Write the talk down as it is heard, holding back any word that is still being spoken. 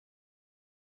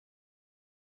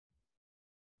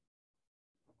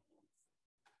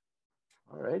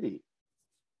All righty.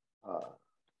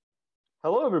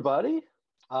 Hello, everybody.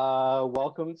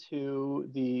 Welcome to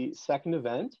the second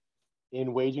event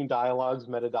in Waging Dialogue's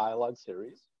Meta-Dialogue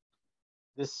series.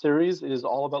 This series is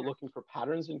all about looking for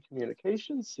patterns in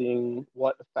communication, seeing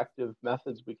what effective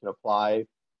methods we can apply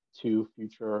to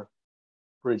future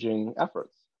bridging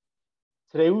efforts.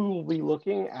 Today, we will be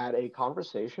looking at a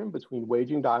conversation between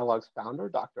Waging Dialogue's founder,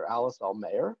 Dr. L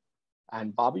Maher,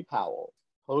 and Bobby Powell,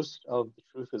 host of The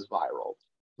Truth is Viral,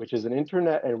 which is an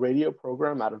internet and radio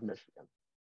program out of Michigan.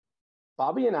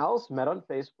 Bobby and Alice met on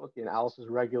Facebook in Alice's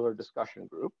regular discussion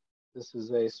group. This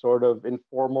is a sort of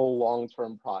informal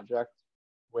long-term project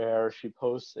where she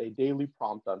posts a daily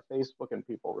prompt on Facebook and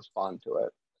people respond to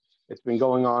it. It's been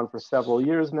going on for several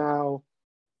years now.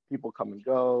 People come and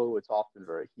go. It's often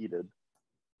very heated.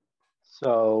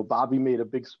 So Bobby made a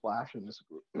big splash in this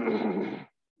group.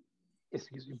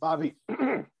 Excuse me, Bobby.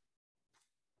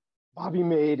 Bobby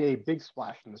made a big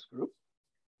splash in this group.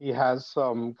 He has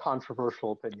some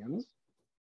controversial opinions.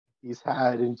 He's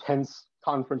had intense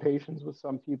confrontations with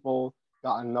some people,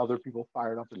 gotten other people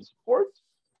fired up in support,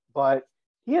 but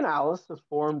he and Alice have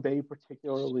formed a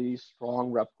particularly strong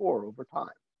rapport over time.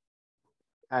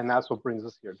 And that's what brings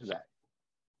us here today.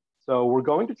 So we're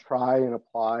going to try and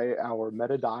apply our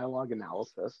meta-dialogue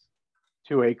analysis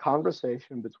to a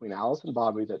conversation between Alice and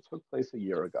Bobby that took place a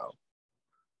year ago.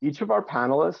 Each of our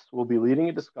panelists will be leading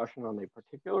a discussion on a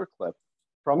particular clip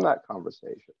from that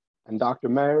conversation. And Dr.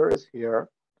 Maher is here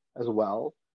as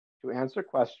well to answer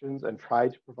questions and try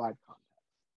to provide context.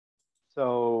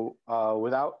 So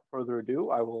without further ado,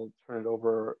 I will turn it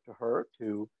over to her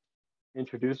to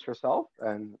introduce herself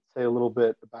and say a little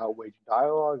bit about Waging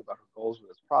Dialogue, about her goals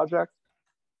with this project.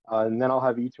 And then I'll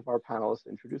have each of our panelists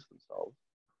introduce themselves.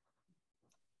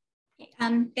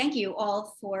 Thank you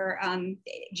all for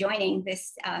joining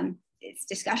this, this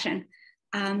discussion.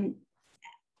 When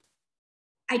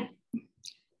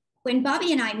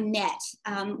Bobby and I met,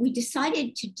 we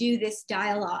decided to do this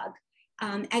dialogue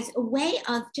as a way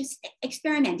of just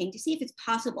experimenting to see if it's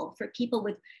possible for people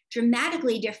with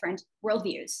dramatically different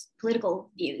worldviews,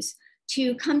 political views,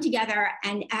 to come together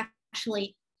and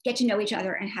actually get to know each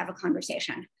other and have a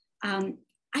conversation.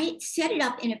 I set it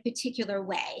up in a particular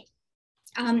way.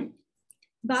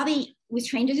 Bobby was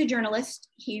trained as a journalist.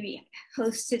 He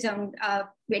hosts his own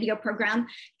radio program,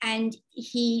 and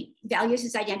he values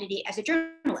his identity as a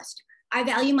journalist. I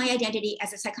value my identity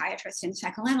as a psychiatrist and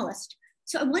psychoanalyst.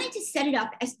 So I wanted to set it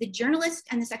up as the journalist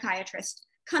and the psychiatrist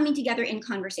coming together in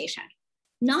conversation,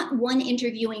 not one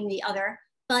interviewing the other,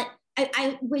 but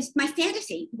my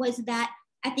fantasy was that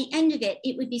at the end of it,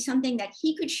 it would be something that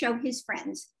he could show his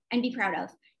friends and be proud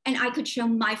of, and I could show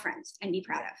my friends and be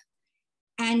proud of.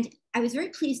 And I was very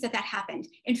pleased that that happened.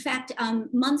 In fact,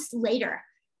 months later,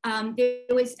 there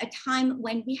was a time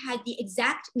when we had the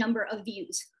exact number of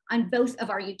views on both of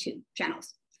our YouTube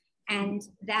channels. And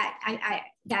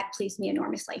that pleased me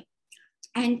enormously.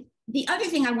 And the other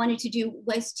thing I wanted to do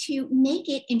was to make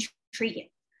it intriguing,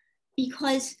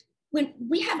 because when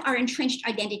we have our entrenched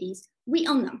identities, we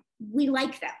own them, we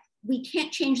like them, we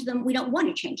can't change them, we don't want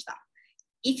to change them.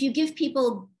 If you give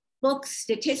people books,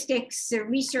 statistics,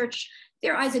 research,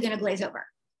 their eyes are going to glaze over.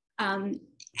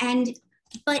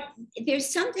 But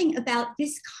there's something about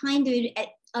this kind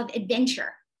of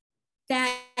adventure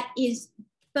that is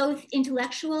both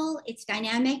intellectual, it's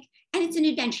dynamic, and it's an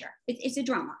adventure. It's a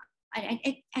drama. And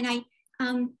I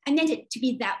meant it to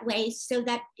be that way so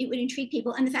that it would intrigue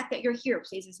people. And the fact that you're here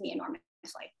pleases me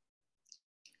enormously.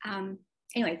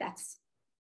 Anyway, that's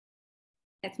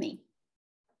me.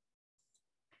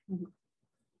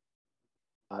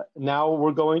 Now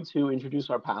we're going to introduce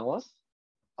our panelists,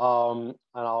 and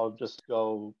I'll just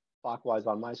go clockwise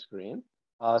on my screen.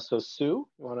 So Sue,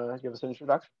 you want to give us an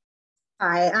introduction?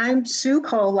 Hi, I'm Sue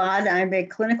Kolod. I'm a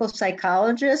clinical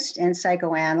psychologist and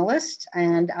psychoanalyst,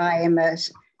 and I am a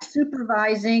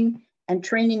supervising and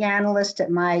training analyst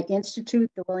at my institute,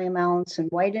 the William Allenson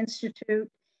White Institute,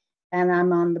 and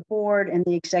I'm on the board and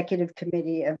the executive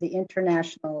committee of the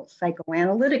International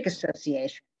Psychoanalytic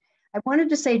Association. I wanted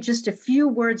to say just a few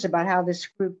words about how this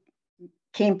group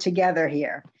came together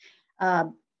here.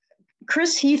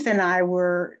 Chris, Heath, and I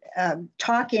were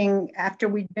talking after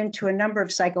we'd been to a number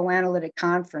of psychoanalytic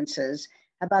conferences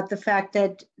about the fact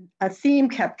that a theme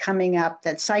kept coming up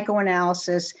that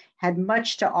psychoanalysis had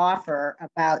much to offer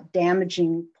about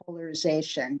damaging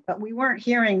polarization, but we weren't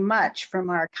hearing much from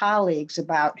our colleagues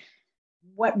about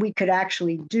what we could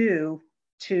actually do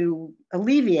to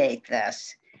alleviate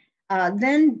this.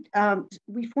 Then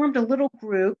we formed a little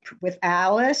group with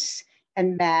Alice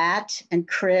and Matt and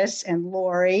Chris and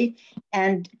Lorie,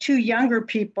 and two younger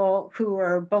people who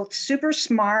are both super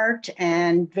smart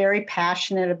and very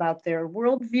passionate about their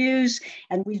worldviews.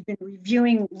 And we've been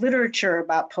reviewing literature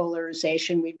about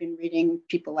polarization. We've been reading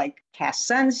people like Cass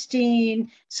Sunstein,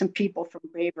 some people from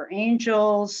Braver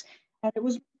Angels, and it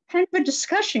was kind of a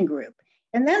discussion group.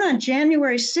 And then on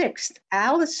January 6th,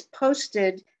 Alice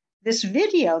posted this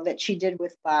video that she did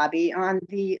with Bobby on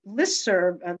the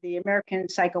listserv of the American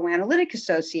Psychoanalytic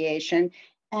Association.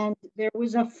 And there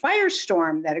was a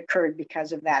firestorm that occurred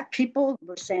because of that. People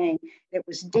were saying it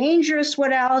was dangerous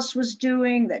what Alice was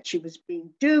doing, that she was being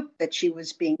duped, that she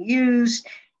was being used.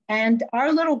 And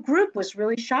our little group was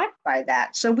really shocked by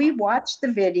that. So we watched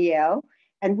the video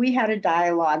and we had a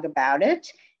dialogue about it.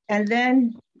 And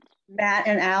then Matt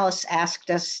and Alice asked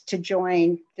us to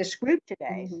join this group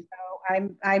today. So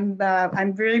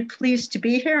I'm very pleased to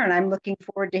be here, and I'm looking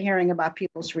forward to hearing about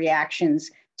people's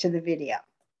reactions to the video.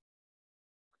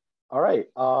 All right,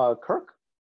 Kirk.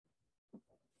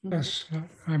 Yes,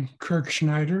 I'm Kirk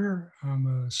Schneider.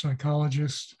 I'm a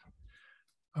psychologist.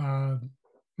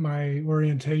 My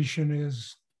orientation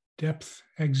is depth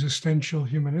existential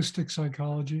humanistic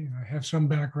psychology. I have some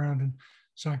background in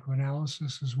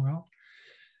psychoanalysis as well.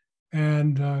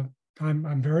 And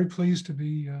I'm very pleased to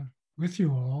be with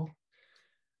you all.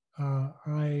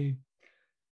 I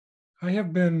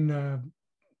have been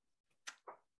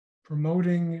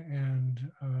promoting and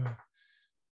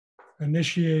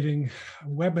initiating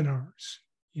webinars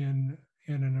in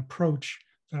an approach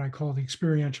that I call the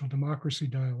experiential democracy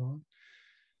dialogue,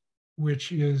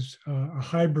 which is a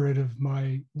hybrid of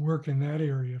my work in that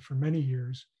area for many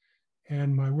years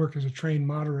and my work as a trained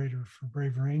moderator for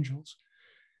Braver Angels.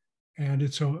 And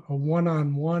it's a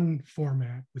one-on-one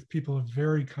format with people of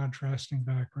very contrasting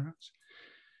backgrounds.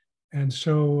 And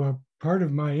so part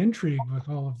of my intrigue with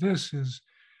all of this is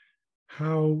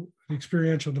how the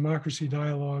experiential democracy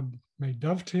dialogue may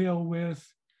dovetail with,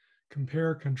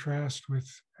 compare, contrast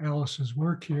with Alice's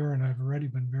work here. And I've already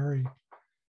been very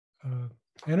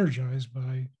energized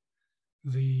by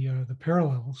the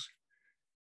parallels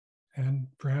and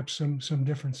perhaps some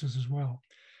differences as well.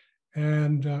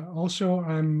 And also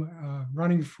I'm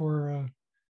running for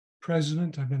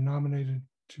president. I've been nominated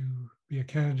to be a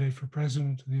candidate for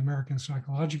president of the American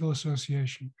Psychological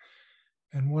Association.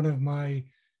 And one of my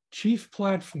chief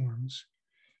platforms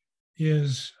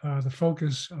is the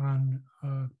focus on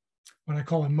what I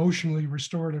call emotionally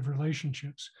restorative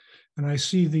relationships. And I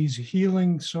see these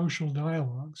healing social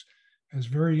dialogues as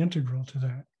very integral to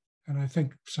that. And I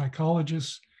think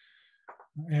psychologists,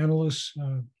 analysts,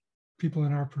 people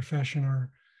in our profession are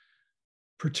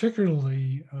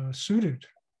particularly suited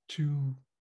to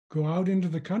go out into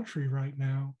the country right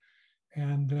now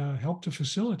and help to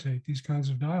facilitate these kinds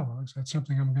of dialogues. That's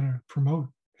something I'm going to promote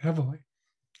heavily.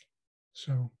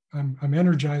 So I'm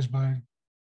energized by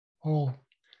all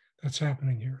that's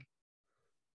happening here.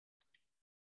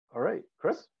 All right,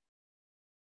 Chris.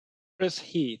 Chris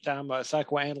Heath. I'm a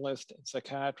psychoanalyst and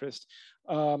psychiatrist.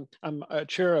 I'm a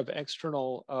chair of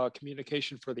external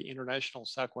communication for the International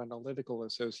Psychoanalytical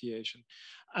Association.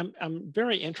 I'm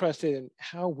very interested in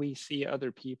how we see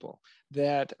other people.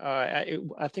 That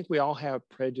I think we all have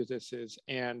prejudices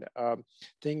and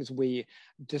things we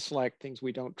dislike, things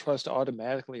we don't trust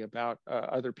automatically about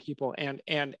other people, and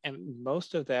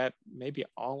most of that, maybe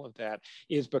all of that,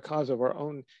 is because of our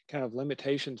own kind of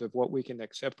limitations of what we can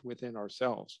accept within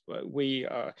ourselves. But we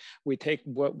take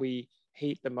what we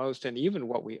hate the most and even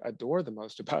what we adore the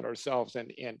most about ourselves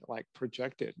and like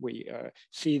project it. We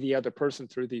see the other person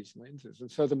through these lenses.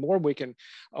 And so the more we can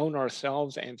own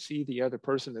ourselves and see the other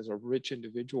person as a rich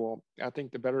individual, I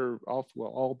think the better off we'll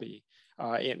all be,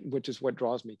 which is what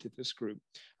draws me to this group.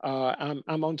 I'm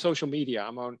on social media.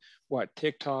 I'm on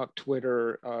TikTok,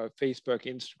 Twitter, Facebook,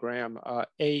 Instagram,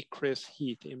 A Chris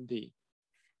Heath, MD.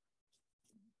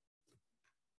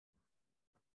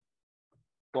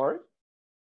 Lorie?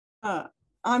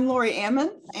 I'm Lorie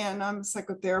Ammon, and I'm a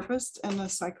psychotherapist and a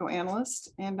psychoanalyst.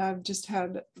 And I've just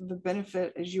had the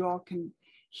benefit, as you all can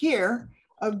hear,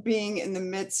 of being in the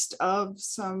midst of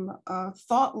some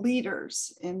thought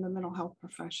leaders in the mental health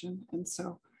profession. And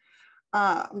so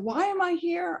why am I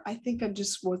here? I think I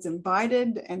just was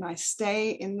invited, and I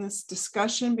stay in this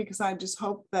discussion because I just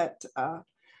hope that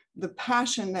the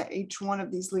passion that each one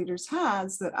of these leaders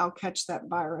has, that I'll catch that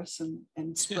virus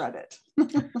and spread it.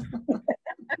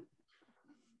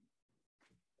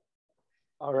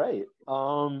 All right.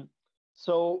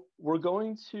 So we're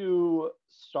going to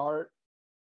start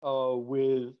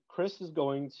with Chris is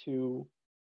going to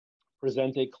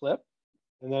present a clip,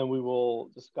 and then we will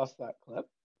discuss that clip.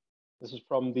 This is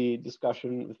from the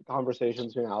discussion, the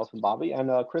conversations between Alice and Bobby. And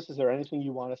Chris, is there anything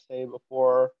you want to say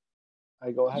before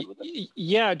I go ahead with it?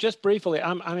 Yeah, just briefly,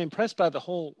 I'm impressed by the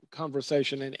whole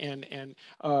conversation, and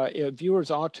viewers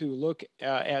ought to look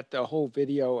at the whole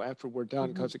video after we're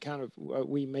done, because it kind of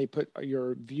we may put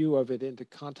your view of it into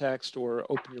context or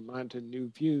open your mind to new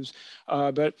views.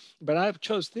 But I've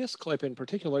chose this clip in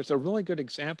particular. It's a really good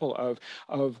example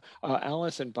of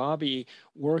Alice and Bobby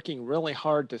working really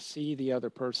hard to see the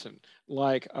other person.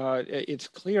 Like it's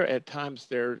clear at times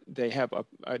they have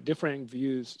differing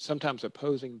views, sometimes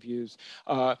opposing views.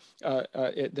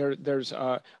 There's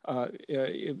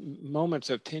moments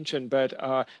of tension,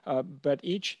 but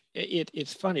each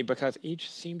it's funny because each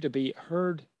seem to be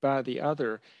heard by the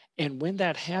other. And when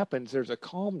that happens, there's a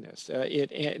calmness.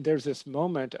 There's this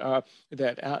moment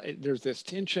that there's this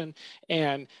tension,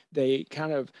 and they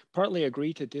kind of partly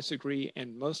agree to disagree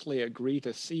and mostly agree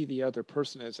to see the other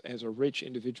person as a rich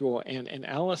individual. And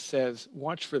Alice says,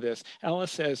 watch for this.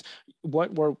 Alice says,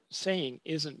 what we're saying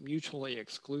isn't mutually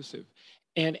exclusive.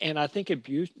 And I think it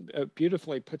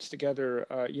beautifully puts together,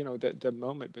 the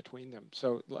moment between them.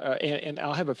 So, and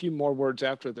I'll have a few more words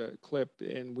after the clip,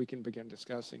 and we can begin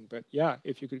discussing. But yeah,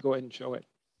 if you could go ahead and show it.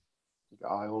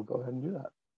 I will go ahead and do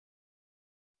that.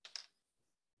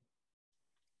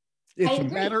 It's a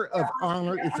matter of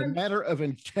honor. It's a matter of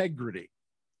integrity.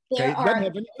 Okay, it doesn't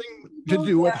have anything to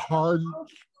do with hard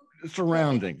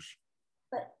surroundings.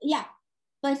 But yeah,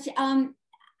 but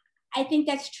I think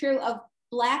that's true of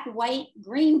Black, white,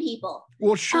 green people.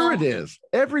 Well, sure it is.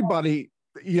 Everybody,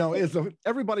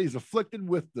 everybody's afflicted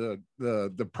with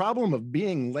the problem of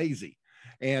being lazy,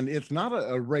 and it's not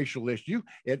a racial issue.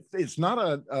 It's not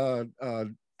a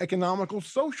economical,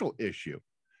 social issue,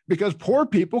 because poor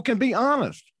people can be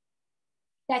honest.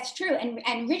 That's true,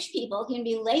 and rich people can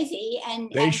be lazy, and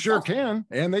they sure can,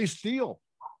 and they steal.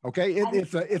 Okay,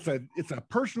 it's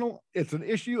an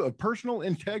issue of personal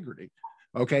integrity.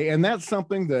 Okay, and that's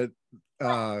something that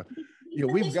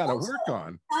we've got to work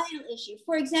on. Societal issue.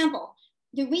 For example,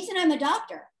 the reason I'm a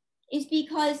doctor is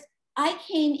because I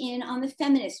came in on the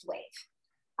feminist wave.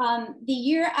 The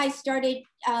year I started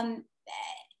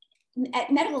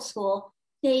at medical school,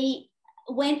 they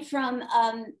went from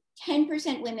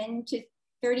 10% women to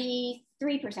 33%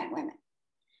 women.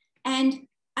 And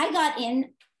I got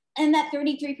in that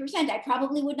 33%. I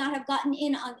probably would not have gotten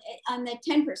in on the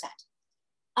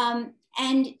 10%.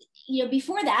 And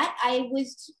before that, I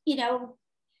was,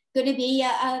 going to be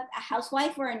a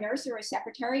housewife or a nurse or a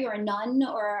secretary or a nun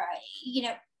or,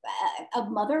 a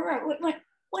mother or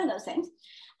one of those things.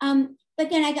 But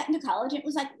then I got into college and it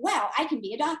was like, wow, I can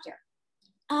be a doctor.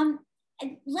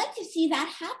 I'd like to see that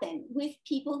happen with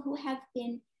people who have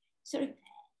been sort of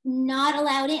not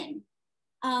allowed in,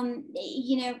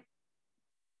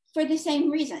 for the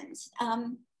same reasons.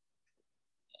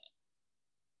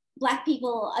 Black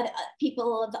people,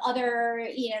 people of other,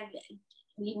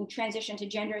 we can transition to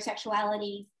gender,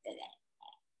 sexuality,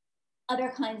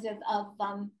 other kinds of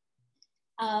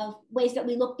ways that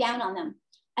we look down on them.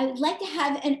 I would like to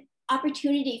have an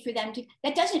opportunity for them to,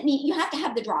 that doesn't mean you have to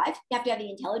have the drive, you have to have the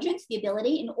intelligence, the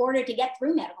ability in order to get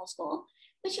through medical school,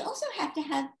 but you also have to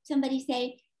have somebody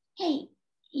say, hey,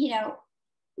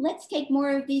 let's take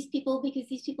more of these people because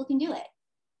these people can do it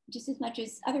just as much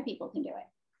as other people can do it.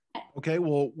 Okay,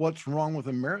 well, what's wrong with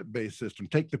a merit-based system?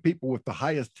 Take the people with the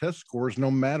highest test scores, no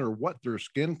matter what their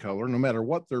skin color, no matter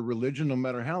what their religion, no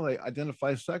matter how they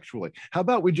identify sexually. How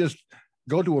about we just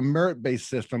go to a merit-based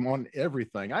system on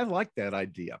everything? I like that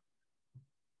idea.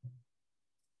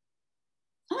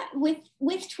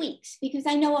 With tweaks, because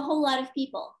I know a whole lot of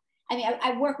people. I mean,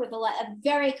 I work with a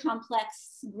very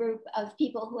complex group of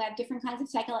people who have different kinds of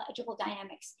psychological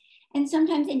dynamics, and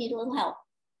sometimes they need a little help.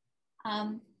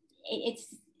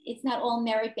 It's not all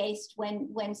merit-based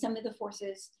when some of the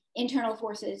forces, internal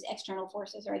forces, external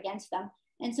forces are against them.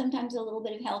 And sometimes a little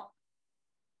bit of help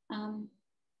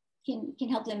can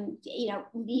help them,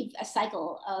 leave a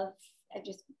cycle of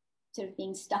just sort of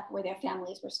being stuck where their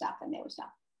families were stuck and they were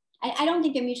stuck. I don't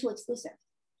think they're mutually exclusive.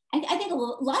 I think a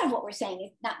lot of what we're saying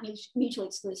is not mutually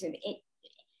exclusive.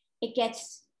 It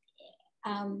gets,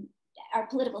 our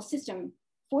political system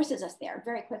forces us there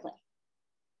very quickly.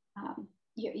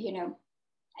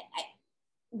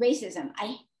 Racism,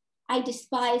 I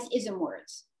despise ism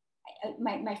words.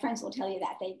 My friends will tell you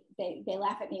that. They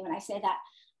laugh at me when I say that,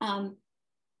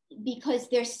 because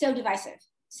they're so divisive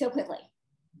so quickly.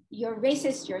 You're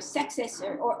racist, you're sexist,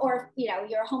 or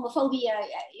you're homophobia,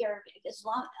 you're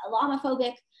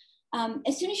Islamophobic.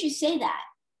 As soon as you say that,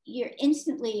 you're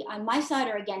instantly on my side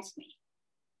or against me.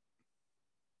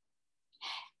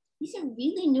 These are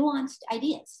really nuanced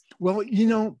ideas. Well,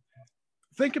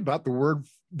 think about the word,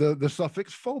 the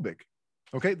suffix phobic.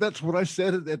 Okay, that's what I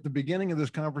said at the beginning of this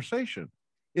conversation.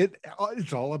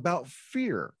 It's all about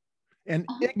fear and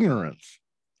ignorance.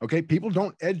 Okay, people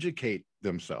don't educate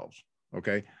themselves.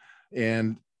 Okay,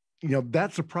 and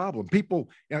that's a problem. People,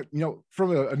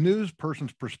 from a news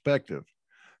person's perspective,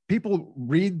 people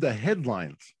read the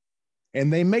headlines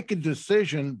and they make a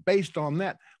decision based on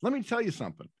that. Let me tell you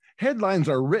something. Headlines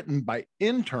are written by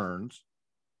interns,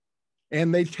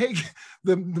 and they take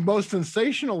the most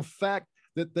sensational fact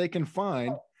that they can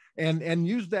find and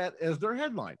use that as their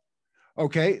headline.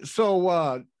 Okay,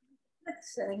 so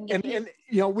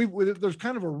there's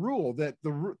kind of a rule that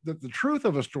the truth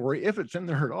of a story, if it's in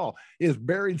there at all, is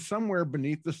buried somewhere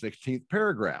beneath the 16th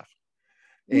paragraph.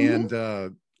 And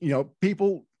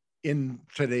people in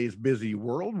today's busy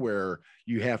world, where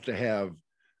you have to have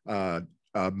a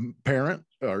parent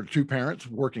or two parents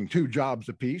working two jobs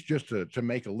apiece just to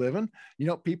make a living,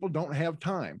 people don't have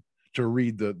time to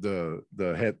read the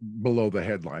head below the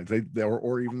headlines,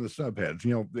 or even the subheads,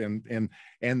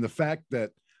 and the fact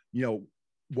that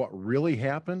what really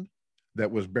happened that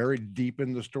was buried deep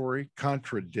in the story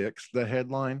contradicts the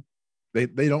headline. They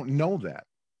don't know that,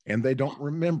 and they don't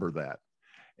remember that,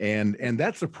 and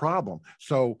that's a problem.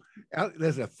 So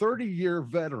as a 30-year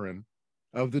veteran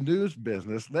of the news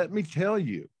business, let me tell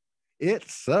you, it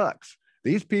sucks.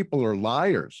 These people are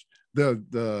liars.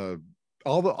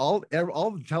 All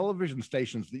the television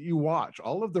stations that you watch,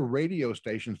 all of the radio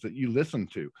stations that you listen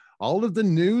to, all of the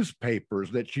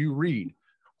newspapers that you read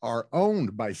are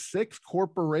owned by 6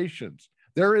 corporations.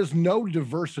 There is no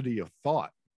diversity of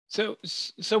thought. So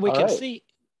we can see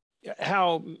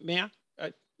how,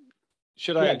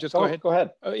 should I just go ahead? Go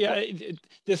ahead.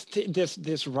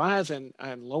 This rise and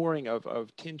lowering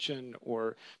of tension,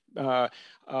 or I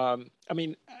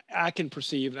can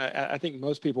perceive, and I think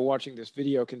most people watching this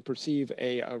video can perceive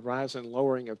a rise and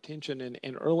lowering of tension.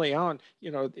 And early on,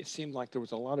 it seemed like there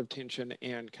was a lot of tension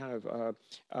and kind of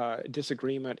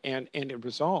disagreement, and it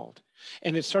resolved.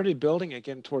 And it started building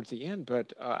again towards the end.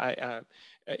 But how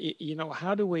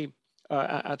do we?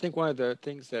 I think one of the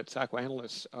things that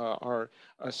psychoanalysts are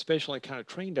especially kind of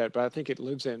trained at, but I think it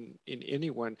lives in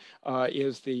anyone,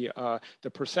 is the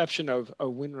perception of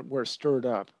when we're stirred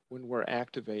up, when we're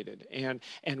activated, and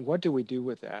what do we do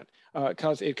with that?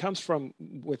 Because it comes from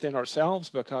within ourselves,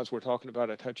 because we're talking about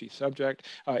a touchy subject.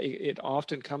 It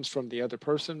often comes from the other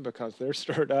person because they're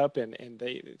stirred up, and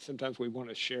sometimes we want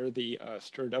to share the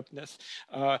stirred upness.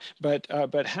 But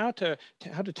how to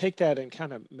take that and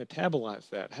kind of metabolize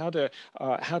that? How to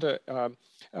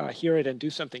hear it and do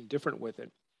something different with it?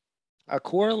 A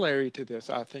corollary to this,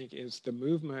 I think, is the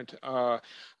movement.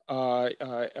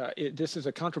 This is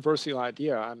a controversial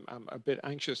idea. I'm a bit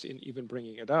anxious in even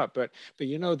bringing it up, but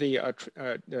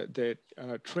the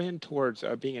trend towards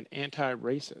being an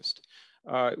anti-racist.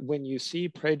 When you see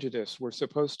prejudice, we're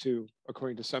supposed to,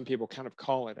 according to some people, kind of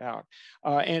call it out,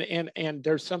 and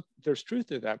there's truth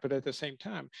to that. But at the same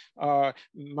time,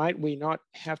 might we not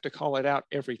have to call it out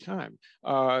every time?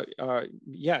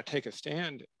 Take a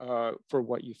stand for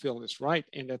what you feel is right,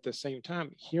 and at the same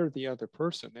time, hear the other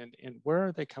person and where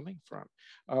are they coming from?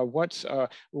 What's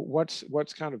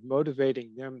kind of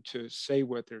motivating them to say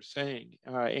what they're saying?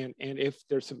 And if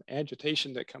there's some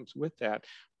agitation that comes with that,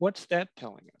 what's that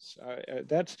telling us?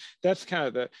 That's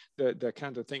kind of the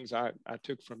kind of things I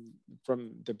took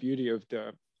from the beauty of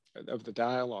the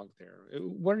dialogue there.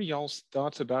 What are y'all's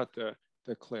thoughts about the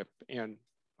clip and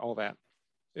all that?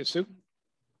 Sue?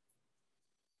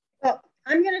 Well,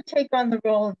 I'm going to take on the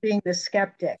role of being the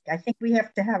skeptic. I think we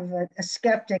have to have a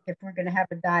skeptic if we're going to have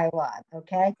a dialogue,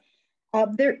 okay?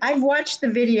 I've watched the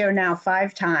video now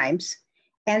 5 times,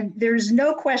 and there's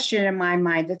no question in my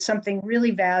mind that something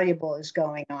really valuable is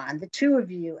going on. The two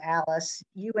of you, Alice,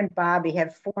 you and Bobby,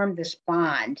 have formed this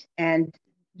bond, and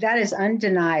that is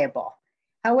undeniable.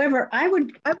 However, I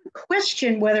would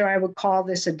question whether I would call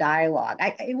this a dialogue.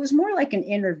 It was more like an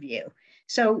interview.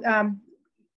 So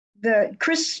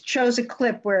Chris chose a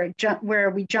clip where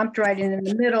we jumped right in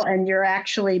the middle, and you're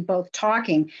actually both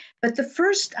talking. But the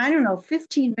first,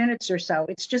 15 minutes or so,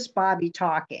 it's just Bobby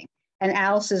talking, and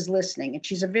Alice is listening, and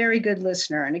she's a very good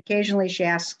listener, and occasionally she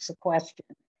asks a question.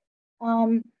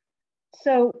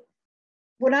 So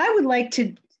what I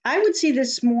would see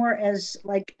this more as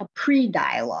like a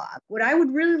pre-dialogue. What I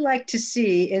would really like to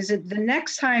see is that the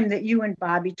next time that you and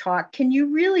Bobby talk, can you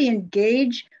really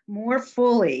engage more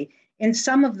fully in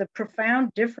some of the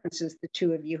profound differences the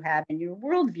two of you have in your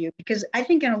worldview? Because I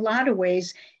think in a lot of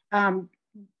ways, in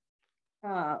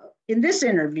this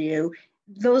interview,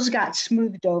 those got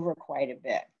smoothed over quite a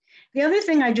bit. The other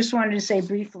thing I just wanted to say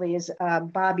briefly is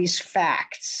Bobby's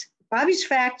facts. Bobby's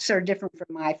facts are different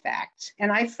from my facts.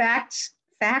 And I fact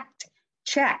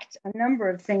checked a number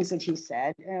of things that he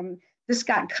said. This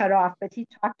got cut off, but he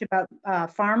talked about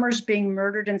farmers being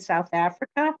murdered in South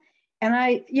Africa. And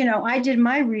I did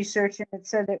my research, and it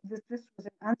said that this was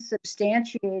an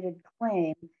unsubstantiated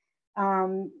claim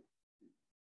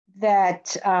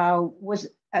that was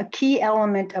a key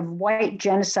element of white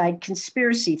genocide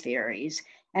conspiracy theories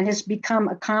and has become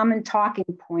a common talking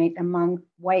point among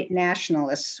white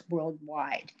nationalists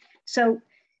worldwide. So,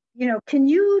 can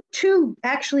you two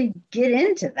actually get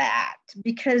into that?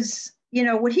 Because,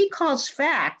 what he calls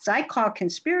facts, I call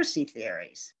conspiracy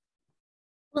theories.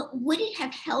 Well, would it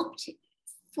have helped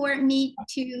for me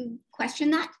to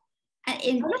question that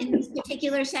in this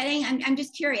particular setting? I'm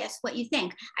just curious what you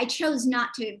think. I chose not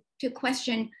to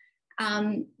question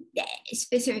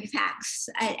specific facts.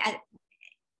 I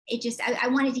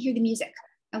wanted to hear the music.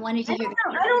 I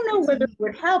don't know whether it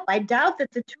would help. I doubt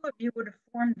that the two of you would have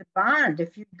formed the bond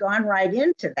if you'd gone right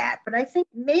into that. But I think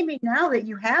maybe now that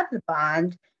you have the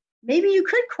bond, maybe you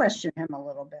could question him a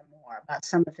little bit more about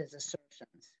some of his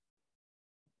assertions.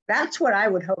 That's what I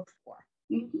would hope for.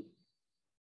 Mm-hmm.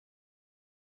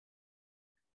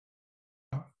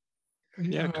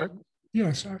 Yeah, Kirk.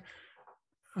 Yes,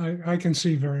 I can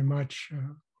see very much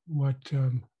what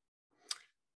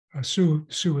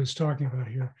Sue is talking about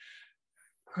here.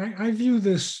 I view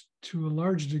this to a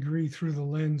large degree through the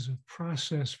lens of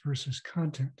process versus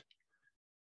content,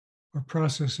 or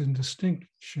process in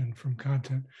distinction from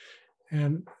content.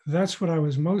 And that's what I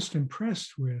was most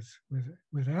impressed with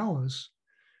Alice,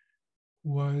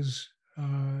 was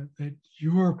that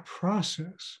your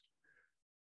process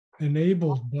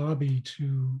enabled Bobby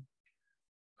to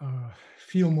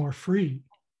feel more free,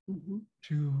 mm-hmm.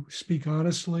 to speak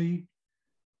honestly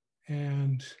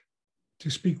and to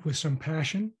speak with some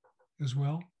passion as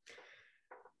well.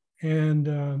 And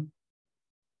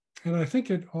I think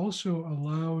it also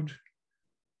allowed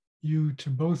you to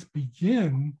both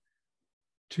begin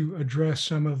to address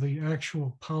some of the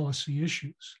actual policy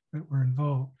issues that were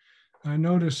involved. I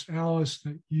noticed, Alice,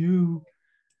 that you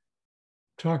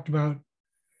talked about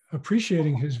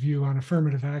appreciating his view on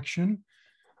affirmative action,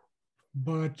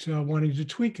 but wanting to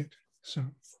tweak it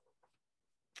some.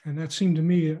 And that seemed to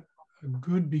me a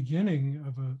good beginning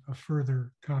of a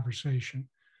further conversation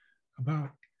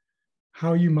about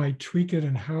how you might tweak it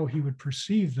and how he would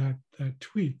perceive that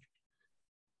tweak.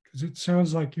 Because it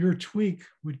sounds like your tweak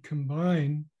would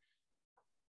combine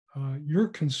your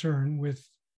concern with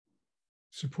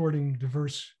supporting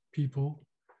diverse people,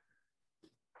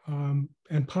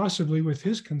 and possibly with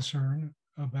his concern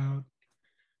about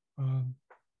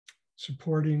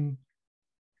supporting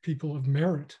people of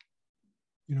merit,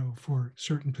 for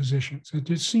certain positions. It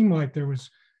did seem like there was,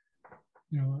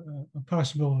 a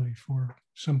possibility for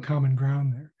some common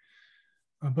ground there.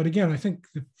 But again, I think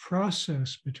the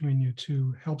process between you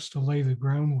two helps to lay the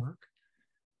groundwork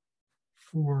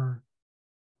for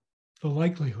the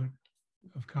likelihood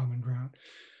of common ground.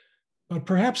 But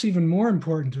perhaps even more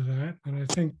important to that, and I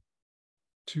think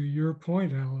to your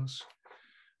point, Alice,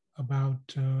 about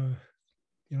the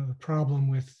problem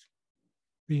with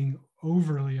being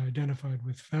overly identified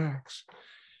with facts,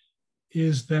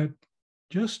 is that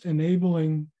just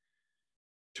enabling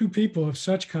two people of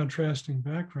such contrasting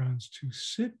backgrounds to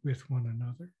sit with one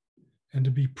another and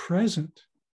to be present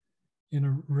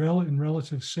in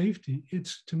relative safety,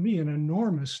 it's, to me, an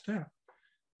enormous step,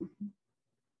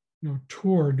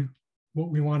 toward what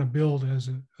we want to build as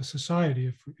a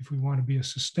society, if we want to be a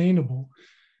sustainable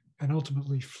and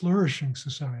ultimately flourishing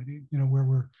society, where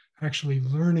we're actually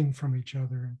learning from each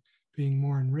other and being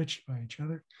more enriched by each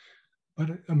other. But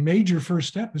a major first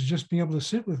step is just being able to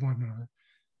sit with one another.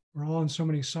 We're all in so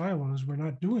many silos, we're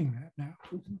not doing that now.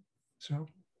 So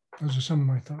those are some of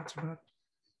my thoughts about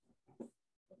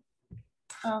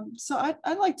it. So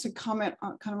I'd like to comment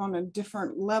on, kind of on a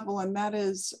different level, and that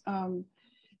is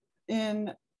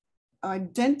in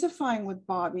identifying with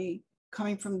Bobby,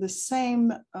 coming from the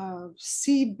same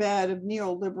seedbed of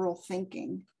neoliberal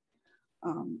thinking,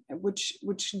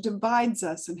 which divides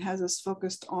us and has us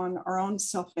focused on our own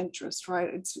self-interest, right?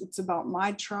 It's about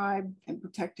my tribe and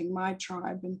protecting my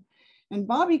tribe. And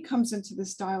Bobby comes into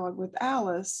this dialogue with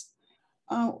Alice,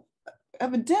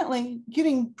 evidently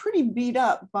getting pretty beat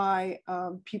up by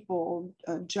people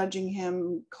judging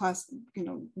him,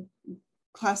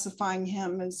 classifying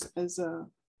him as a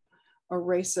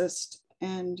racist.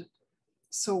 And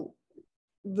so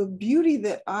the beauty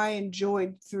that I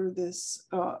enjoyed through this,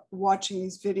 watching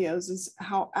these videos, is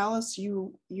how, Alice,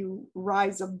 you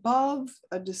rise above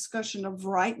a discussion of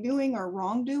right doing or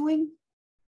wrongdoing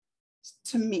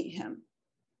to meet him.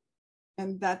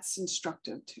 And that's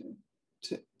instructive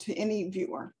to any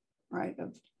viewer, right?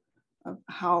 Of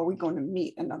how are we going to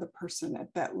meet another person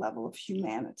at that level of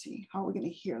humanity? How are we going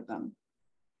to hear them?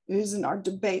 It isn't our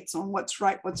debates on what's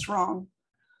right, what's wrong,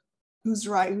 who's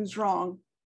right, who's wrong,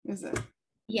 is it?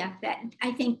 Yeah,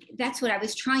 I think that's what I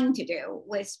was trying to do,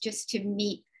 was just to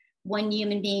meet one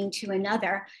human being to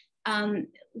another,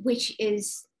 which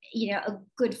is, a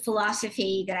good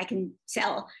philosophy that I can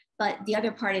sell. But the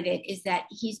other part of it is that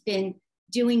he's been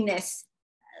doing this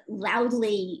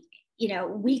loudly,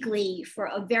 weekly for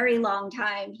a very long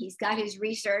time. He's got his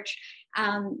research.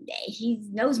 He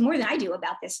knows more than I do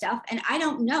about this stuff. And I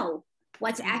don't know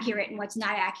what's accurate and what's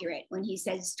not accurate when he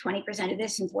says 20% of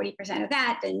this and 40% of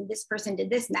that, and this person did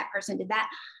this and that person did that.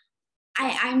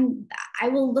 I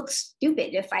will look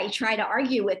stupid if I try to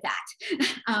argue with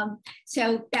that.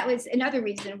 So that was another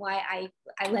reason why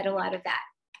I let a lot of that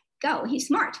go. He's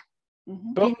smart.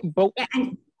 Mm-hmm. But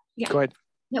yeah. Go ahead.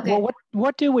 Okay. Well,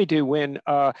 what do we do when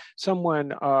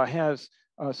someone has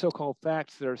so-called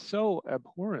facts that are so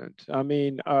abhorrent? I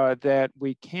mean, that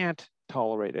we can't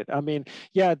tolerate it. I mean,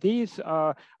 yeah, these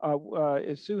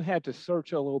Sue had to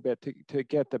search a little bit to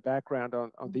get the background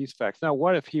on these facts. Now,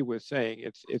 what if he was saying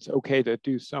it's okay to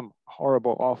do some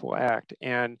horrible, awful act,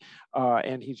 and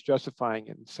he's justifying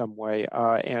it in some way,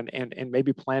 and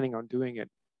maybe planning on doing it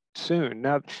soon.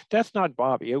 Now, that's not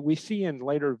Bobby. We see in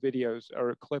later videos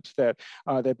or clips that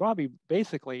that Bobby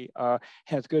basically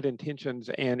has good intentions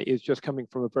and is just coming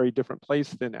from a very different place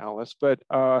than Alice. But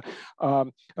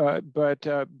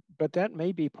that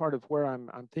may be part of where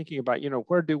I'm thinking about.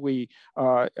 Where do we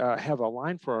have a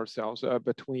line for ourselves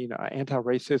between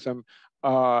anti-racism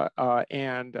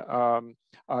and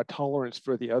tolerance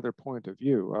for the other point of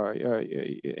view?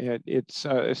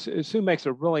 Sue makes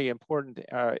a really important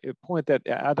point that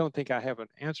I don't think I have an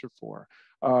answer for.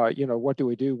 What do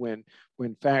we do when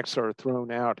facts are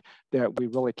thrown out that we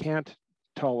really can't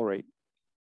tolerate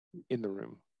in the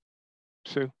room?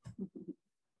 Sue?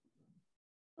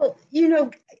 Well,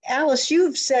 Alice,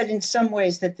 you've said in some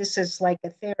ways that this is like a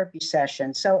therapy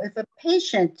session. So if a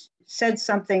patient said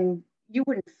something, you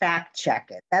wouldn't fact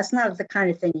check it. That's not the kind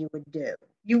of thing you would do.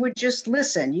 You would just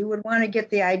listen. You would want to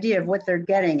get the idea of what they're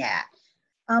getting at.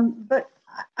 But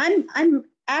I'm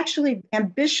actually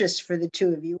ambitious for the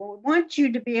two of you. I want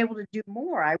you to be able to do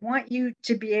more. I want you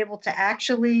to be able to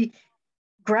actually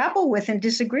grapple with and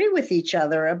disagree with each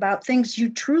other about things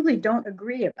you truly don't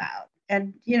agree about.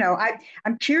 And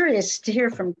I'm curious to hear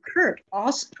from Kirk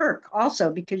also,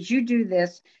 because you do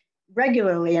this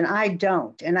regularly and I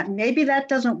don't. And maybe that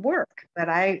doesn't work, but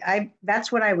I that's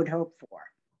what I would hope for.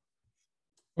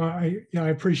 Well, I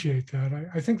appreciate that.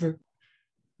 I think that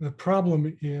the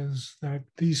problem is that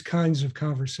these kinds of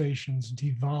conversations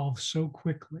devolve so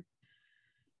quickly.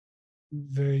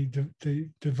 They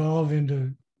devolve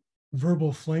into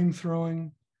verbal flame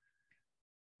throwing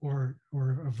or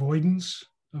avoidance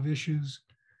of issues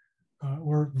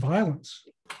or violence.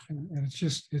 And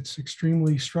it's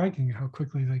extremely striking how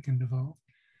quickly they can devolve.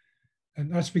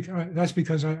 And that's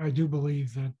because I do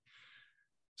believe that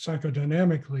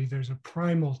psychodynamically, there's a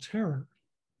primal terror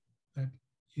that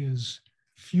is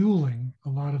fueling a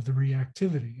lot of the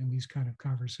reactivity in these kind of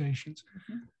conversations.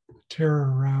 Mm-hmm.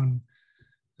 Terror around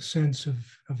the sense of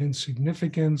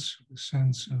insignificance, the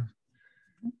sense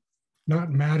of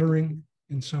not mattering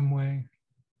in some way.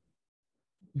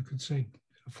 You could say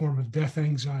a form of death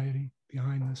anxiety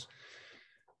behind this.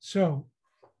 So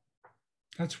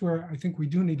that's where I think we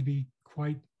do need to be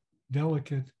quite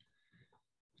delicate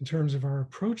in terms of our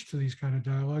approach to these kind of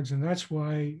dialogues. And that's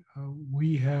why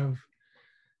we have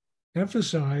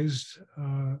emphasized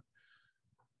a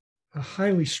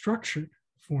highly structured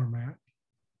format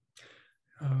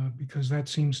because that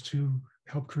seems to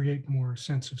help create more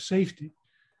sense of safety.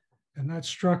 And that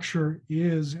structure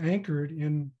is anchored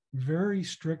in very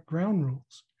strict ground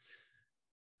rules.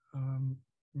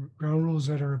 Ground rules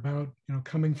that are about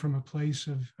coming from a place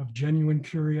of genuine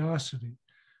curiosity,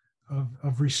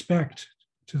 of respect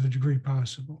to the degree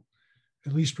possible,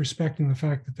 at least respecting the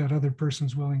fact that other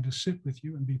person's willing to sit with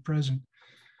you and be present,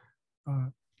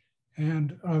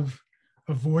 and of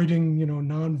avoiding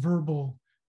nonverbal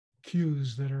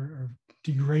cues that are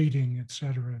degrading, et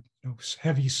cetera,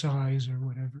 heavy sighs or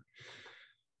whatever.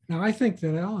 Now, I think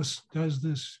that Alice does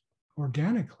this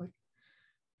organically,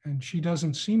 and she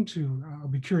doesn't seem to, I'll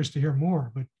be curious to hear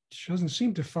more, but she doesn't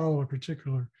seem to follow a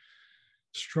particular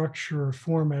structure or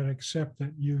format, except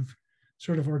that you've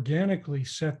sort of organically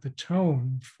set the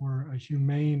tone for a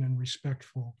humane and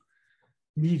respectful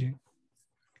meeting,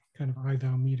 kind of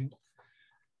I-thou meeting.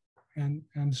 And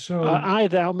so—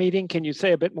 I-thou meeting, can you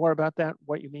say a bit more about that,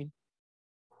 what you mean?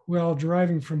 well,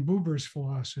 deriving from Buber's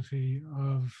philosophy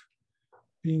of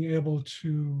being able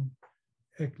to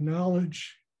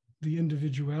acknowledge the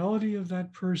individuality of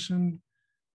that person,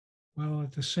 while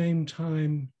at the same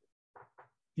time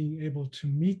being able to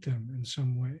meet them in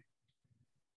some way,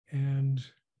 and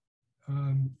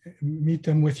meet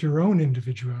them with your own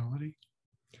individuality.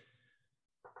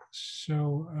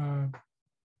 So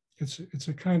it's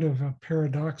a kind of a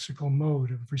paradoxical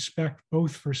mode of respect,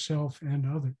 both for self and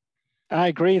other. I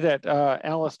agree that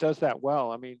Alice does that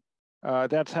well. I mean,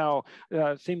 that's how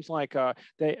it seems like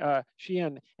she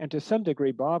and to some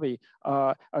degree Bobby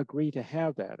agree to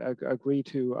have that, agree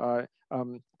to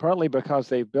partly because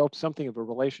they built something of a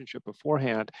relationship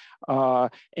beforehand,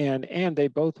 and they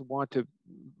both want to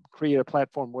create a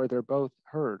platform where they're both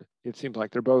heard. It seems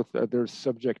like they're both their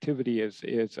subjectivity is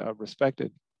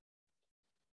respected.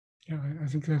 Yeah, I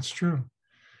think that's true.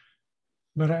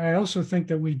 But I also think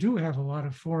that we do have a lot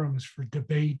of forums for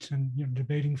debate and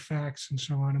debating facts and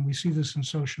so on. And we see this in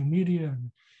social media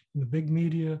and in the big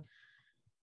media.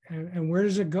 And where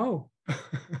does it go?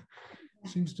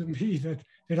 Seems to me that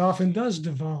it often does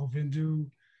devolve into,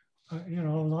 a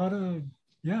lot of,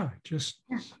 just.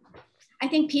 I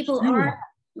think people are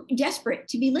desperate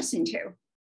to be listened to,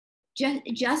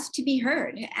 just to be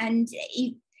heard. And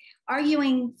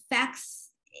arguing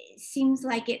facts seems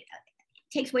like it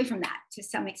takes away from that to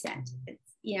some extent.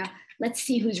 It's, let's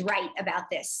see who's right about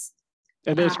this.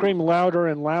 And they scream louder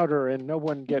and louder, and no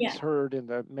one gets heard in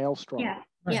the maelstrom. Yeah,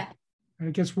 right. Yeah. And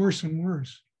it gets worse and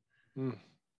worse. Mm.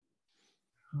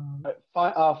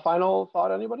 Final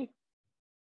thought, anybody?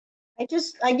 I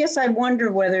guess I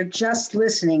wonder whether just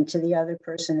listening to the other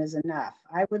person is enough.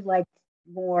 I would like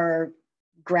more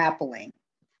grappling.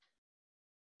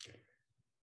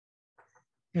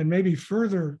 And maybe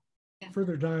further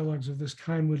dialogues of this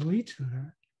kind would lead to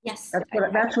that. Yes.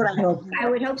 That's what I hope. I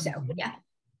would hope so. Yeah.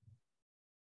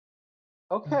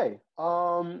 Okay.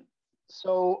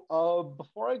 So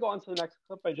before I go on to the next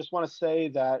clip, I just want to say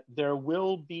that there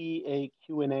will be a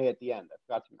Q&A at the end. I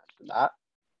forgot to mention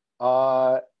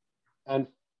that. And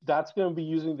that's going to be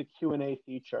using the Q&A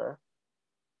feature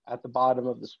at the bottom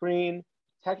of the screen.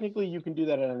 Technically, you can do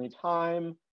that at any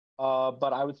time,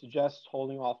 but I would suggest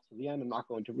holding off to the end. I'm not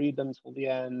going to read them until the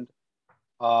end.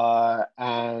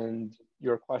 And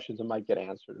your questions might get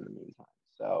answered in the meantime.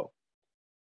 So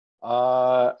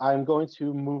I'm going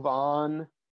to move on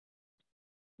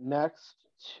next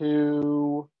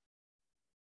to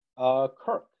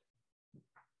Kirk.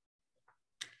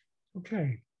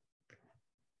 Okay.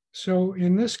 So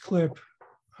in this clip,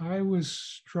 I was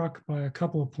struck by a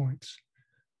couple of points,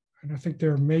 and I think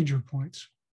they're major points.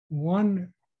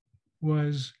 One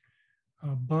was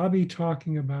Bobby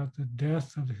talking about the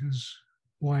death of his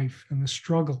wife and the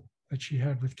struggle that she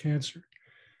had with cancer,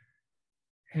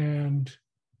 and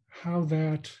how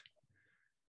that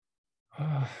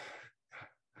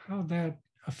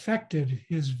affected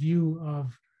his view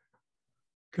of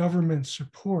government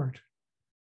support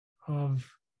of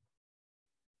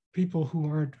people who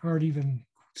aren't even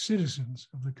citizens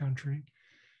of the country,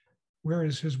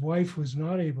 whereas his wife was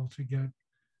not able to get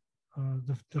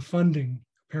the funding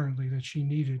apparently that she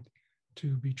needed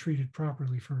to be treated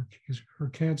properly for her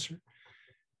cancer.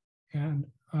 And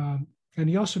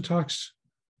he also talks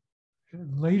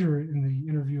later in the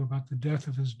interview about the death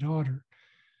of his daughter.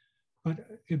 But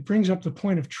it brings up the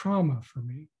point of trauma for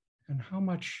me, and how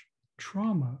much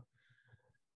trauma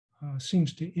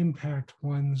seems to impact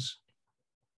one's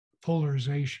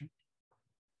polarization,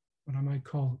 what I might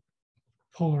call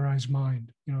polarized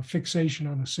mind, fixation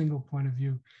on a single point of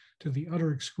view to the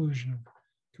utter exclusion of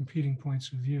competing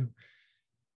points of view.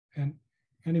 And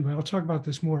anyway, I'll talk about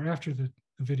this more after the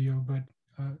video, but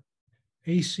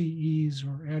ACEs,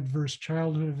 or adverse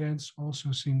childhood events,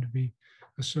 also seem to be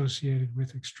associated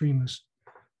with extremist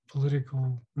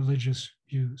political, religious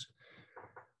views.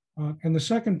 And the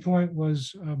second point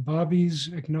was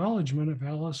Bobby's acknowledgement of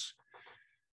Alice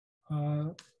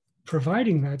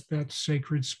providing that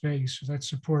sacred space, that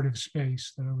supportive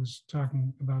space that I was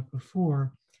talking about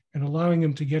before, and allowing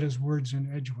him to get his words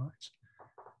in edgewise.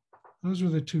 Those were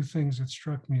the two things that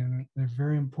struck me, and they're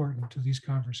very important to these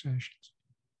conversations.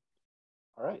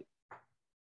 All right.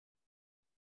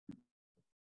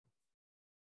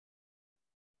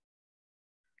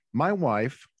 My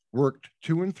wife worked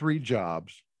 2 and 3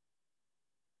 jobs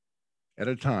at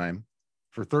a time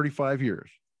for 35 years.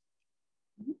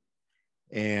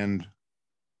 And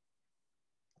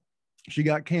she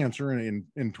got cancer in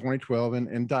 2012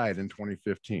 and died in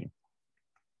 2015.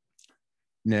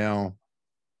 Now,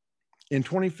 in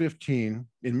 2015,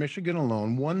 in Michigan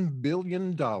alone, $1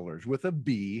 billion with a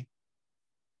B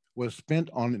was spent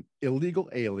on illegal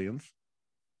aliens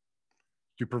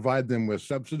to provide them with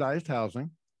subsidized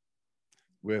housing,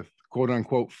 with quote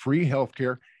unquote free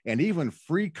healthcare, and even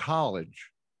free college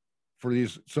for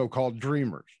these so-called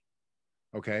dreamers.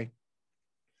 Okay.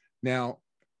 Now,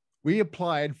 we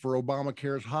applied for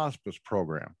Obamacare's hospice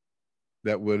program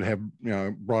that would have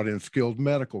brought in skilled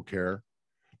medical care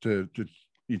to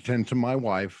attend to my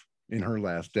wife in her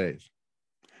last days.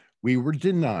 We were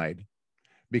denied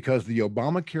because the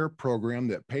Obamacare program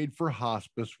that paid for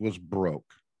hospice was broke.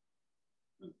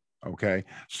 Okay,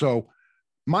 so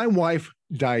my wife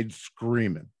died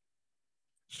screaming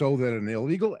so that an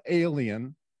illegal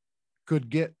alien could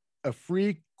get a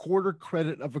free quarter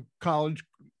credit of a college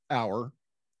hour.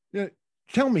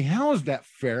 Tell me, how is that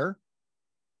fair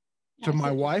to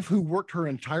my wife who worked her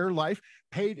entire life,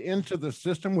 paid into the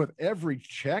system with every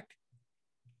check?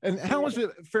 And how is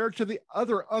it fair to the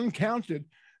other uncounted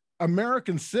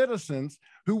American citizens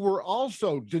who were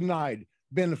also denied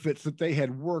benefits that they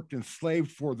had worked and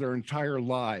slaved for their entire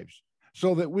lives,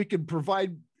 so that we could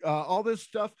provide all this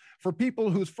stuff for people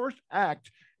whose first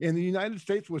act in the United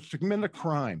States was to commit a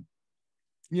crime?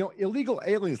 Illegal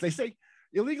aliens, they say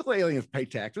illegal aliens pay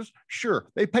taxes. Sure,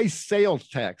 they pay sales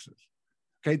taxes.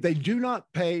 Okay, they do not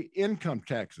pay income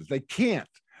taxes. They can't.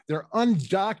 They're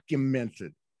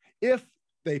undocumented. If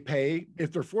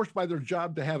they're forced by their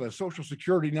job to have a social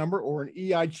security number or an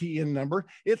EITN number,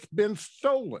 it's been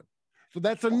stolen. So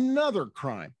that's another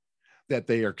crime that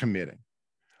they are committing.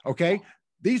 Okay,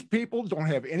 these people don't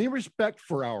have any respect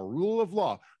for our rule of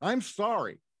law. I'm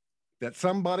sorry that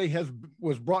somebody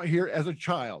was brought here as a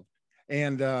child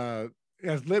and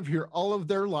has lived here all of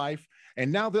their life,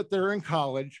 and now that they're in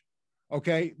college,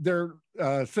 okay, their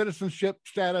citizenship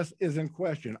status is in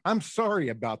question. I'm sorry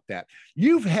about that.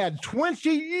 You've had 20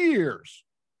 years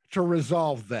to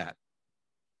resolve that.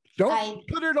 Don't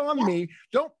put it on me.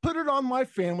 Don't put it on my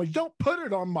family. Don't put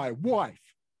it on my wife.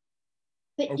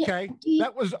 Okay?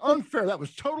 That was unfair. That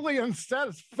was totally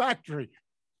unsatisfactory.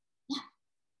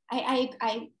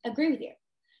 I agree with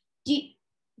you.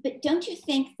 But don't you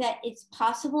think that it's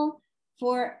possible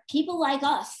for people like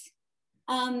us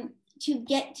to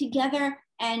get together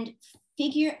and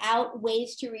figure out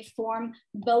ways to reform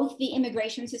both the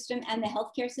immigration system and the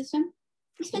healthcare system?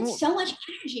 We spend so much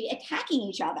energy attacking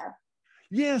each other.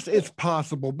 Yes, it's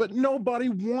possible, but nobody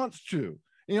wants to.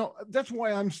 That's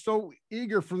why I'm so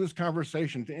eager for this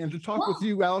conversation and to talk with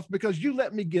you, Alice, because you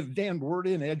let me get a damn word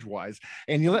in edgewise,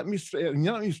 and you let me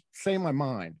say my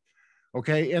mind.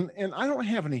 Okay, and I don't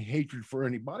have any hatred for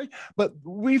anybody, but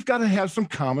we've got to have some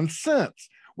common sense.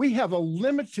 We have a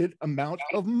limited amount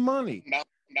of money.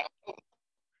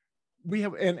 We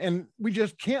have, and we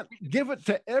just can't give it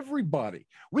to everybody.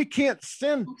 We can't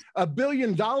send $1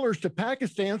 billion to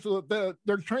Pakistan so that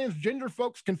their transgender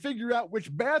folks can figure out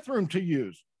which bathroom to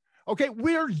use. Okay,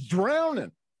 we're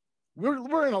drowning.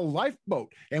 We're in a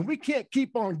lifeboat, and we can't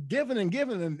keep on giving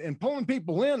and pulling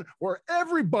people in where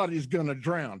everybody's going to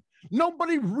drown.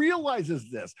 Nobody realizes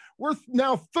this. We're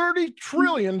now $30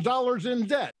 trillion in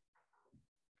debt.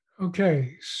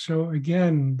 Okay, so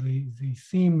again, the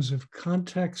themes of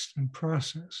context and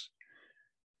process.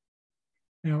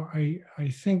 Now, I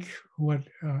think what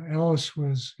Alice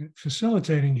was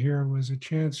facilitating here was a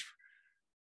chance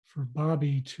for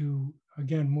Bobby to,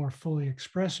 again, more fully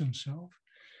express himself.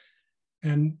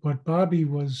 And what Bobby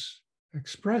was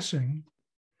expressing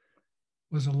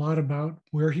was a lot about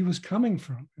where he was coming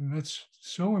from. And that's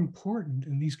so important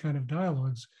in these kind of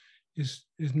dialogues, is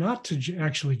not to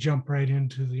actually jump right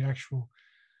into the actual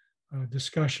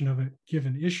discussion of a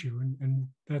given issue. And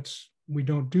we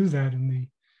don't do that in the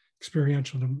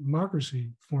experiential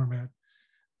democracy format.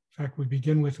 In fact, we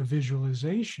begin with a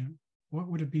visualization. What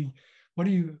would it be? What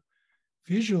do you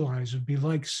visualize would be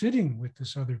like sitting with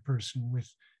this other person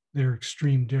with their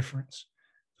extreme difference,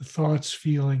 the thoughts,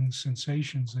 feelings,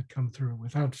 sensations that come through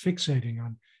without fixating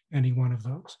on any one of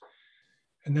those?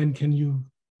 And then can you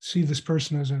see this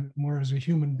person more as a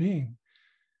human being?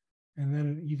 And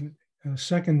then even a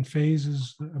second phase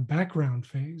is a background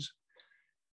phase.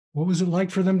 What was it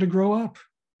like for them to grow up,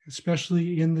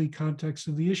 especially in the context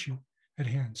of the issue at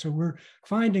hand? So we're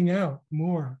finding out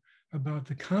more about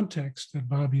the context that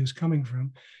Bobby is coming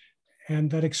from,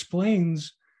 and that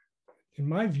explains, in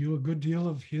my view, a good deal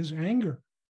of his anger,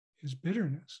 his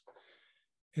bitterness.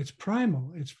 It's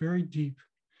primal, it's very deep.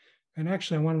 And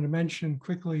actually, I wanted to mention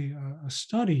quickly a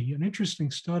study, an interesting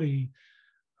study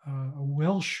a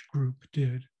Welsh group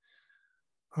did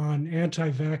on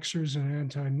anti-vaxxers and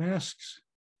anti-masks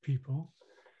people,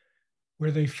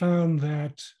 where they found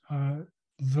that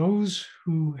those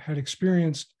who had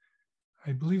experienced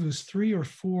I believe it was 3 or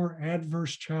 4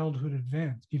 adverse childhood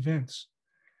events,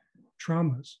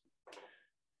 traumas,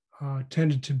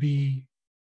 tended to be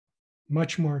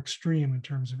much more extreme in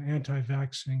terms of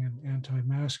anti-vaxxing and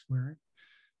anti-mask wearing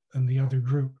than the other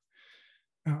group.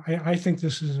 Now, I think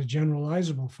this is a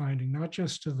generalizable finding, not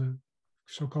just to the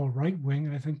so-called right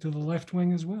wing, I think to the left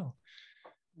wing as well.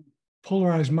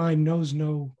 Polarized mind knows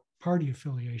no party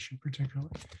affiliation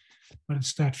particularly, but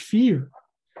it's that fear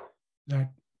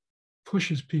that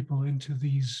pushes people into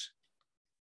these,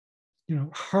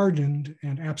 hardened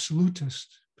and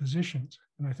absolutist positions.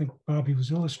 And I think Bobby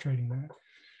was illustrating that.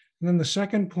 And then the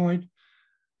second point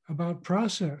about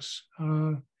process.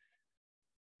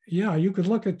 Yeah, you could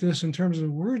look at this in terms of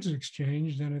words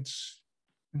exchanged, and it's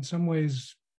in some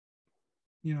ways,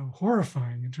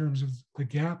 horrifying in terms of the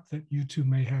gap that you two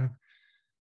may have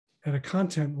at a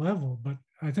content level. But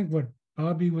I think what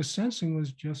Bobby was sensing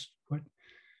was just what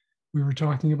we were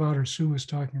talking about, or Sue was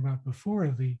talking about before,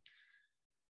 the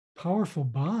powerful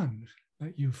bond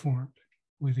that you formed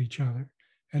with each other.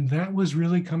 And that was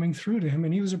really coming through to him,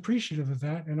 and he was appreciative of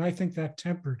that. And I think that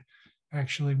tempered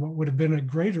actually what would have been a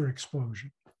greater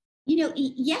explosion.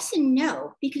 Yes and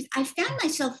no, because I found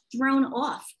myself thrown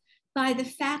off by the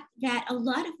fact that a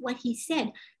lot of what he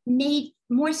said made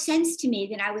more sense to me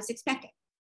than I was expecting.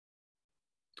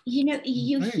 You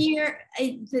hear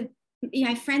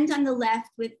my friends on the left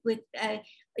with a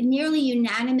nearly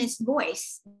unanimous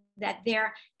voice that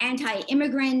they're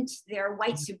anti-immigrant, they're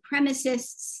white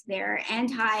supremacists, they're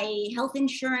anti-health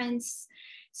insurance.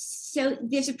 So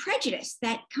there's a prejudice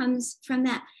that comes from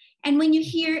that. And when you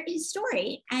hear his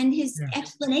story and his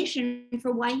explanation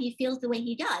for why he feels the way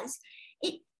he does,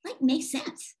 it makes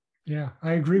sense. Yeah,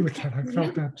 I agree with that. I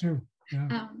felt that too.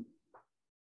 Yeah.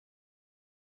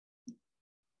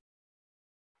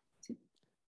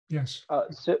 Yes.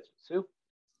 Sue?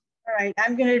 All right,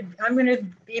 I'm gonna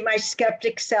be my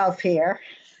skeptic self here.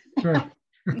 Sure.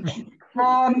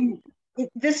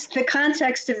 The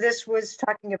context of this was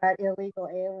talking about illegal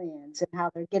aliens and how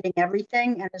they're getting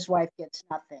everything and his wife gets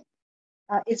nothing.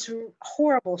 It's a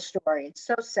horrible story. It's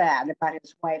so sad about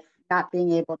his wife not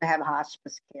being able to have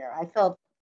hospice care. I felt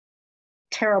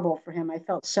terrible for him. I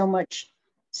felt so much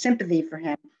sympathy for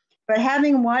him. But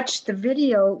having watched the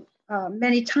video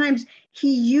many times,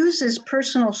 he uses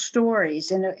personal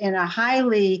stories in a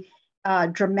highly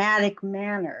dramatic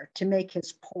manner to make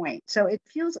his point. So it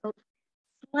feels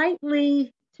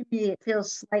slightly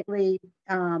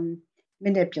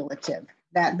manipulative,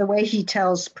 that the way he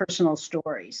tells personal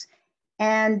stories.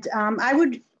 And I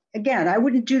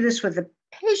wouldn't do this with a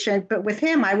patient, but with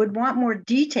him, I would want more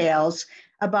details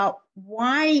about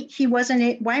why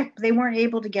they weren't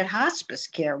able to get hospice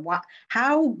care,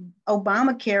 how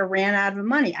Obamacare ran out of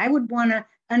money. I would want to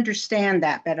understand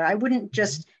that better. I wouldn't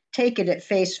just take it at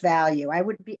face value. I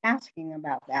would be asking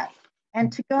about that.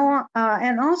 And to go on,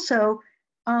 and also,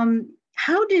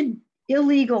 how did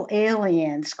illegal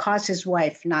aliens cause his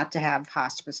wife not to have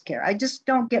hospice care? I just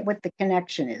don't get what the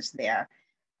connection is there.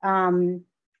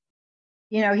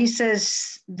 He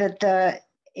says that the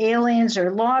aliens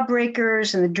are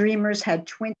lawbreakers and the dreamers had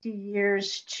 20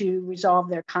 years to resolve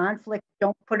their conflict.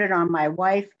 Don't put it on my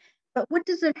wife. But what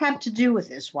does it have to do with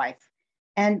his wife?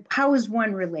 And how is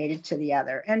one related to the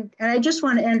other? And I just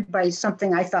want to end by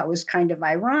something I thought was kind of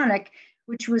ironic,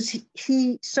 which was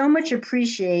he so much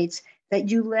appreciates that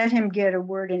you let him get a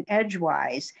word in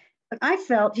edgewise, but I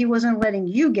felt he wasn't letting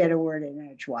you get a word in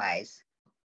edgewise.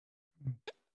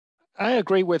 I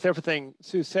agree with everything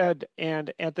Sue said,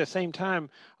 and at the same time,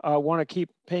 want to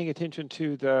keep paying attention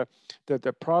to the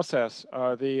process,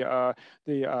 the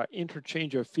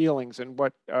interchange of feelings, and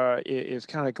what is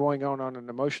kind of going on an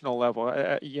emotional level.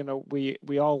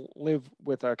 We all live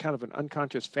with a kind of an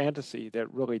unconscious fantasy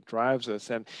that really drives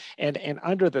us, and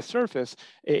under the surface,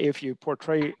 if you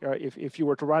portray, if you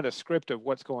were to write a script of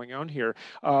what's going on here,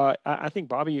 I think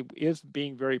Bobby is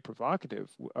being very provocative.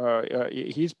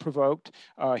 He's provoked.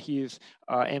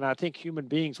 And I think human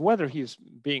beings, whether he's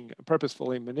being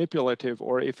purposefully manipulative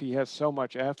or if he has so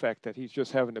much affect that he's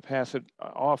just having to pass it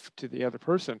off to the other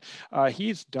person,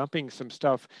 he's dumping some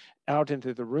stuff out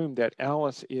into the room that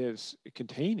Alice is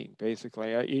containing,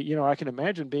 basically. I can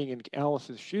imagine being in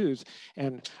Alice's shoes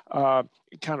and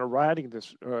kind of riding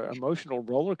this emotional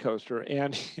roller coaster,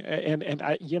 and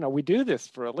I, we do this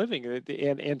for a living,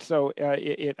 and so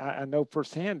I know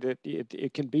firsthand that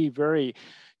it can be very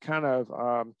kind of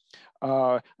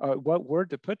what word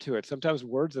to put to it. Sometimes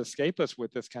words escape us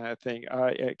with this kind of thing.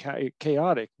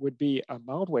 Chaotic would be a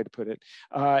mild way to put it.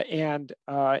 And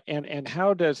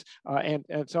how does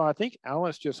and so I think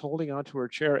Alice just holding onto her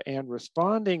chair and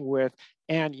responding with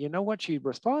And you know what she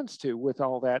responds to with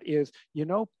all that is, you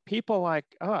know, people like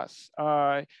us,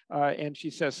 and she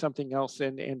says something else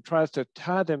and tries to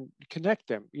tie them, connect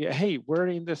them. Yeah, hey, we're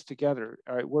in this together.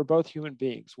 We're both human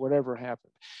beings, whatever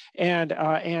happened. And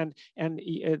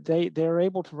they're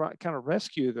able to kind of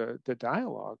rescue the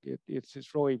dialogue.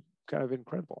 It's really kind of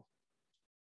incredible.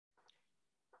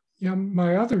 Yeah,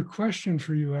 my other question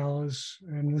for you, Alice,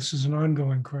 and this is an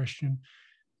ongoing question,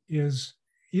 is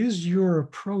your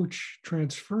approach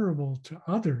transferable to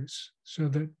others so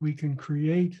that we can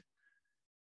create,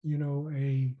 you know,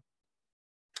 a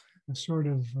sort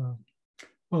of,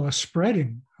 well, a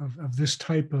spreading of this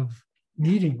type of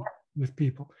meeting with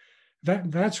people?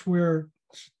 That's where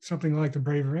something like the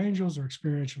Braver Angels or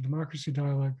Experiential Democracy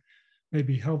Dialogue may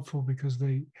be helpful, because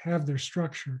they have their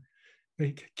structure.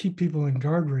 They keep people in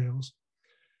guardrails.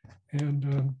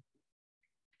 And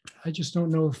I just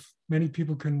don't know if many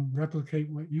people can replicate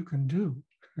what you can do.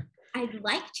 I'd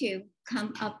like to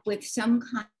come up with some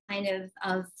kind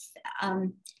of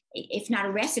if not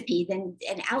a recipe, then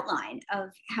an outline of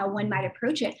how one might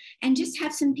approach it, and just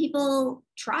have some people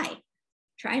try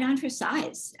it on for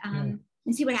size, and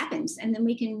see what happens. And then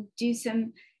we can do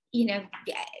some, you know,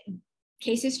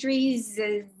 case histories,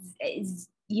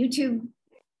 YouTube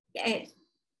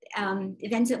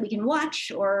events that we can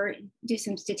watch, or do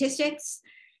some statistics,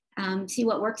 see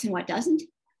what works and what doesn't.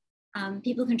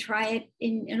 People can try it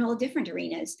in all different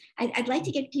arenas. I'd like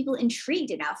to get people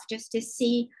intrigued enough just to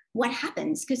see what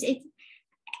happens, because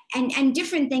and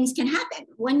different things can happen.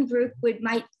 One group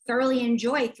might thoroughly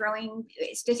enjoy throwing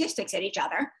statistics at each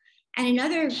other, and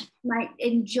another might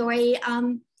enjoy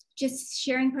just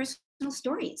sharing personal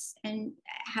stories and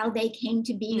how they came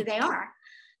to be who they are.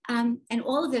 And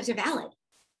all of those are valid.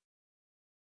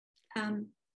 And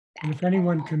if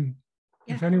anyone can,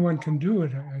 if anyone can do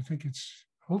it, I think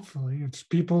hopefully it's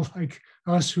people like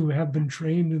us who have been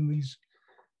trained in these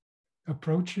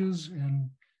approaches and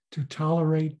to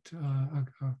tolerate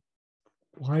a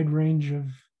wide range of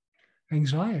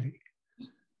anxiety.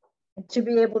 To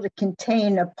be able to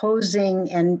contain opposing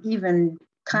and even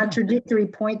contradictory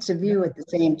points of view at the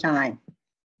same time.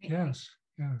 Yes,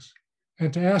 yes.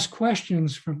 And to ask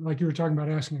questions from, like you were talking about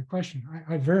asking a question,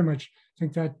 I very much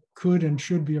think that could and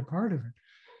should be a part of it.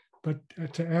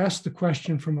 But to ask the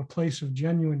question from a place of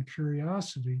genuine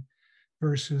curiosity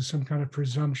versus some kind of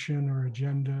presumption or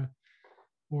agenda,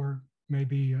 or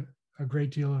maybe a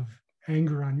great deal of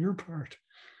anger on your part,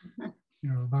 you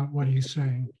know, about what he's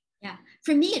saying. Yeah,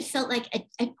 for me, it felt like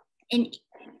an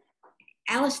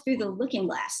Alice through the looking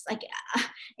glass, like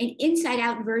an inside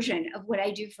out version of what I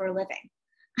do for a living.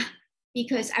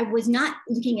 Because I was not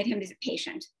looking at him as a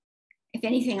patient. If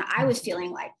anything, I was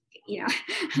feeling like, you know,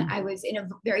 I was in a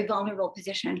very vulnerable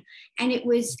position. And it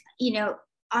was, you know,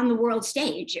 on the world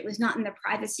stage. It was not in the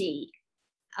privacy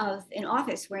of an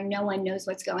office where no one knows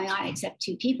what's going on except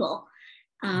two people.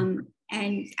 And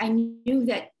I knew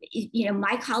that, you know,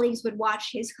 my colleagues would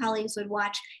watch, his colleagues would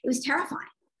watch. It was terrifying,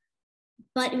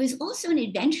 but it was also an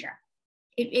adventure.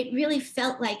 It really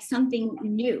felt like something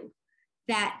new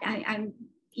that I'm,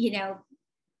 you know,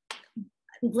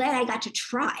 I'm glad I got to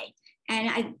try.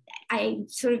 And I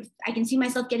can see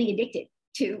myself getting addicted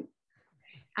to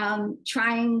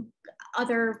trying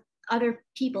other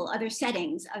people, other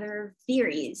settings, other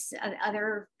theories,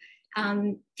 other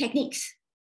techniques.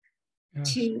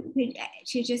 Yes.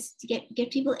 to just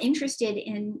get people interested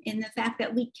in the fact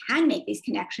that we can make these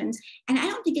connections. And I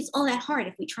don't think it's all that hard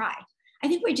if we try. I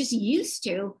think we're just used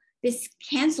to this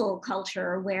cancel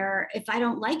culture where if I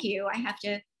don't like you, I have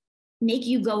to make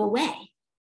you go away.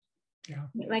 Yeah.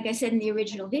 Like I said in the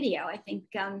original video, I think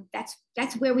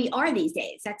that's where we are these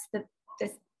days. That's the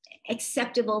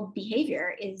acceptable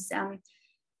behavior is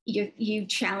you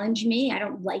challenge me, I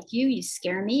don't like you, you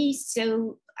scare me,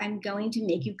 so I'm going to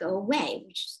make you go away,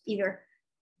 which is either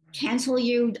cancel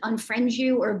you, unfriend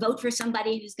you, or vote for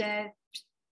somebody who's going to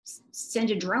send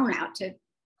a drone out to,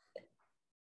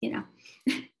 you know,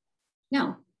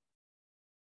 no.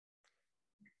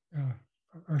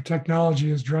 Our technology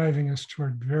is driving us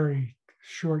toward very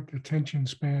short attention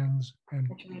spans and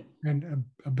right. and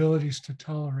abilities to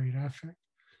tolerate affect.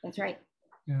 That's right.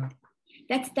 Yeah.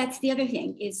 That's the other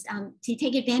thing is to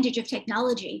take advantage of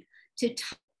technology to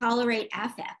tolerate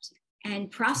affect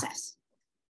and process.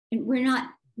 And we're not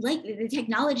like the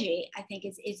technology, I think,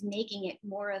 is making it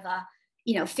more of a,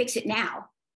 you know, fix it now.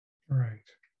 Right.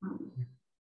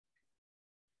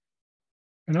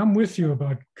 And I'm with you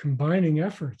about combining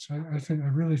efforts. I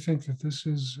really think that this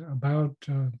is about,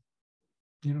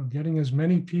 you know, getting as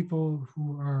many people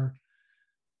who are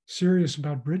serious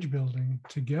about bridge building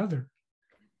together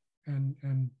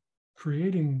and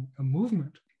creating a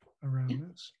movement around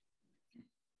this.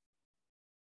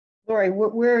 Lorie,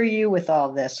 where are you with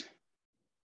all this?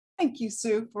 Thank you,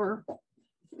 Sue, for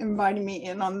inviting me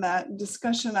in on that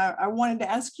discussion. I wanted to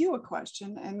ask you a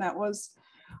question, and that was,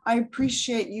 I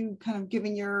appreciate you kind of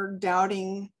giving your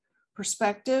doubting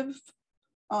perspective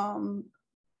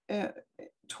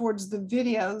towards the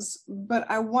videos, but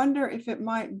I wonder if it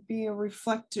might be a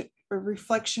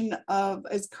reflection of,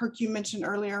 as Kirk, you mentioned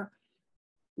earlier,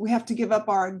 we have to give up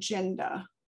our agenda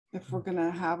if we're going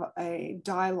to have a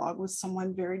dialogue with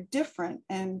someone very different.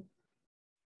 And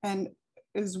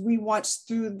as we watched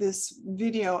through this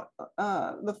video,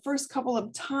 the first couple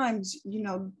of times, you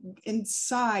know,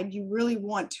 inside, you really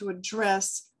want to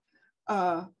address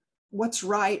what's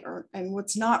right and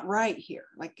what's not right here.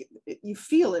 Like you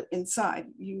feel it inside.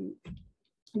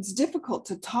 It's difficult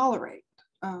to tolerate.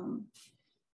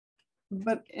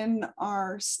 But in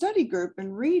our study group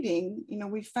and reading, you know,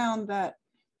 we found that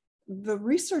the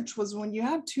research was when you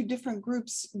have two different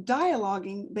groups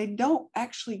dialoguing, they don't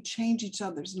actually change each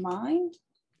other's mind.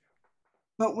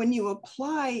 But when you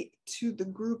apply to the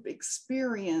group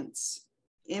experience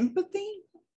empathy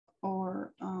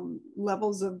or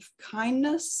levels of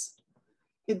kindness,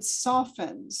 it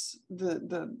softens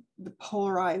the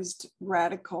polarized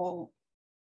radical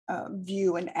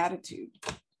view and attitude.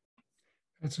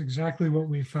 That's exactly what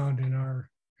we found in our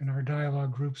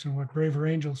dialogue groups and what Braver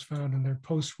Angels found in their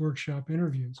post-workshop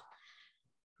interviews.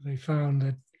 They found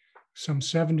that some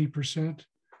 70%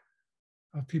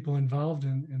 of people involved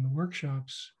in the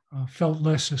workshops felt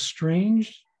less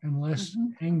estranged and less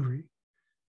angry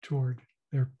toward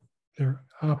their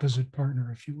opposite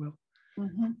partner, if you will.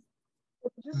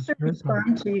 Just to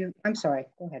respond to you, I'm sorry,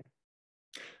 go ahead.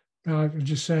 I was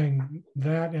just saying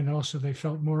that, and also they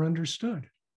felt more understood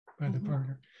by the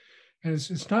partner. And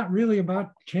it's not really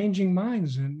about changing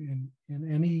minds in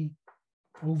any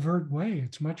overt way.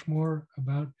 It's much more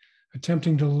about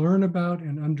attempting to learn about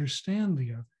and understand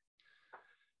the other.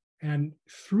 And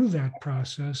through that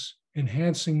process,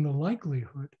 enhancing the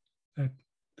likelihood that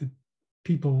the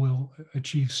people will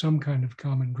achieve some kind of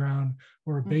common ground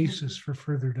or a basis for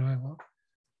further dialogue.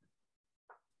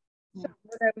 So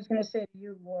what I was going to say to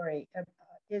you, Lorie,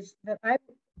 is that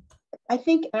I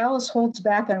think Alice holds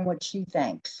back on what she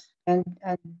thinks, and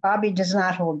Bobby does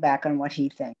not hold back on what he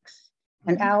thinks.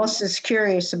 And Alice is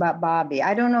curious about Bobby.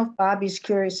 I don't know if Bobby's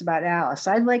curious about Alice.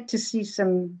 I'd like to see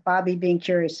some Bobby being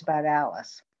curious about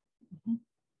Alice.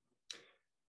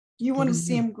 You want to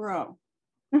see him grow.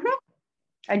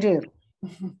 I do.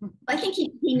 I think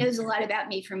he knows a lot about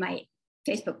me from my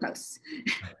Facebook posts.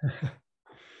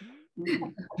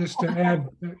 Just to add,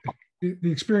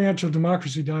 the experiential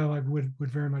democracy dialogue would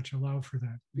very much allow for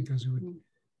that, because it would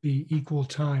be equal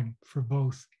time for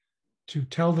both to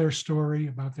tell their story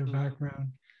about their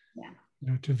background, you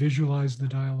know, to visualize the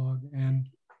dialogue and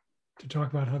to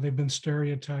talk about how they've been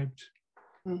stereotyped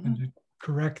and to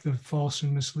correct the false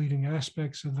and misleading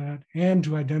aspects of that, and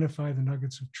to identify the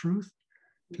nuggets of truth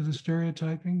to the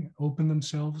stereotyping, open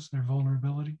themselves, their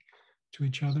vulnerability to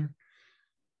each other.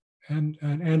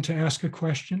 And to ask a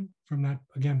question from that,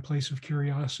 again, place of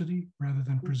curiosity rather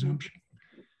than presumption.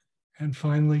 And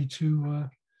finally, to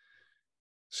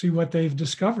see what they've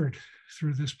discovered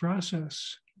through this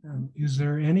process. Is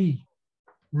there any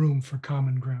room for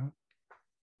common ground?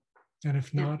 And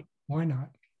if not, why not?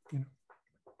 You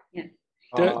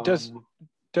know.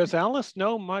 Does Alice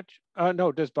know much?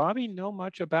 No, does Bobby know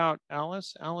much about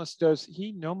Alice? Alice, does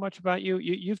he know much about you?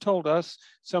 You've told us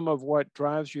some of what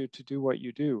drives you to do what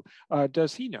you do.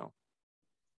 Does he know?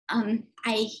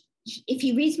 If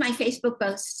he reads my Facebook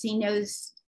posts, he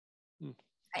knows.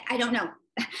 I don't know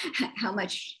how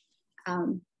much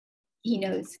he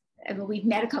knows. I mean, we've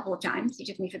met a couple of times. He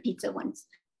took me for pizza once.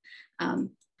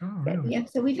 Really? Yeah,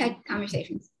 so we've had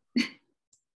conversations.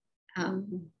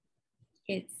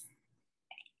 It's,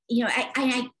 you know,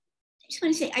 I just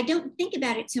want to say, I don't think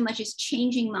about it so much as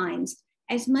changing minds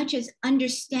as much as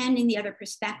understanding the other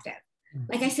perspective.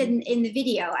 Like I said in the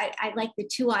video, I like the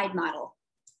two-eyed model.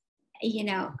 You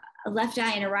know, a left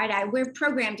eye and a right eye. We're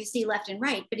programmed to see left and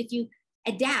right, but if you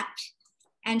adapt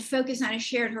and focus on a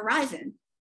shared horizon,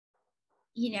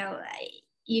 you know,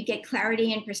 you get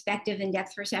clarity and perspective and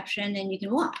depth perception, and you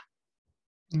can walk.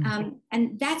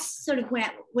 And that's sort of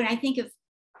when I think of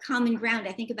common ground,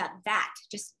 I think about that,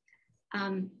 just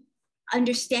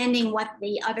understanding what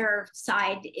the other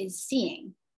side is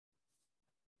seeing,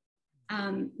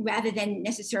 rather than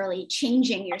necessarily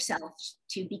changing yourself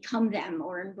to become them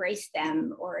or embrace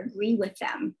them or agree with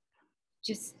them.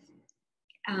 Just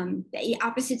the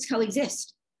opposites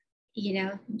coexist. You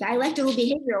know, dialectical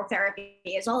behavioral therapy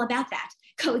is all about that,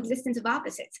 coexistence of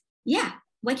opposites. Yeah,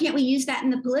 Why can't we use that in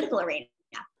the political arena?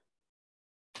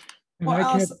 And Well, I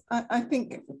can't, Alice, I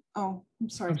think, oh, I'm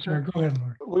sorry. I'm sorry, Kirk. go ahead,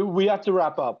 Laura. We have to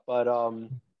wrap up, but I don't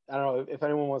know if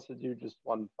anyone wants to do just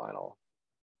one final.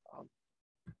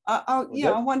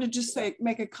 Yeah, I wanted to just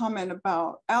make a comment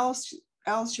about Alice,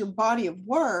 your body of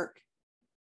work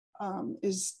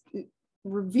it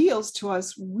reveals to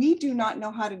us we do not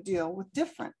know how to deal with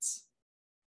difference.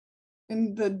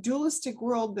 In the dualistic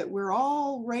world that we're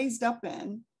all raised up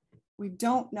in, we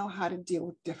don't know how to deal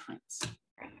with difference.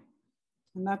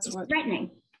 And that's It's what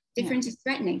threatening. Difference is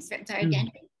threatening. Threatens our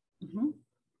identity.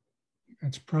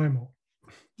 That's primal.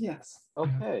 Yes.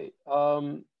 Okay,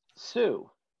 Sue,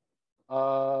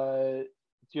 do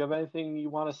you have anything you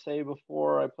want to say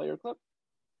before I play your clip?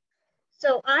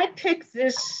 So I picked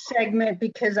this segment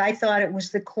because I thought it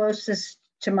was the closest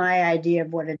to my idea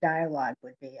of what a dialogue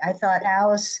would be. I thought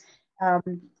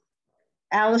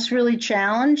Alice really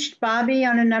challenged Bobby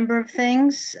on a number of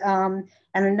things, and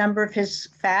a number of his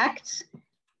facts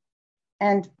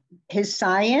and his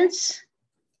science.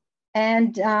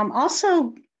 And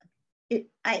also,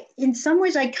 in some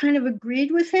ways, I kind of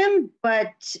agreed with him,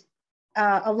 but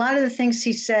a lot of the things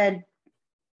he said,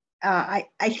 I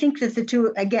think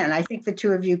that I think the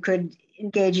two of you could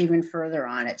engage even further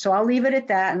on it. So I'll leave it at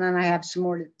that, and then I have some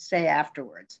more to say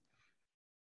afterwards.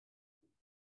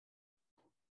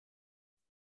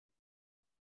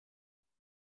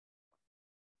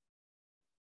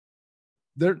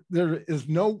 There is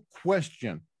no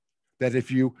question that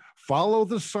if you follow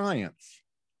the science,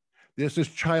 this is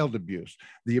child abuse.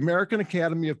 The American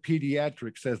Academy of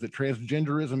Pediatrics says that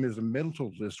transgenderism is a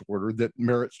mental disorder that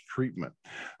merits treatment.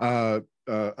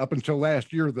 Up until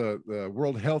last year, the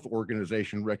World Health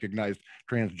Organization recognized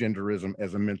transgenderism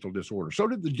as a mental disorder. So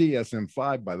did the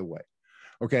DSM-5, by the way.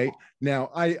 Okay, now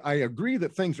I agree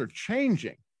that things are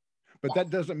changing, but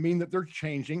that doesn't mean that they're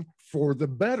changing for the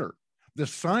better. The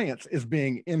science is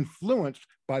being influenced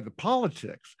by the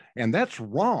politics, and that's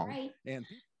wrong. Right.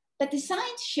 But the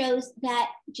science shows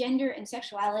that gender and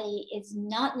sexuality is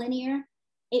not linear.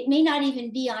 It may not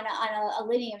even be on a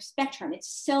linear spectrum. It's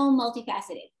so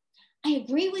multifaceted. I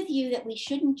agree with you that we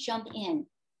shouldn't jump in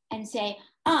and say,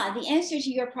 the answer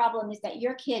to your problem is that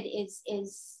your kid is a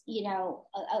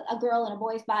girl in a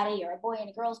boy's body or a boy in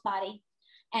a girl's body.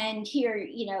 And here,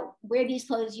 wear these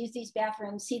clothes, use these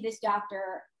bathrooms, see this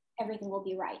doctor, everything will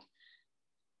be right.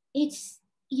 It's,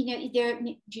 there are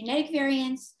genetic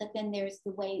variants, but then there's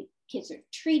the way kids are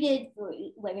treated,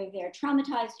 whether they're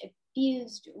traumatized,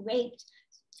 abused, raped,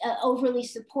 overly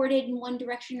supported in one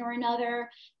direction or another,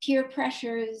 peer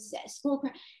pressures, school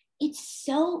pressure. It's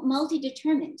so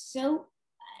multi-determined so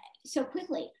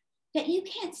quickly that you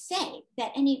can't say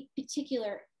that any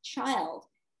particular child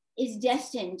is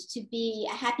destined to be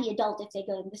a happy adult if they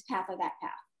go this path or that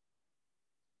path.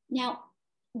 Now,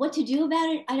 what to do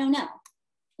about it, I don't know.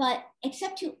 But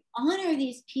except to honor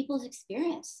these people's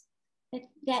experience,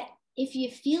 that if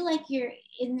you feel like you're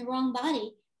in the wrong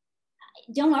body,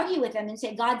 don't argue with them and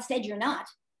say, God said you're not.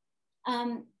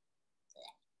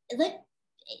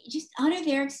 Just honor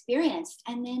their experience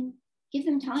and then give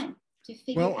them time to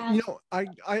figure out.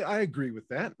 I agree with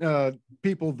that.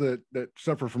 People that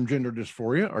suffer from gender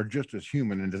dysphoria are just as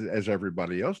human as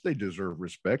everybody else. They deserve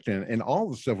respect and all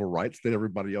the civil rights that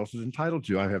everybody else is entitled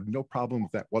to. I have no problem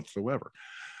with that whatsoever.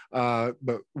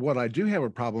 But what I do have a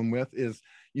problem with is,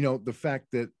 the fact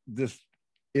that this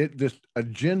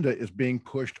agenda is being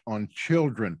pushed on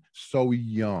children so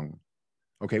young.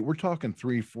 Okay, we're talking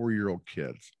 3-4-year-old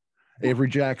kids. Avery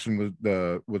Jackson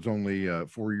was only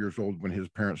 4 years old when his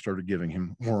parents started giving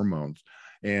him hormones,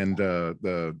 and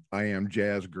the I Am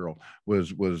Jazz girl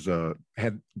was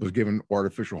given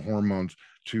artificial hormones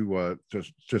to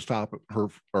stop her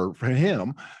or for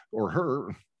him or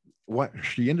her. What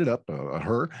she ended up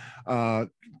cut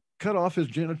off his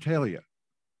genitalia.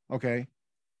 Okay,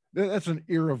 that's an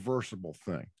irreversible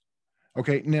thing.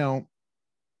 Okay, now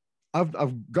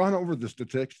I've gone over the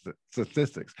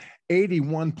statistics.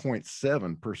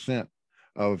 81.7%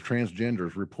 of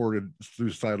transgenders reported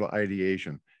suicidal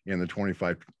ideation in the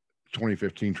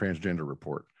 2015 transgender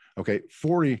report. Okay,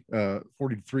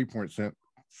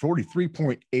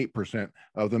 43.8%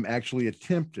 of them actually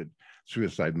attempted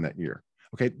suicide in that year.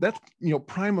 Okay, that's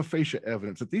prima facie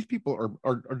evidence that these people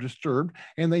are disturbed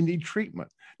and they need treatment.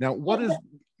 Now, what is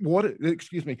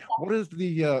the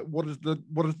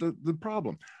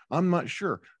problem? I'm not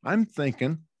sure. I'm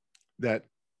thinking that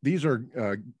these are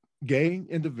gay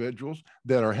individuals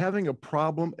that are having a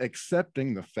problem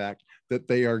accepting the fact that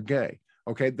they are gay.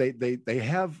 Okay, they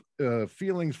have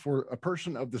feelings for a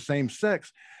person of the same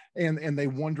sex, and they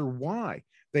wonder why.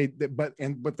 But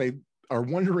they are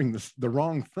wondering the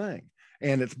wrong thing.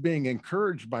 And it's being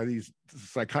encouraged by these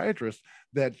psychiatrists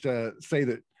that say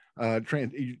that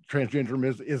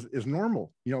transgenderism is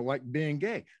normal, you know, like being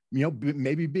gay. You know,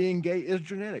 maybe being gay is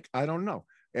genetic. I don't know.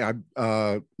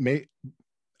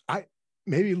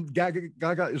 Maybe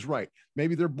Gaga is right.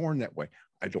 Maybe they're born that way.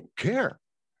 I don't care.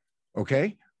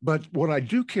 Okay. But what I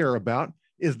do care about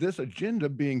is this agenda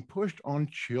being pushed on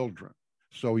children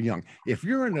so young. If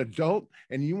you're an adult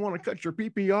and you want to cut your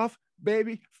pee-pee off,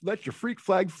 baby, let your freak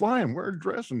flag fly and wear a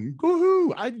dress and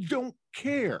woohoo. I don't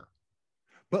care.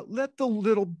 But let the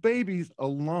little babies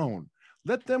alone.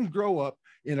 Let them grow up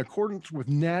in accordance with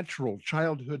natural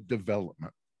childhood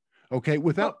development. Okay,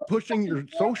 without pushing your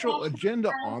social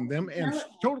agenda on them and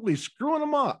totally screwing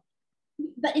them up.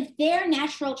 But if their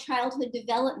natural childhood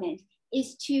development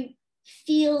is to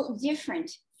feel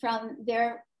different from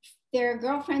their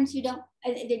girlfriends who don't,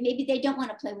 maybe they don't want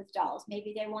to play with dolls,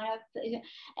 maybe they want to,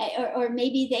 or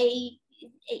maybe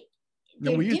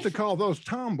now, we used to call those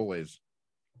tomboys.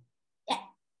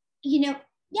 You know,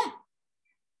 yeah.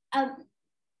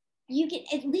 You can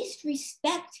at least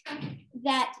respect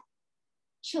that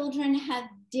children have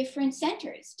different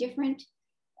centers, different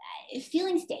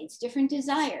feeling states, different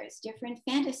desires, different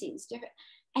fantasies,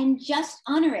 and just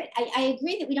honor it. I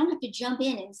agree that we don't have to jump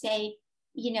in and say,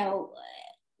 you know,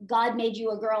 God made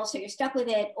you a girl, so you're stuck with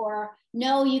it, or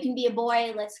no, you can be a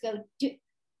boy, let's go do.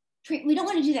 We don't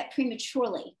want to do that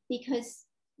prematurely because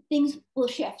things will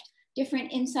shift.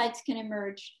 Different insights can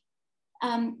emerge.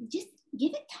 Just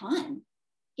give it time.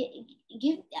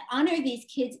 Honor these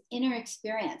kids' inner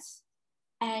experience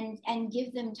and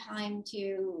give them time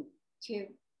to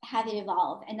have it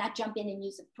evolve and not jump in and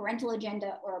use a parental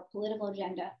agenda or a political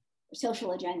agenda or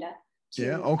social agenda.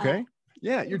 Yeah, okay.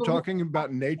 Yeah, you're talking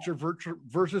about nature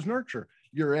versus nurture.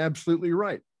 You're absolutely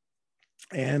right.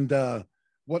 And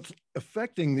what's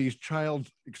affecting these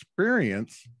child's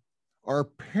experience are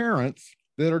parents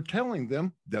that are telling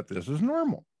them that this is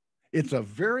normal. It's a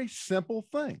very simple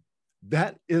thing.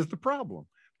 That is the problem.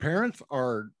 Parents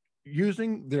are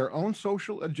using their own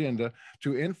social agenda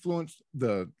to influence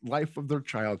the life of their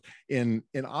child in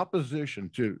opposition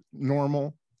to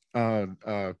normal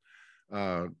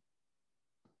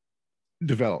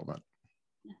development.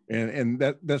 And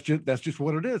that's just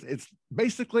what it is. It's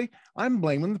basically, I'm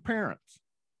blaming the parents,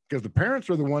 because the parents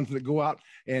are the ones that go out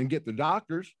and get the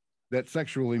doctors that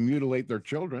sexually mutilate their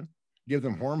children, give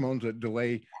them hormones that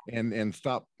delay and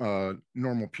stop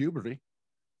normal puberty.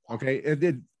 Okay,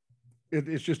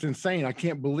 it's just insane. I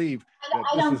can't believe that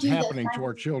this is happening to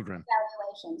our children.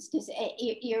 Evaluations, because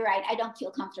you're right. I don't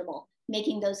feel comfortable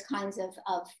making those kinds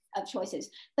of choices.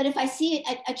 But if I see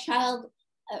a child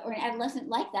or an adolescent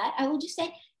like that, I will just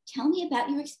say, tell me about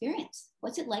your experience.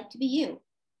 What's it like to be you?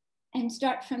 And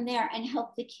start from there and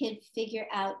help the kid figure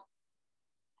out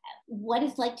what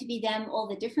it's like to be them, all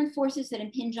the different forces that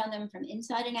impinge on them from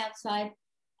inside and outside,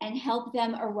 and help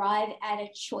them arrive at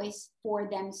a choice for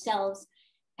themselves.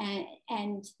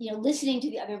 And you know, listening to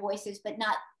the other voices, but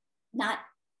not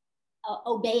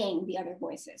obeying the other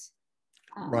voices.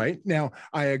 Right. Now,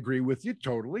 I agree with you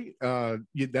totally.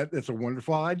 That's a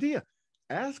wonderful idea.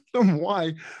 Ask them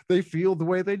why they feel the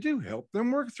way they do. Help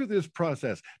them work through this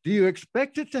process. Do you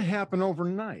expect it to happen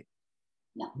overnight?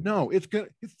 No,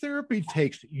 therapy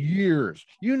takes years.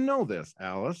 You know this,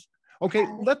 Alice. Okay,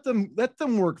 let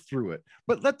them work through it,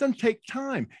 but let them take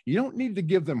time. You don't need to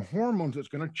give them hormones that's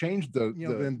going to change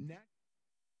then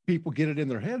people get it in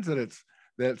their heads that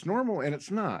it's normal, and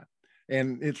it's not.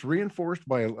 And it's reinforced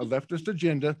by a leftist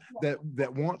agenda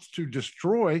that wants to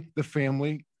destroy the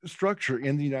family structure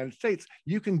in the United States.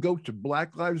 You can go to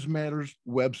Black Lives Matter's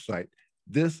website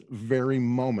this very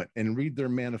moment and read their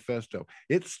manifesto.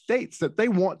 It states that they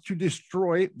want to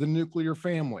destroy the nuclear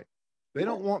family. They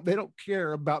don't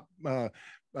care about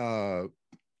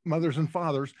mothers and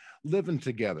fathers living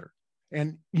together.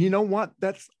 And you know what?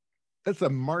 That's a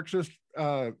Marxist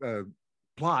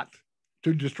plot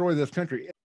to destroy this country.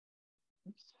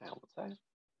 All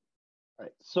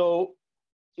right. So,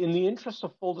 in the interest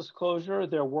of full disclosure,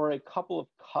 there were a couple of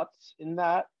cuts in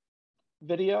that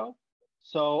video.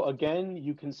 So again,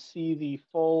 you can see the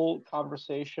full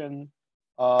conversation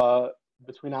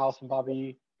between Alice and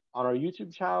Bobby on our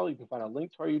YouTube channel. You can find a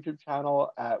link to our YouTube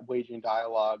channel at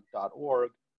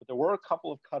wagingdialogue.org. But there were a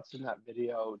couple of cuts in that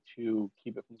video to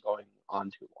keep it from going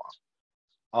on too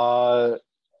long.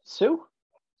 Sue?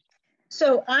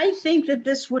 So I think that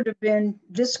this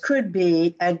could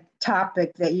be a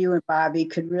topic that you and Bobby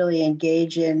could really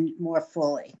engage in more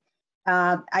fully.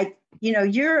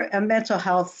 You're a mental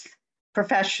health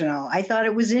professional. I thought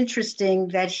it was interesting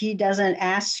that he doesn't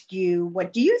ask you,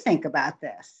 what do you think about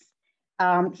this?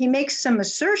 He makes some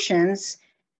assertions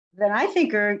then I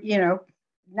think are,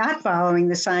 not following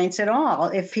the science at all.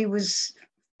 If he was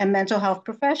a mental health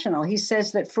professional, he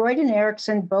says that Freud and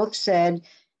Erikson both said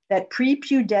that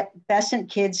prepubescent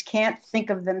kids can't think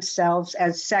of themselves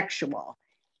as sexual.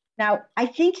 Now, I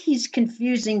think he's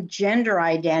confusing gender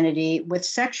identity with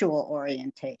sexual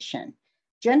orientation.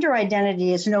 Gender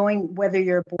identity is knowing whether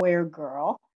you're a boy or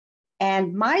girl.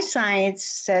 And my science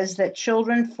says that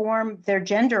children form their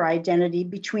gender identity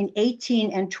between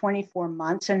 18 and 24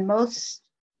 months, and most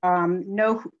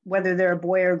know whether they're a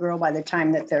boy or a girl by the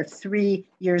time that they're 3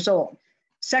 years old.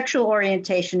 Sexual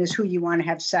orientation is who you want to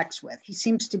have sex with. He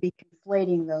seems to be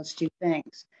conflating those two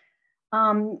things.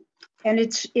 And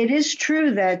it is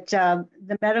true that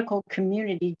the medical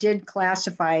community did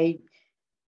classify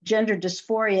gender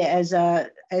dysphoria as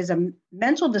a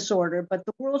mental disorder, but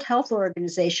the World Health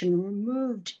Organization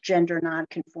removed gender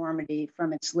nonconformity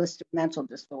from its list of mental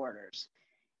disorders.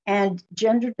 And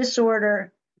gender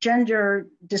dysphoria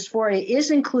is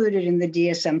included in the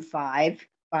DSM-5.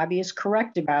 Bobby is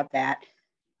correct about that.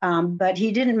 But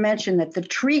he didn't mention that the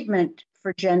treatment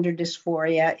for gender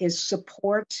dysphoria is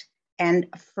support and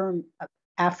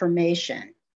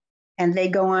affirmation. And they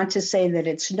go on to say that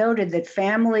it's noted that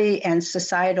family and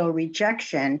societal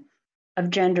rejection of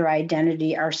gender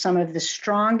identity are some of the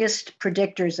strongest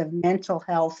predictors of mental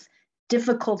health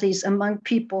difficulties among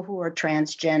people who are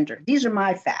transgender. These are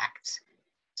my facts.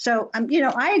 So,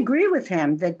 I agree with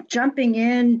him that jumping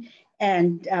in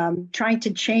and trying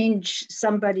to change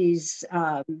somebody's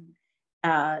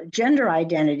gender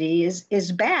identity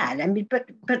is bad. I mean, but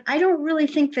I don't really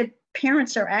think that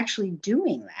parents are actually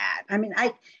doing that. I mean,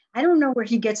 I don't know where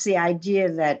he gets the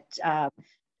idea that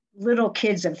little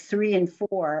kids of 3 and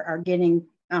 4 are getting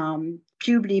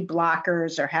puberty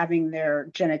blockers or having their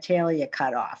genitalia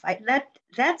cut off.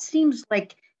 That seems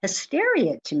like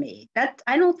hysteria to me. That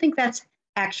I don't think that's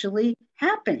actually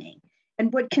happening.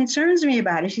 And what concerns me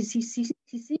about it is he seems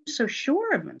so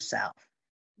sure of himself.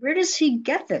 Where does he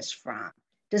get this from?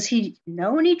 Does he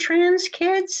know any trans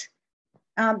kids?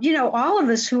 All of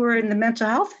us who are in the mental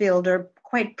health field are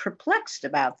quite perplexed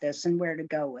about this and where to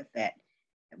go with it.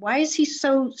 Why is he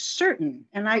so certain?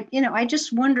 And I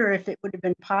just wonder if it would have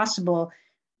been possible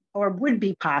or would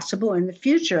be possible in the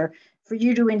future for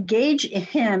you to engage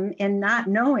him in not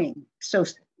knowing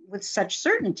with such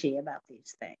certainty about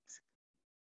these things.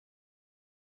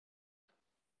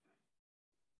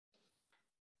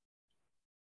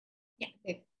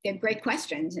 Yeah, they're great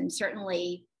questions, and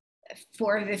certainly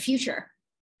for the future.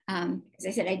 As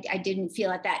I said, I didn't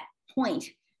feel at that point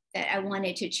that I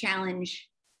wanted to challenge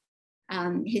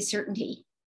his certainty,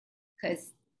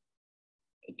 because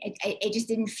it just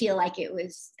didn't feel like it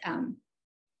was, and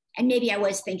maybe I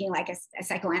was thinking like a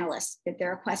psychoanalyst, that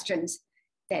there are questions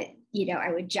that,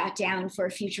 I would jot down for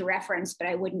a future reference, but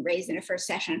I wouldn't raise in a first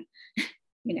session,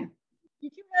 Did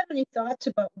you have any thoughts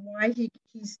about why he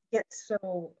gets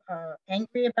so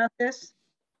angry about this?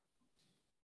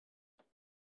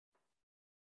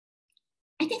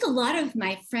 I think a lot of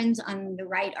my friends on the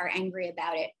right are angry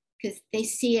about it because they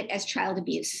see it as child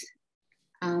abuse.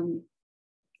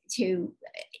 To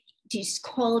just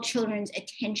call children's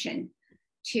attention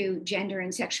to gender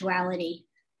and sexuality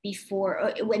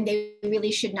when they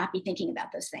really should not be thinking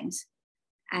about those things.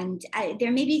 And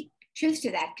there may be truth to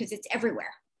that because it's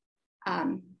everywhere.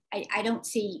 I don't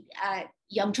see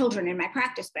young children in my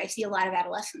practice, but I see a lot of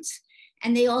adolescents,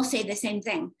 and they all say the same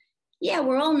thing. Yeah,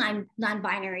 we're all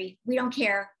non-binary. We don't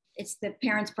care. It's the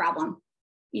parents' problem.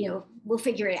 We'll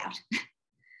figure it out.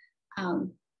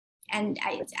 And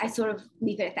I sort of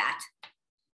leave it at that.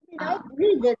 I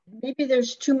agree that maybe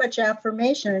there's too much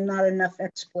affirmation and not enough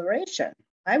exploration.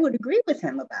 I would agree with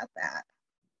him about that.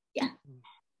 Yeah.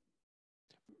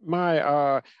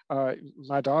 My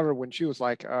daughter, when she was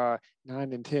like 9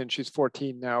 and 10, she's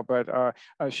 14 now, but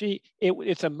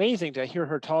it's amazing to hear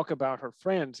her talk about her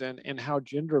friends and how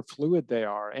gender fluid they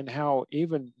are, and how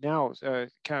even now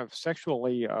kind of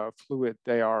sexually fluid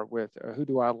they are with who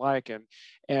do I like,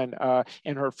 and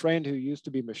her friend who used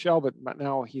to be Michelle, but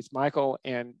now he's Michael,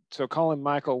 and so call him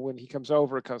Michael when he comes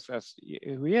over because that's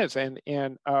who he is,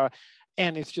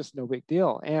 and it's just no big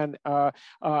deal. And I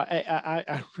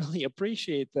really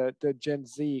appreciate the Gen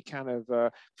Z kind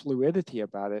of fluidity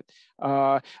about it.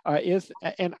 It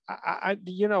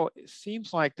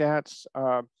seems like that's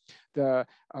the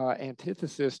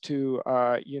antithesis to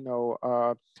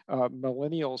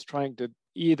millennials trying to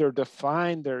either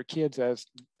define their kids as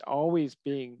always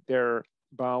being their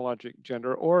biologic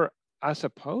gender, or I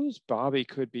suppose Bobby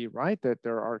could be right that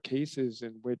there are cases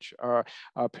in which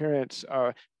parents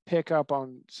pick up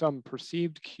on some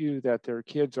perceived cue that their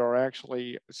kids are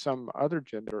actually some other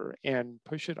gender and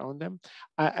push it on them.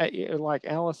 Like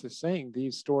Alice is saying,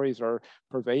 these stories are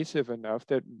pervasive enough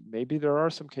that maybe there are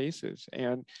some cases.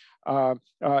 And I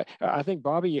think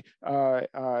Bobby,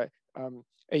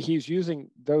 he's using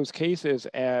those cases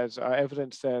as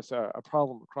evidence that's a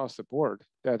problem across the board.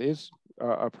 That is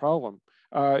a problem.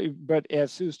 But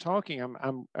as Sue's talking,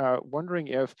 I'm wondering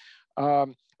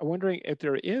if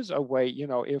there is a way, you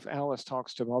know, if Alice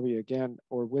talks to Bobby again,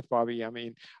 or with Bobby, I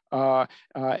mean,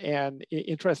 and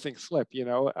interesting slip, you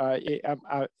know,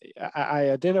 I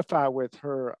identify with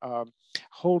her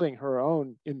holding her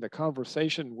own in the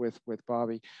conversation with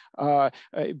Bobby,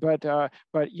 but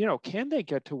you know, can they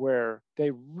get to where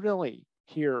they really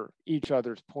hear each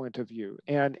other's point of view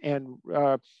and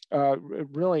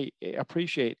really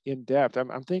appreciate in depth?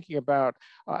 I'm thinking about,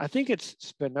 I think it's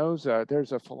Spinoza.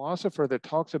 There's a philosopher that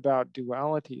talks about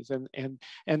dualities, and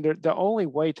the only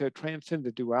way to transcend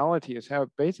the duality is have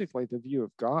basically the view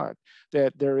of God,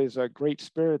 that there is a great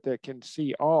spirit that can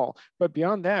see all. But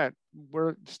beyond that,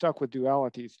 we're stuck with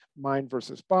dualities, mind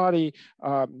versus body,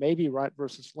 maybe right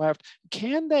versus left.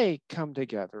 Can they come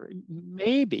together?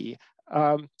 Maybe.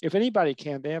 If anybody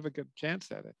can, they have a good chance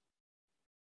at it.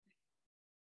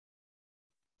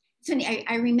 So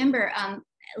I remember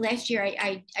last year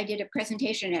I did a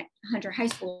presentation at Hunter High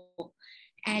School,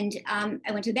 and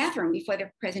I went to the bathroom before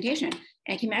the presentation,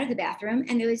 and I came out of the bathroom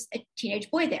and there was a teenage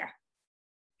boy there.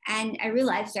 And I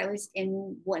realized I was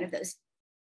in one of those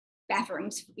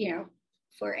bathrooms, you know,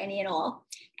 for any and all.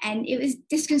 And it was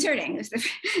disconcerting. It was the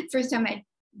first time I'd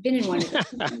been in one of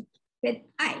those. Said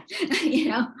hi, you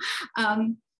know.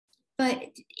 But,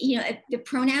 you know, the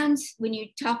pronouns, when you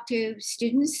talk to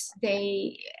students,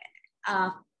 they,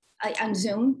 on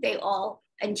Zoom, they all,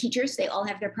 and teachers, they all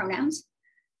have their pronouns.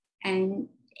 And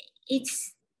you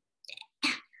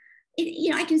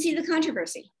know, I can see the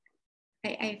controversy.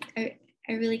 I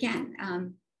really can.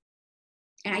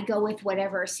 And I go with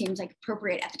whatever seems like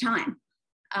appropriate at the time.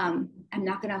 I'm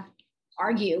not gonna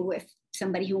argue with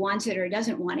somebody who wants it or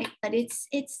doesn't want it, but it's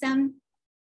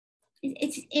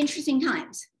interesting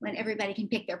times when everybody can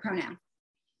pick their pronoun.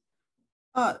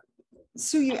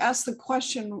 Sue, you asked the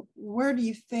question, where do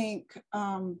you think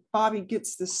Bobby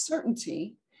gets this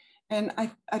certainty? And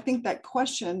I think that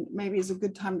question maybe is a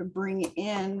good time to bring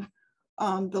in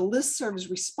the listserv's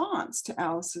response to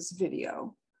Alice's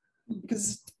video.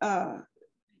 Because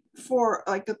for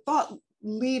like a thought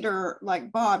leader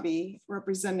like Bobby,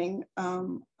 representing a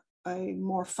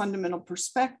more fundamental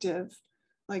perspective,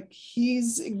 like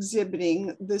he's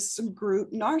exhibiting this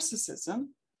group narcissism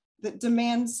that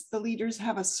demands the leaders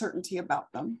have a certainty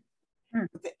about them.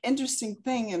 But the interesting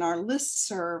thing in our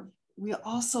listserv, we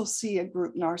also see a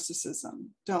group narcissism,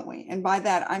 don't we? And by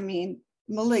that, I mean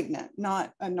malignant,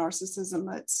 not a narcissism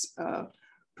that's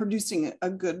producing a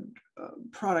good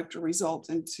product or result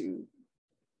into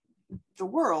the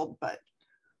world, but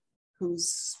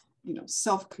who's, you know,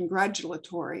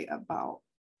 self-congratulatory about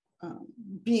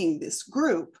being this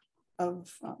group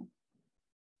of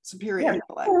superior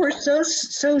intellect. People were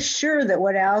so sure that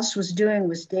what Alice was doing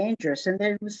was dangerous, and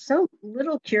there was so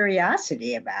little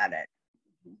curiosity about it.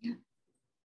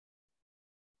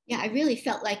 Yeah, I really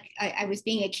felt like I was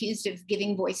being accused of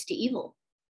giving voice to evil.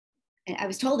 And I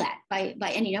was told that by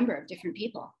any number of different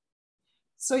people.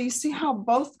 So you see how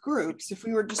both groups, if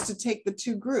we were just to take the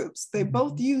two groups, they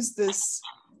both use this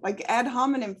like ad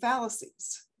hominem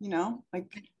fallacies, you know, like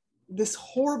this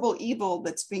horrible evil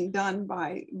that's being done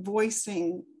by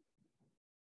voicing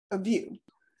a view,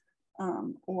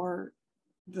 or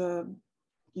the,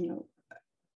 you know,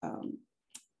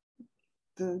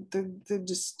 the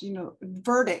just, you know,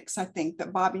 verdicts, I think,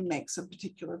 that Bobby makes of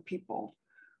particular people,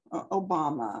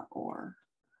 Obama or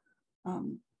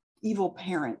evil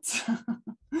parents.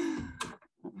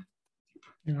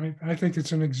 You know, I think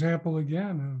it's an example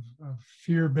again of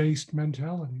fear-based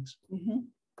mentalities,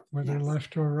 whether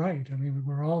left or right. I mean,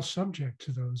 we're all subject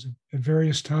to those at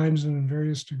various times and in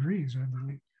various degrees, I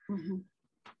believe.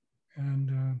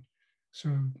 And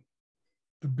so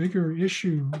the bigger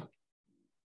issue,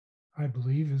 I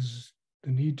believe, is the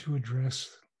need to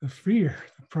address the fear,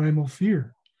 the primal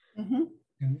fear, in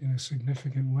a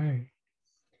significant way.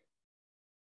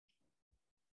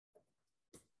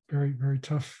 Very, very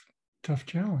tough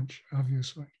challenge,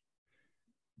 obviously.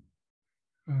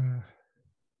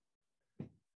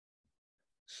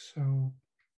 So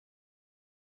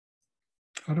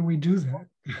how do we do that?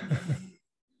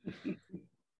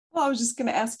 Well, I was just going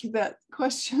to ask you that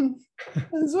question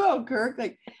as well, Kirk.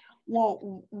 Like,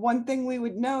 well, one thing we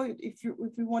would know, if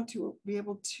we want to be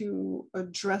able to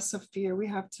address a fear, we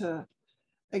have to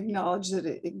acknowledge that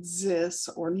it exists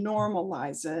or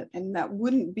normalize it. And that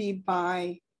wouldn't be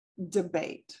by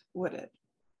debate, would it?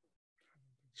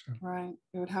 So, Right.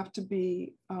 It would have to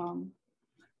be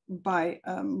by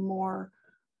a more,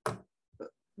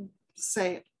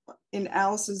 say, in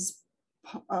Alice's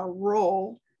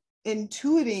role,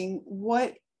 intuiting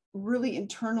what really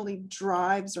internally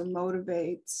drives or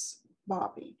motivates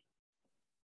Bobby,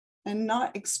 and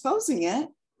not exposing it,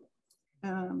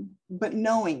 but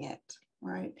knowing it,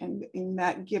 right? And in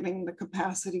that giving the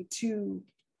capacity to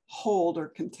hold or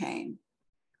contain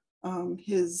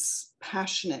his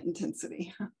passionate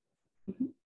intensity.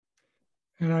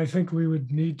 and I think we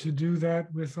would need to do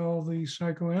that with all the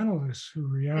psychoanalysts who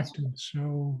reacted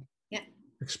so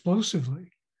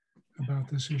explosively about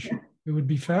this issue. It would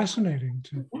be fascinating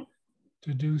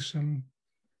to do some,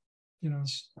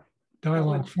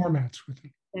 dialogue formats with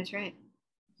them. That's right.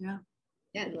 Yeah.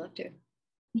 Yeah, I'd love to.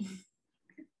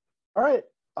 All right.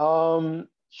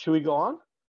 Should we go on?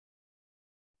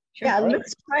 Sure. Yeah, Right.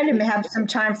 let's try to have some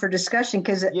time for discussion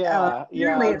because I'm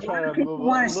trying to move a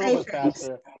want to say little bit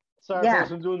faster. Sorry, Yeah.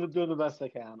 folks, I'm doing the best I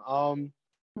can. All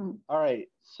right,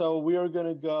 so we are going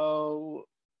to go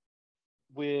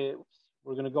we're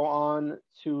going to go on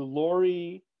to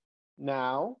Lorie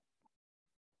now.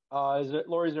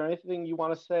 Lorie, is there anything you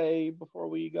want to say before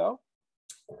we go?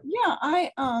 Yeah,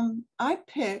 I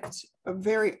picked a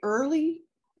very early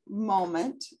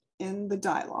moment in the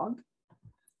dialogue,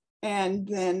 and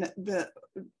then the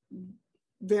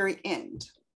very end,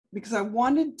 because I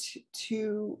wanted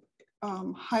to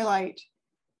highlight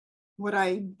what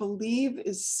I believe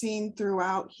is seen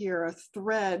throughout here, a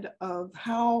thread of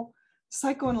how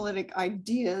psychoanalytic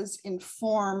ideas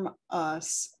inform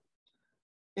us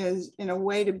is in a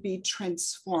way to be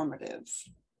transformative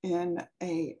in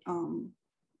a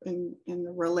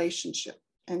relationship.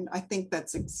 And I think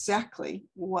that's exactly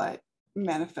what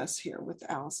manifests here with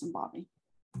Alice and Bobby.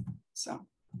 So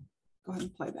go ahead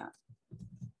and play that.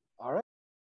 All right.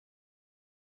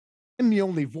 I'm the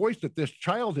only voice that this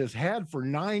child has had for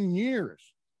 9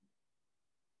 years.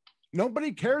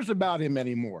 Nobody cares about him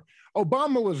anymore.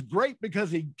 Obama was great because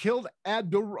he killed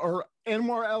Anwar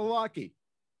al-Awlaki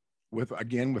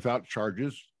without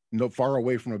charges, far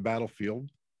away from a battlefield,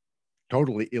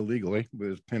 totally illegally with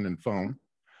his pen and phone.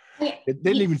 It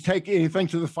didn't even take anything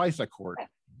to the FISA court.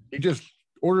 He just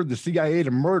ordered the CIA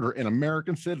to murder an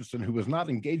American citizen who was not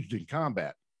engaged in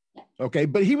combat. Okay,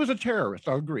 but he was a terrorist,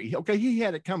 I agree. Okay, he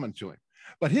had it coming to him.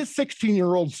 But his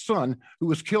 16-year-old son, who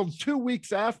was killed 2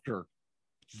 weeks after,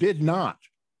 did not.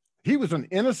 He was an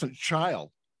innocent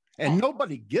child, and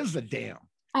nobody gives a damn.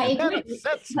 I agree.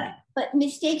 But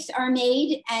mistakes are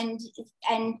made, and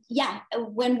yeah,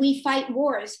 when we fight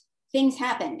wars, things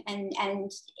happen, and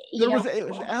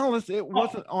Alice, it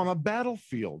wasn't on a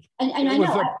battlefield. And it was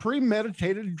a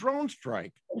premeditated drone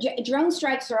strike. Drone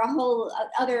strikes are a whole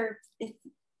other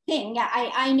thing.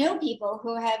 I know people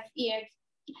who have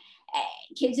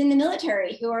kids in the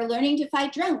military who are learning to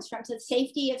fight drones from the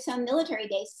safety of some military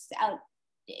base out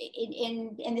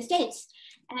in the States,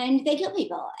 and they kill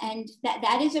people, and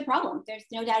that is a problem. There's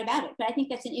no doubt about it. But I think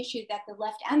that's an issue that the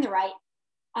left and the right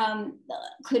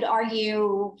could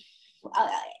argue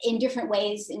in different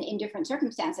ways in different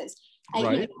circumstances.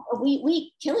 Right.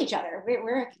 We kill each other.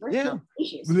 We're killing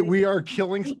species. We are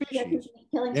killing species.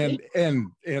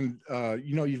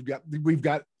 We've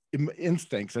got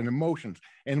instincts and emotions,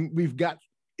 and we've got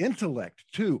intellect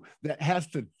too that has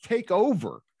to take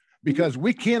over, because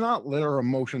we cannot let our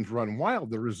emotions run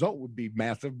wild. The result would be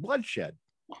massive bloodshed.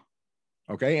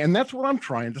 Okay, and that's what I'm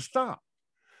trying to stop.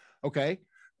 Okay,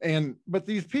 but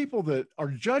these people that are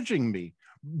judging me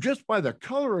just by the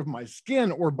color of my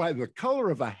skin or by the color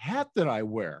of a hat that I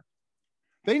wear,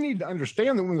 they need to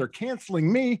understand that when they're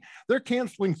canceling me, they're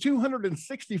canceling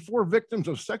 264 victims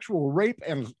of sexual rape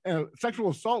and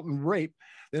sexual assault and rape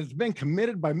that has been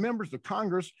committed by members of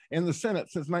Congress and the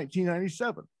Senate since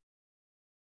 1997.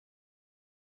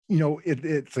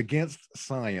 It's against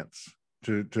science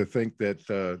to think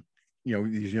that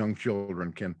these young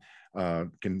children can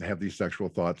have these sexual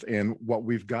thoughts. And what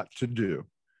we've got to do,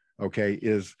 okay,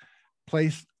 is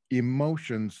place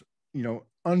emotions,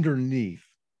 underneath,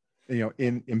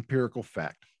 in empirical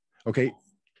fact. Okay,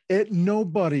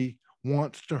 nobody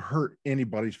wants to hurt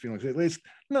anybody's feelings. At least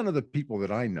none of the people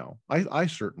that I know. I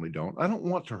certainly don't. I don't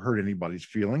want to hurt anybody's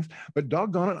feelings, but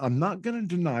doggone it, I'm not going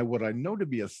to deny what I know to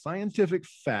be a scientific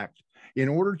fact in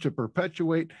order to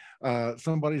perpetuate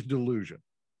somebody's delusion.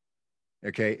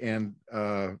 Okay, and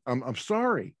I'm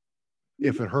sorry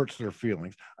if it hurts their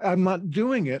feelings. I'm not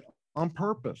doing it on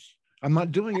purpose. I'm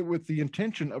not doing it with the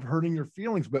intention of hurting your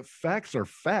feelings, but facts are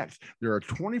facts. There are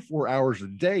 24 hours a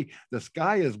day. The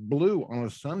sky is blue on a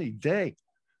sunny day.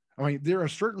 I mean, there are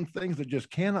certain things that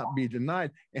just cannot be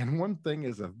denied. And one thing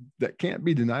that can't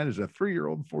be denied is a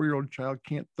 3-year-old, 4-year-old child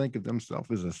can't think of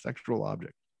themselves as a sexual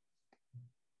object.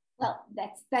 Well,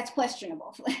 that's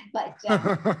questionable, but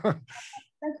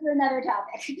that's for another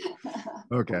topic.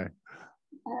 Okay.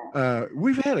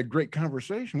 We've had a great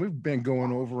conversation. We've been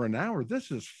going over an hour. This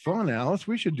is fun, Alice.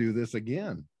 We should do this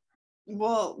again.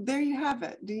 Well, there you have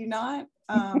it. Do you not?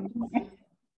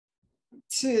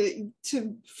 To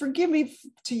forgive me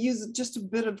to use just a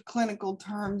bit of clinical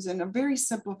terms in a very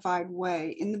simplified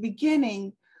way. In the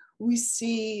beginning, we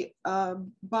see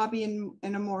Bobby in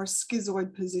a more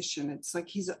schizoid position. It's like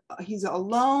he's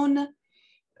alone.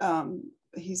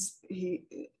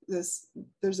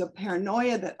 There's a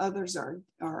paranoia that others are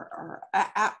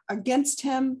against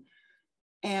him,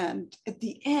 and at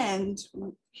the end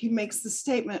he makes the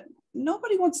statement,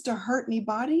 nobody wants to hurt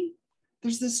anybody.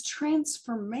 There's this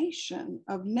transformation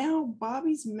of now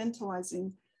Bobby's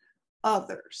mentalizing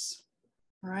others,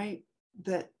 right?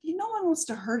 That no one wants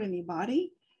to hurt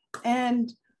anybody,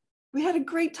 and we had a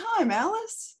great time,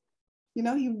 Alice.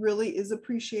 He really is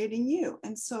appreciating you.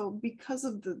 And so because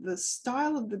of the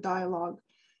style of the dialogue,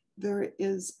 there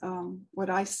is what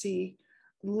I see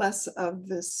less of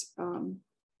this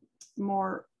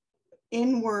more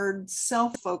inward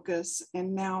self-focus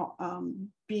and now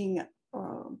being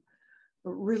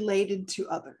related to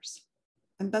others.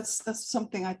 And that's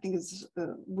something I think is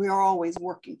we are always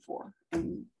working for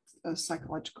in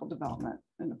psychological development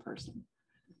in a person.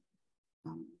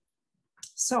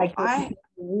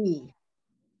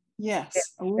 Yes,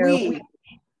 we.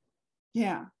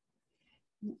 Yeah.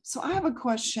 So I have a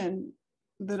question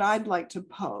that I'd like to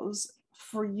pose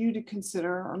for you to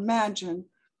consider or imagine.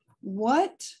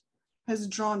 What has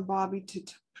drawn Bobby to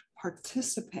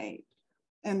participate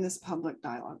in this public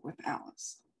dialogue with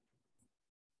Alice?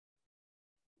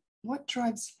 What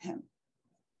drives him?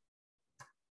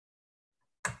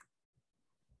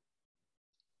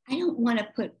 I don't want to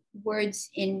put words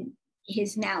in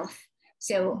his mouth.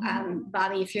 So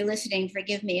Bobby, if you're listening,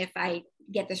 forgive me if I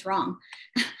get this wrong.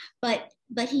 But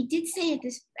he did say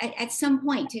at some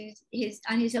point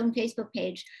on his own Facebook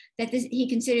page that he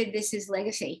considered this his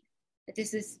legacy, that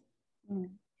this is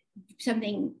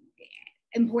something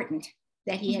important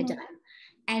that he had done.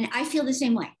 And I feel the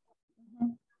same way.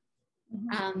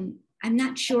 I'm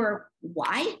not sure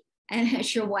why. I'm not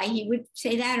sure why he would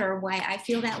say that or why I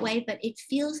feel that way, but it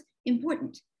feels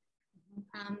important.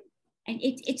 And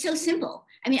it's so simple.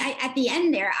 I mean, at the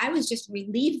end there, I was just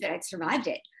relieved that I'd survived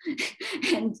it.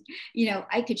 And,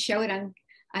 I could show it on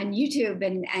YouTube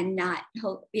and not,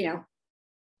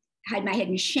 hide my head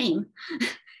in shame.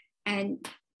 And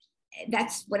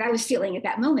that's what I was feeling at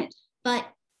that moment. But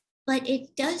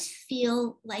it does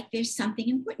feel like there's something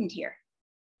important here.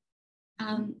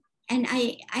 And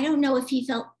I don't know if he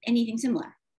felt anything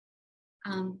similar.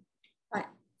 But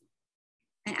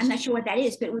I'm not sure what that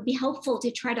is, but it would be helpful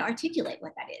to try to articulate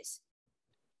what that is.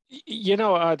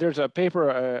 There's a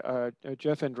paper,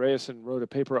 Jeff Andreasen wrote a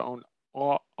paper on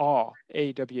awe,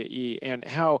 A-W-E, and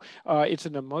how it's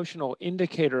an emotional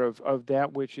indicator of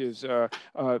that which is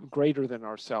greater than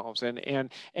ourselves. And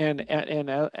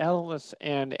Alice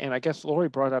and I guess Lorie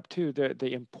brought up too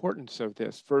the importance of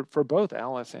this for both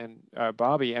Alice and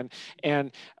Bobby, and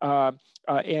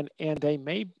they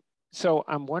may. So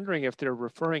I'm wondering if they're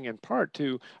referring in part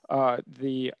to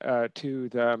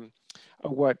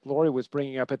what Lorie was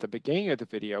bringing up at the beginning of the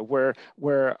video, where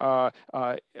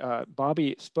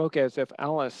Bobby spoke as if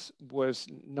Alice was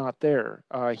not there.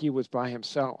 He was by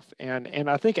himself, and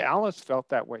I think Alice felt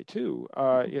that way too.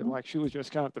 Like she was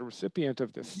just kind of the recipient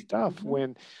of this stuff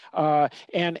when,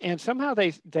 and somehow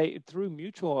they through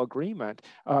mutual agreement,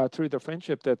 through the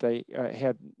friendship that they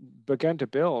had begun to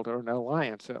build, or an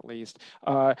alliance at least,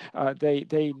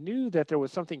 they knew that there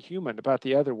was something human about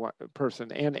the other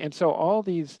person, and so all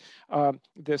these.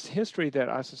 This history that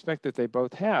I suspect that they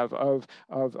both have of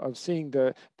seeing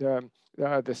the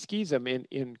schism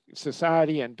in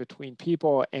society and between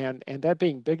people, and that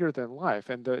being bigger than life,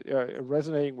 and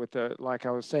resonating with like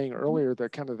I was saying earlier, the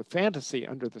kind of the fantasy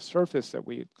under the surface that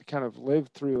we kind of live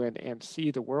through and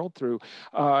see the world through.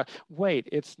 Wait,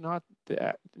 it's not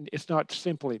that. It's not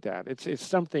simply that. It's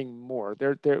something more.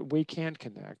 There we can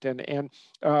connect, and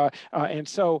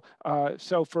so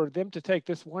for them to take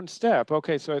this one step.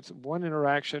 Okay, so it's one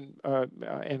interaction,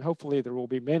 and hopefully there will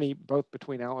be many, both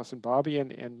between Alice and Bobby,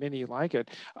 and many like it,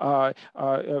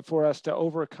 for us to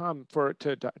overcome,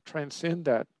 to transcend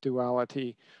that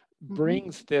duality,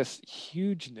 brings this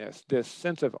hugeness, this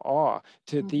sense of awe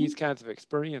to these kinds of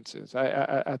experiences.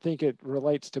 I think it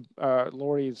relates to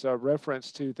Lorie's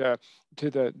reference to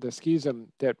the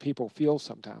schism that people feel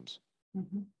sometimes.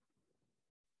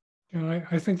 And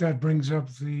I think that brings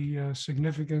up the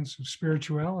significance of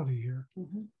spirituality here,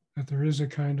 that there is a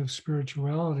kind of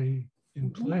spirituality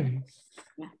in play,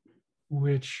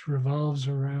 which revolves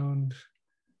around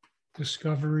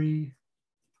discovery,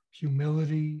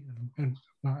 humility, and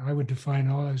I would define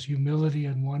awe as humility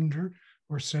and wonder,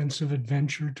 or sense of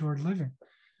adventure toward living.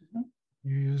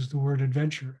 You use the word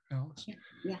adventure, Alice.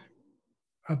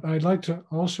 I'd like to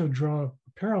also draw a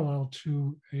parallel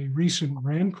to a recent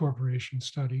RAND Corporation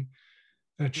study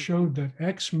that showed that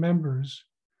ex-members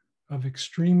of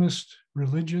extremist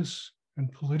religious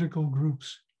and political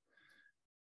groups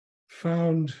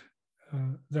found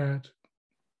that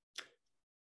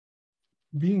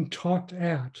being talked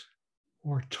at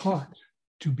or taught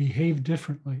to behave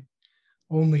differently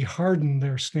only hardened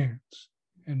their stance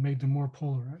and made them more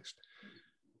polarized.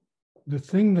 The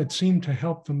thing that seemed to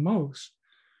help the most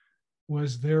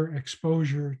was their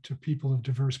exposure to people of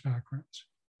diverse backgrounds.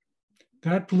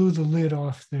 That blew the lid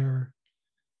off their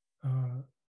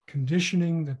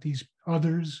conditioning that these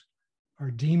others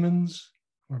are demons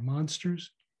or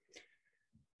monsters.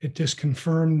 It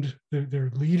disconfirmed their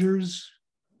leaders'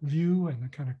 view and the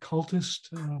kind of cultist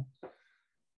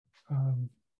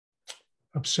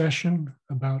obsession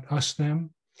about us,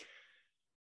 them.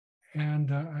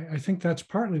 And I think that's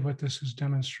partly what this is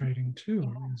demonstrating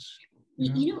too, is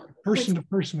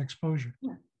person-to-person exposure.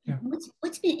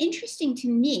 What's been interesting to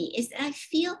me is that I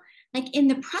feel like in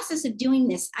the process of doing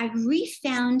this, I've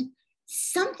refound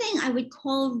something I would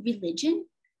call religion.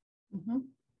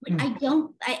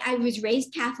 I was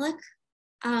raised Catholic.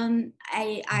 I'm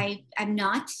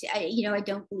not, I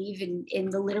don't believe in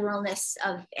the literalness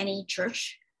of any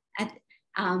church.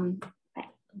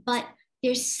 But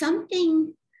there's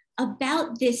something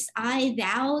about this I,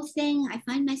 thou thing. I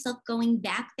find myself going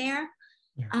back there,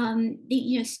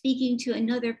 speaking to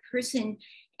another person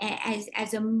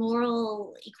as a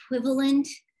moral equivalent,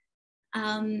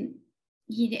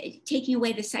 taking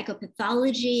away the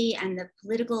psychopathology and the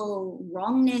political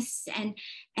wrongness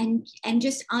and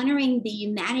just honoring the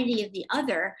humanity of the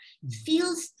other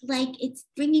feels like it's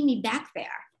bringing me back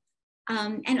there.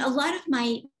 And a lot of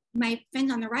my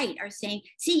friends on the right are saying,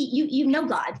 see, you know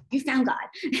God, you found God,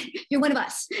 you're one of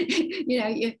us,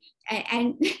 you're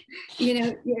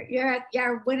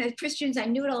one of the Christians, I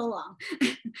knew it all along.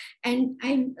 And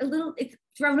I'm a little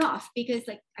thrown off because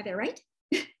are they right?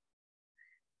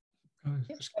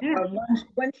 Just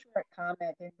one short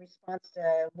comment in response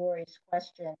to Lori's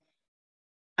question.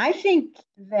 I think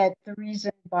that the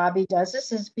reason Bobby does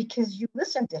this is because you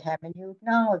listen to him and you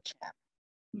acknowledge him.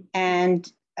 And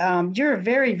you're a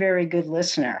very, very good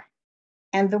listener.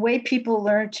 And the way people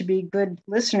learn to be good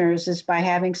listeners is by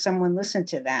having someone listen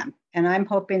to them. And I'm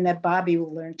hoping that Bobby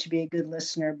will learn to be a good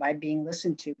listener by being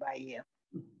listened to by you.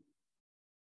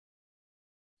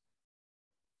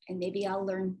 And maybe I'll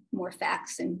learn more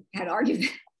facts and how to argue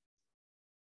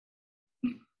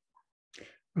them.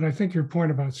 But I think your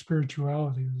point about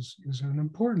spirituality is an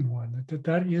important one.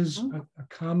 That is a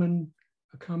common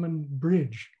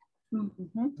bridge.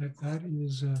 That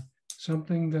is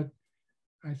something that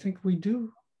I think we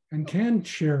do and can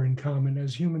share in common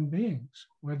as human beings,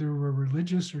 whether we're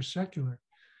religious or secular.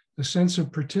 The sense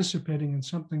of participating in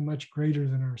something much greater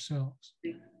than ourselves.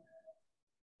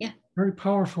 Yeah. Very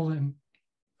powerful and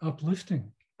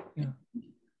uplifting. Yeah.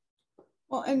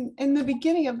 Well, and in the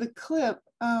beginning of the clip,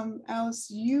 Alice,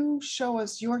 you show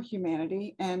us your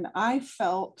humanity, and I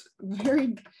felt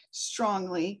very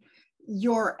strongly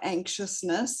your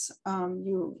anxiousness.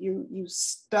 You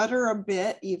stutter a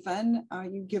bit, even.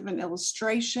 You give an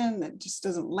illustration that just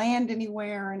doesn't land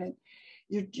anywhere, and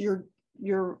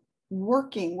you're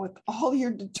working with all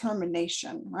your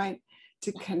determination, right,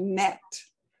 to connect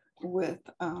with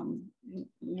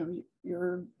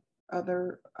your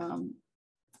other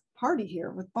party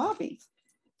here with Bobby.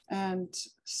 And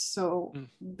so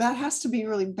that has to be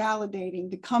really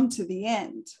validating to come to the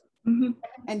end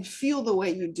and feel the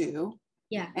way you do.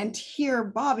 Yeah. And hear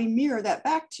Bobby mirror that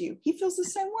back to you. He feels the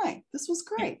same way. This was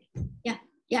great. Yeah.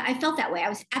 Yeah, I felt that way. I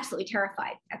was absolutely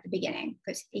terrified at the beginning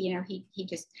because, he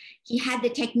had the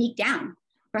technique down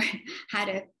for how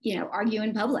to, argue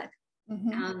in public.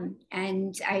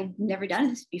 And I'd never done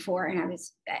this before, and I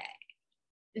was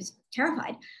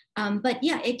terrified. But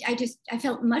yeah, I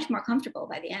felt much more comfortable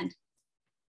by the end.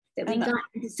 That we got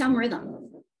into some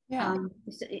rhythm. Yeah.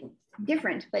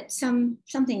 Different, but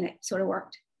something that sort of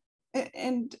worked.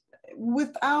 And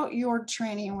without your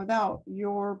training and without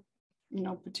your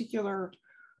particular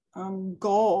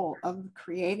goal of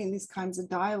creating these kinds of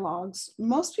dialogues,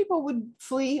 most people would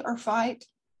flee or fight,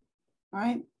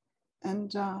 right?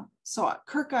 And so,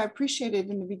 Kirk, I appreciated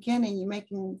in the beginning you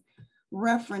making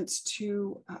reference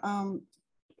to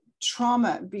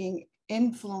trauma being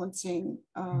influencing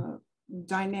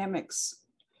dynamics.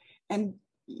 And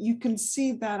you can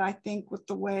see that, I think, with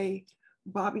the way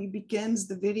Bobby begins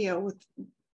the video with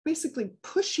basically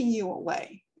pushing you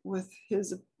away with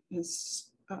his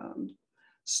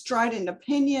strident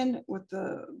opinion, with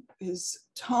his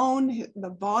tone,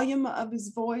 the volume of his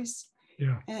voice.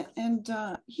 Yeah. And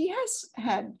he has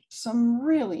had some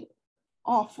really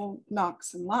awful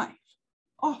knocks in life,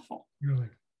 awful. Really.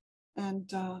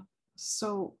 And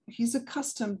so he's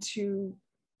accustomed to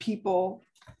people,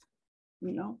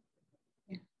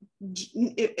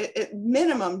 at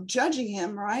minimum judging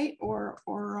him, right, or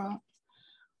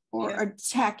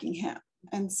attacking him.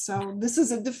 And so this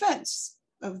is a defense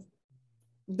of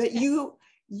that you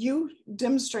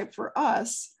demonstrate for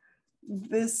us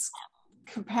this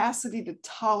capacity to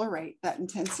tolerate that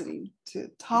intensity,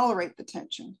 to tolerate the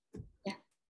tension. Yeah.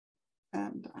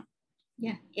 And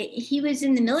he was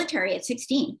in the military at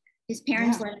 16. His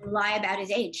parents let him lie about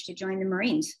his age to join the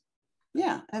Marines.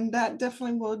 Yeah, and that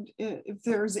definitely would, if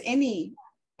there's any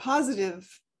positive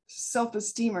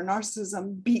self-esteem or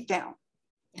narcissism, beat down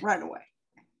right away.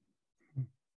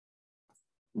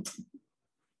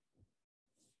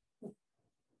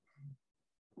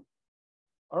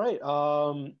 All right,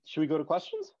 should we go to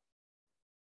questions?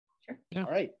 Sure. Yeah.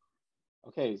 All right.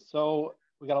 Okay, so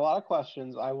we got a lot of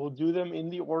questions. I will do them in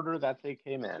the order that they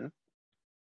came in.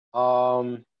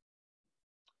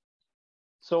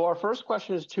 So our first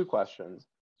question is two questions.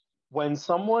 When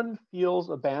someone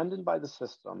feels abandoned by the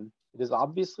system, it is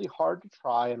obviously hard to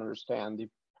try and understand the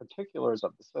particulars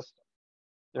of the system.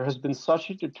 There has been such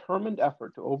a determined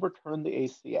effort to overturn the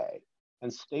ACA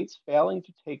and states failing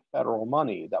to take federal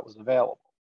money that was available.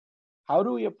 How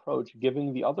do we approach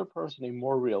giving the other person a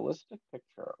more realistic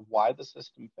picture of why the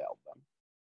system failed them?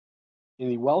 In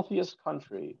the wealthiest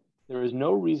country, there is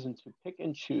no reason to pick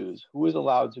and choose who is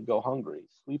allowed to go hungry,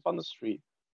 sleep on the street,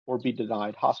 or be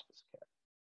denied hospice care.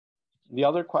 The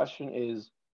other question is,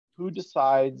 who gets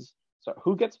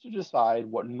to decide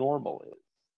what normal is?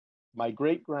 My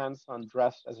great-grandson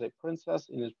dressed as a princess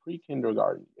in his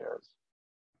pre-kindergarten years.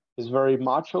 His very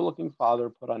macho-looking father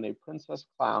put on a princess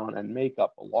crown and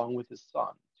makeup along with his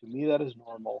son. To me, that is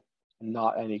normal and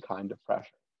not any kind of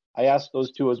pressure. I asked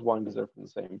those two as one because they're from the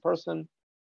same person.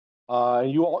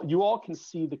 You all can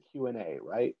see the Q&A,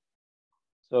 right?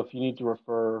 So if you need to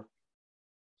refer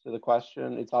to the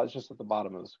question, it's just at the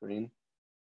bottom of the screen.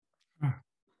 I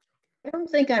don't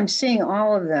think I'm seeing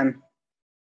all of them.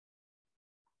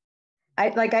 I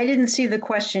didn't see the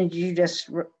questions you just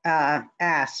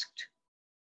asked.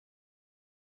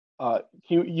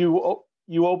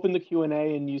 You open the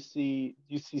Q&A and you see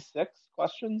 6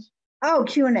 questions? Oh,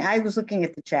 Q&A. I was looking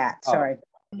at the chat. Sorry.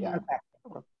 Oh, yeah. Okay.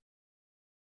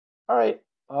 All right.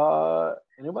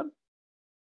 Anyone?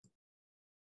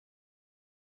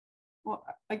 Well,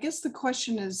 I guess the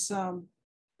question is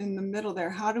in the middle there.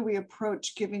 How do we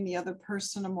approach giving the other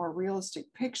person a more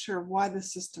realistic picture of why the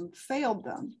system failed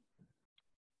them?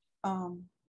 And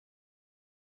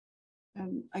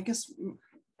I guess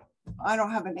I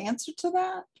don't have an answer to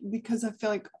that because I feel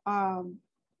like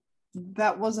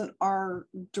that wasn't our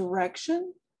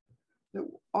direction that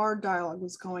our dialogue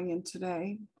was going in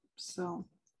today. So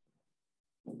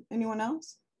anyone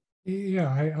else?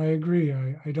 Yeah, I agree.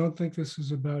 I don't think this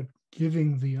is about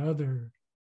giving the other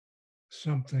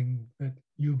something that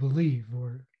you believe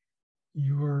or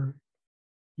your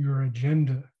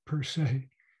agenda per se.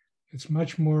 It's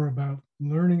much more about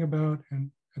learning about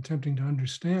and attempting to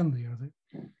understand the other,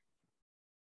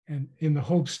 and in the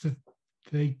hopes that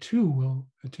they too will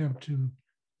attempt to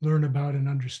learn about and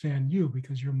understand you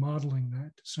because you're modeling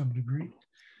that to some degree.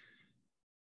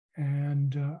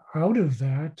 And out of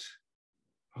that,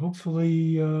 hopefully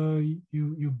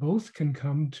you both can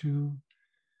come to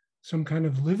some kind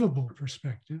of livable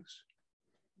perspectives,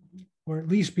 or at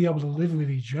least be able to live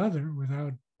with each other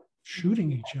without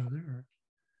shooting each other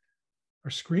or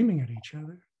screaming at each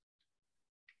other.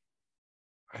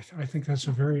 I think that's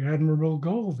a very admirable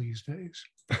goal these days.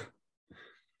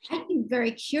 I'd be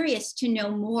very curious to know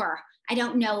more. I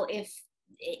don't know if,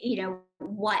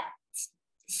 what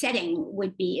setting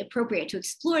would be appropriate to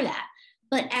explore that,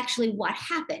 but actually what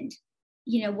happened.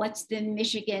 What's the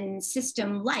Michigan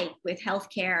system like with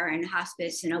healthcare and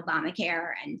hospice and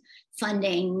Obamacare and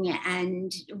funding,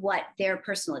 and what their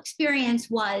personal experience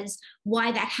was,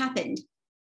 why that happened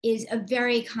is a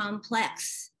very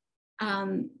complex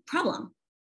problem.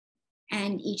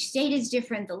 And each state is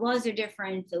different, the laws are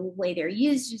different, the way they're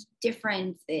used is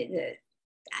different.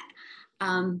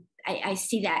 I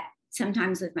see that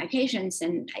sometimes with my patients,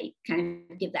 and I kind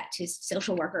of give that to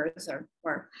social workers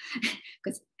or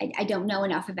because I don't know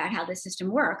enough about how the system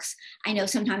works. I know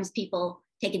sometimes people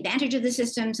take advantage of the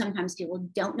system, sometimes people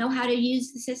don't know how to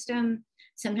use the system,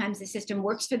 sometimes the system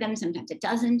works for them, sometimes it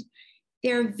doesn't.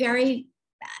 There are very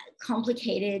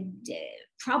complicated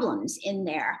problems in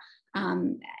there,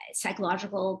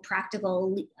 psychological,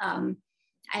 practical.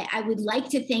 I would like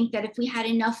to think that if we had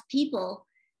enough people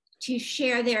to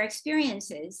share their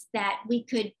experiences, that we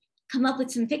could come up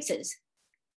with some fixes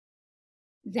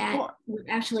that would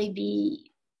actually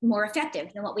be more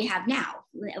effective than what we have now.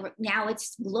 Now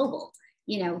it's global,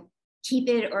 you know, keep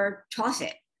it or toss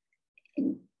it.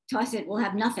 And toss it, we'll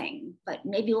have nothing, but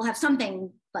maybe we'll have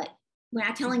something, but we're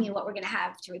not telling you what we're gonna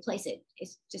have to replace it.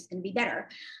 It's just gonna be better.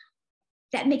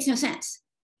 That makes no sense,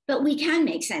 but we can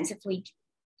make sense if we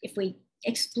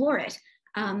explore it.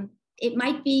 It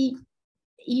might be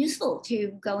useful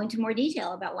to go into more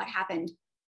detail about what happened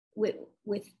with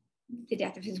the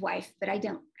death of his wife, but I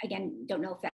don't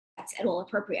know if that's at all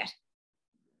appropriate.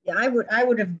 Yeah, I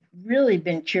would have really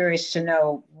been curious to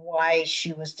know why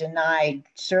she was denied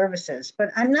services, but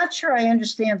I'm not sure I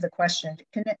understand the question.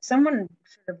 Can someone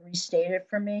sort of restate it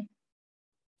for me?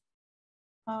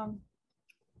 Well,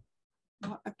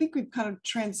 I think we've kind of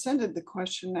transcended the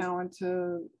question now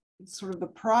into sort of the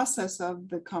process of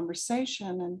the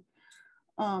conversation.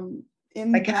 And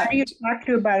like, how do you talk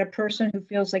to about a person who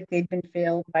feels like they've been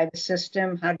failed by the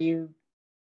system? How do you?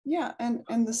 Yeah,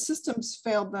 and the systems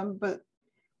failed them, but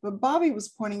Bobby was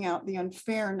pointing out the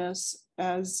unfairness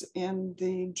as in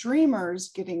the dreamers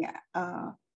getting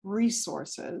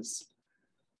resources,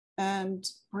 and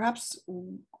perhaps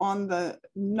on the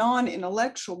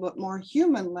non-intellectual but more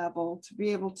human level, to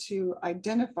be able to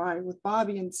identify with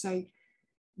Bobby and say,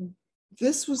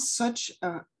 this was such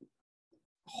a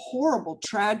horrible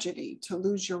tragedy to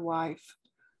lose your wife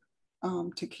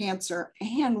to cancer,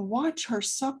 and watch her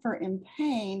suffer in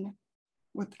pain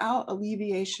without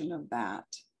alleviation of that.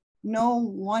 No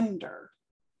wonder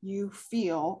you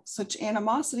feel such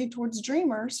animosity towards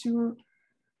dreamers who are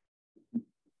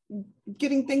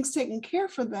getting things taken care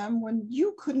for them when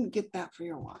you couldn't get that for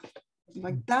your wife.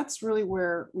 Like, that's really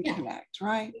where we connect,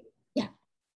 right? Yeah.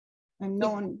 And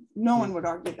no one would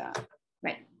argue that.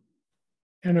 Right.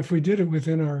 And if we did it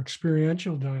within our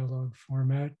experiential dialogue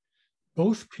format,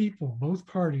 both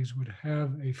parties would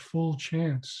have a full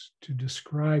chance to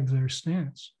describe their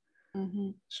stance. Mm-hmm.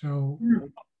 So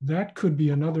that could be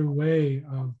another way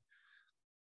of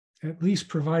at least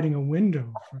providing a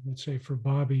window for, let's say, for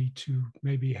Bobby to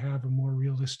maybe have a more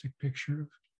realistic picture of,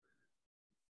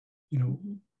 you know,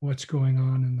 what's going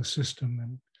on in the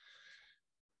system,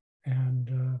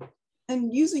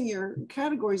 and using your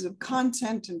categories of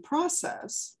content and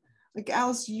process. Like,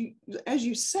 Alice, as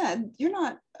you said, you're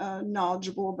not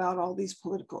knowledgeable about all these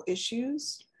political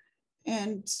issues.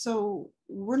 And so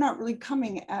we're not really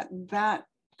coming at that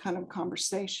kind of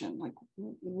conversation. Like,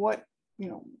 what, you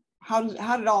know, how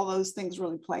did all those things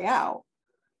really play out?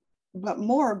 But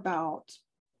more about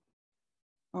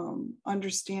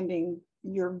understanding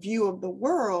your view of the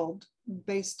world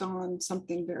based on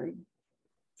something very,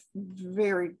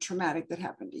 very traumatic that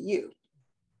happened to you.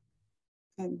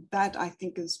 And that, I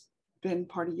think, has been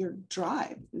part of your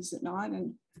drive, is it not?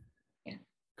 And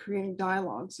creating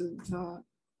dialogues of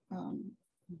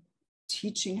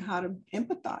teaching how to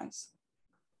empathize.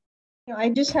 You know, I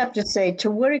just have to say, to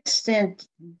what extent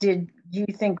do you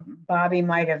think Bobby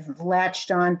might have latched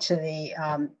on to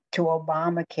the to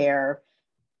Obamacare?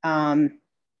 And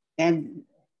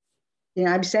you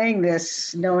know, I'm saying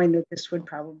this knowing that this would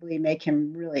probably make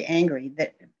him really angry,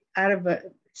 that out of a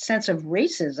sense of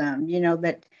racism, you know,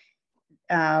 that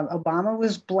Obama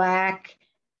was Black,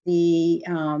 the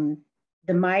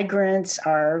migrants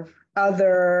are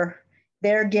other,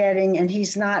 they're getting and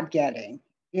he's not getting.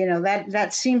 You know,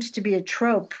 that seems to be a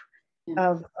trope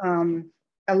of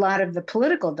a lot of the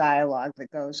political dialogue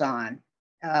that goes on.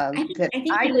 That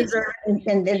I deserve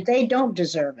and that they don't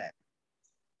deserve it.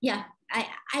 Yeah,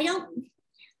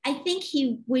 I think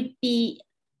he would be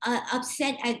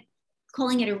upset at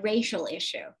calling it a racial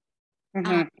issue.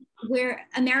 We're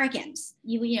Americans.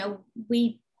 You know,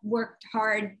 we worked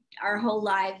hard our whole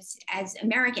lives as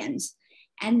Americans,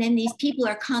 and then these people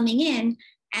are coming in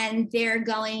and they're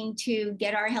going to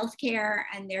get our health care,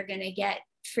 and they're going to get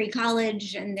free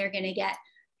college, and they're going to get,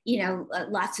 you know,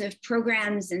 lots of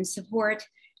programs and support,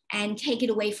 and take it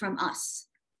away from us.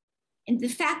 And the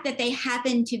fact that they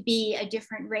happen to be a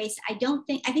different race, I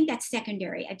think that's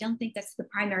secondary. I don't think that's the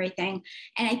primary thing.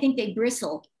 And I think they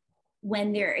bristle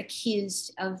when they're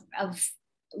accused of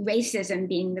racism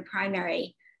being the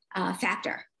primary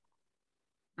factor.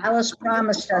 Alice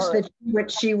promised us that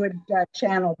she would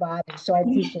channel Bobby, so I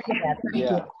appreciate that.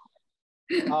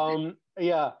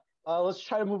 Yeah. Let's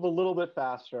try to move a little bit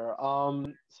faster.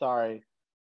 Sorry.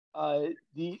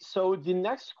 So the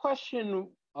next question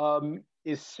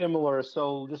is similar.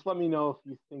 So just let me know if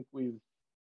you think we've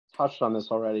touched on this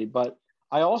already. But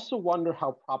I also wonder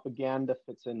how propaganda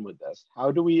fits in with this.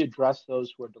 How do we address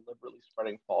those who are deliberately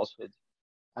spreading falsehoods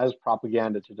as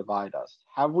propaganda to divide us?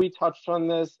 Have we touched on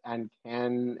this, and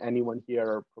can anyone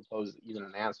here propose even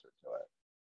an answer to it?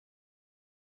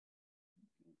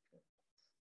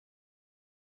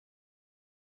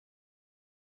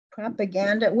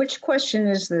 Propaganda. Which question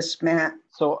is this, Matt?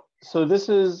 So this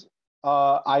is,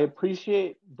 I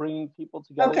appreciate bringing people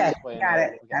together Okay, this way. got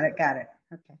it.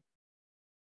 Okay.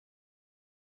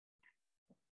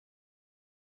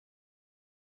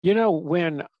 You know,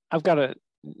 when I've got a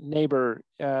neighbor,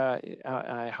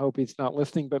 I hope he's not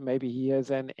listening, but maybe he is,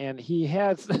 and he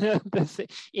has this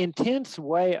intense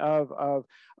way of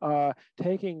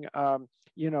taking kind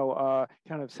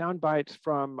of sound bites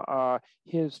from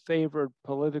his favored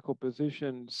political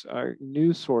positions,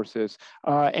 news sources,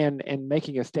 and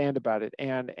making a stand about it,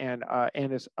 and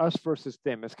it's us versus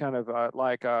them. It's kind of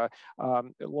like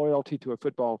loyalty to a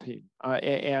football team,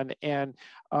 and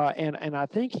I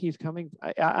think he's coming.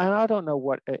 I don't know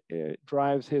what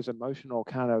drives his emotional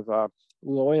kind of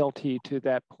loyalty to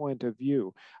that point of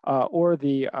view, or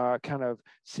the kind of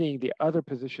seeing the other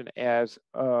position as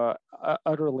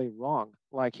utterly wrong,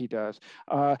 like he does.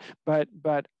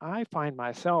 But I find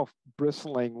myself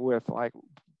bristling with like,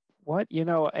 what, and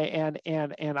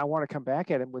I want to come back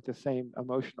at him with the same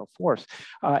emotional force.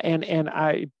 And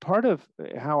I, part of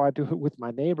how I do it with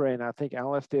my neighbor, and I think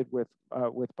Alice did with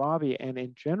Bobby, and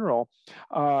in general,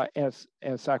 as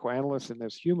psychoanalysts and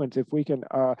as humans, if we can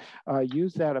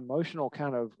use that emotional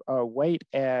kind of weight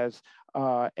as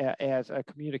a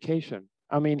communication.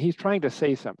 I mean, he's trying to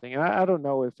say something, and I don't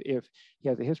know if he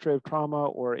has a history of trauma,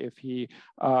 or if he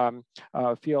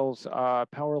feels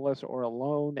powerless or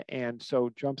alone, and so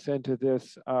jumps into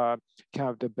this kind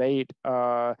of debate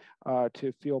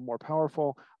to feel more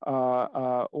powerful,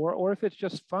 or if it's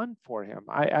just fun for him.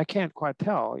 I can't quite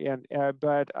tell.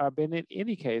 But in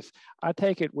any case, I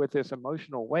take it with this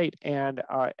emotional weight, and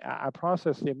I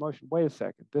process the emotion. Wait a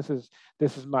second. This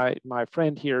is my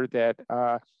friend here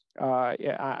that.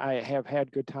 I have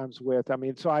had good times with. I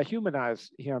mean, so I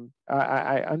humanize him.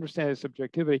 I understand his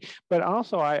subjectivity, but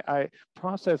also I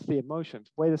process the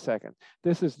emotions. Wait a second.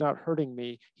 This is not hurting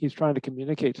me. He's trying to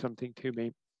communicate something to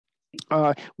me.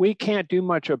 We can't do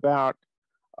much about,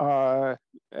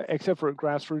 except for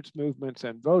grassroots movements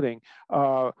and voting,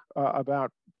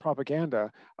 about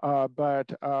propaganda,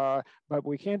 but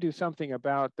we can do something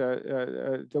about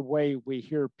the way we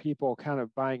hear people kind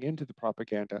of buying into the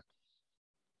propaganda.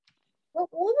 What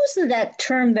was that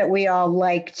term that we all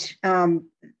liked?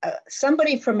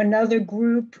 Somebody from another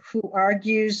group who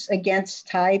argues against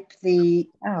type. What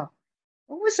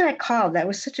was that called? That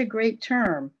was such a great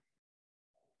term.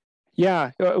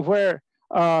 Yeah, where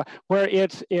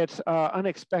it's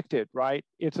unexpected, right?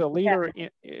 It's a leader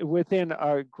within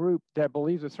a group that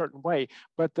believes a certain way,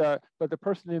 but the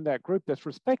person in that group that's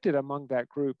respected among that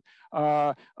group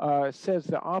says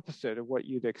the opposite of what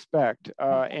you'd expect,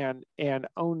 and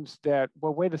owns that.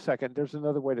 Well, wait a second. There's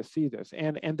another way to see this,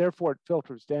 and therefore it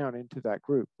filters down into that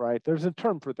group, right? There's a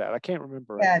term for that. I can't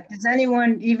remember. Yeah. Right. Does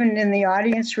anyone, even in the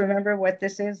audience, remember what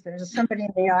this is? There's somebody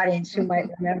in the audience who might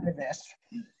remember this.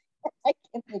 I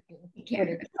can't think of what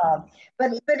it's called,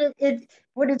 but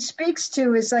what it speaks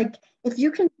to is like, if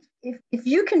you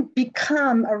can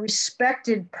become a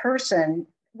respected person,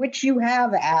 which you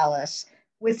have, Alice,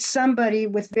 with somebody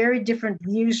with very different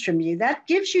views from you, that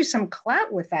gives you some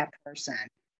clout with that person.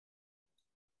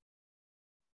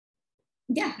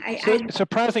 Yeah,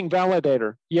 surprising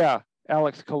validator. Yeah,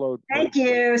 Alex Kolod. Thank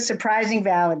you, surprising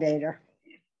validator.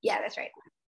 Yeah, that's right.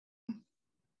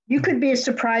 You could be a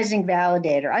surprising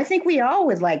validator. I think we all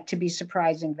would like to be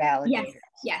surprising validators.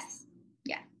 Yes.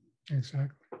 Yeah.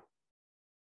 Exactly.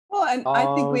 Well, and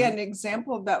I think we had an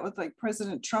example of that with like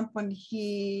President Trump when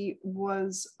he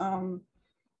was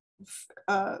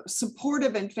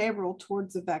supportive and favorable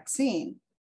towards the vaccine,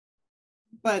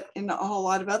 but in a whole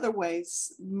lot of other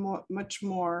ways, much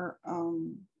more,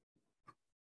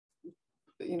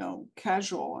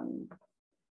 casual and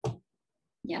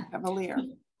cavalier.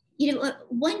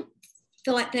 One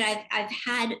thought that I've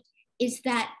had is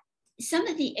that some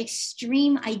of the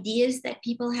extreme ideas that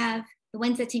people have, the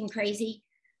ones that seem crazy,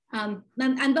 on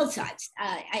both sides.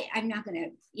 I'm not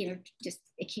going to, just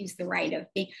accuse the right of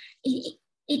being.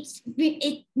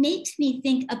 It makes me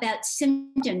think about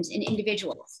symptoms in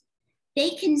individuals.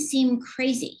 They can seem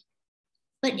crazy,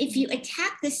 but if you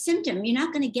attack the symptom, you're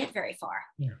not going to get very far.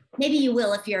 Yeah. Maybe you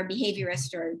will if you're a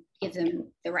behaviorist or give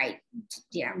them the right,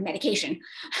 medication.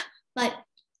 But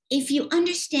if you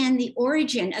understand the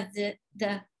origin of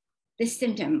the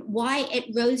symptom, why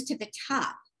it rose to the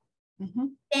top,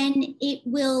 then it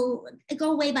will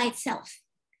go away by itself.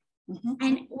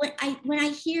 And when I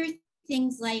hear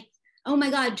things like, "Oh my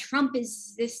God, Trump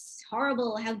is this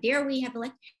horrible, how dare we have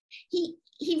elected," he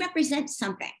represents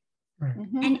something. Right.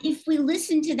 And if we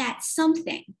listen to that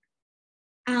something,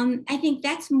 I think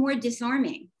that's more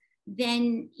disarming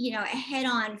than, a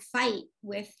head-on fight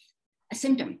with a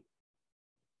symptom.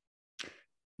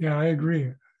 Yeah, I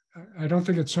agree. I don't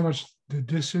think it's so much the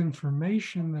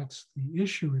disinformation that's the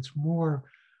issue. It's more,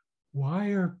 why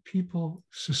are people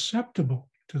susceptible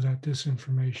to that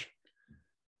disinformation?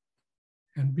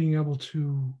 And being able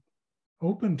to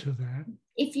open to that.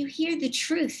 If you hear the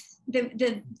truth,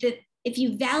 if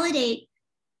you validate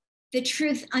the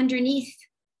truth underneath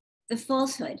the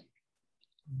falsehood,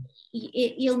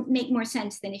 you'll make more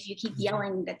sense than if you keep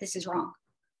yelling that this is wrong.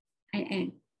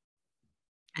 And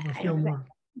I feel more.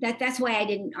 That's why I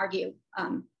didn't argue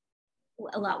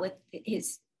a lot with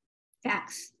his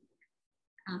facts.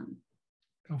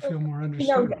 I'll feel more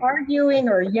understood. Arguing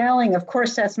or yelling, of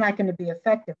course, that's not going to be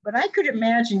effective. But I could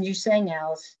imagine you saying,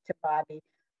 Alice, to Bobby,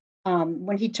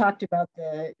 when he talked about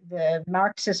the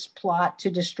Marxist plot to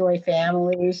destroy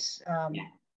families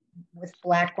with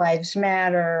Black Lives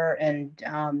Matter and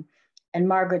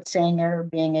Margaret Sanger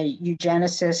being a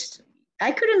eugenicist.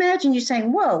 I could imagine you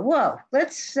saying, "Whoa,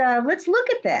 let's look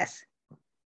at this."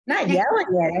 Not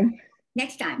yelling at him.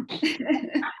 Next time.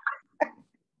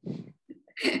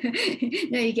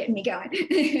 No, you're getting me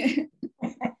going.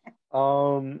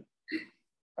 All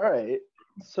right.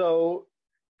 So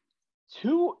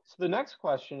the next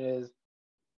question is,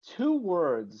 2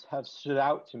 words have stood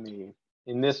out to me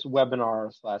in this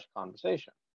webinar /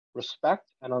 conversation: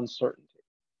 respect and uncertainty.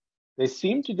 They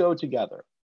seem to go together.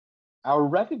 Our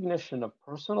recognition of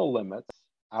personal limits,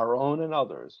 our own and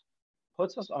others,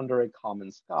 puts us under a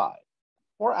common sky.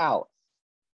 For Alice,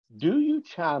 do you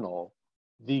channel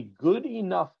the good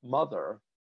enough mother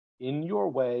in your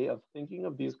way of thinking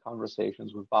of these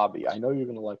conversations with Bobby? I know you're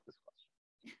going to like this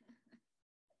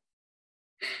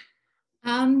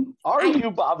question. Are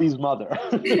you Bobby's mother?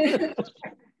 I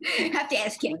have to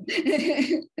ask him.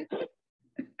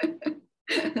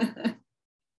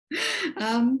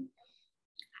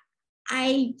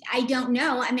 I don't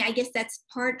know. I mean, I guess that's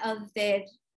part of the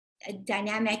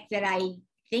dynamic that I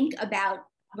think about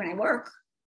when I work.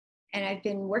 And I've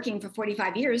been working for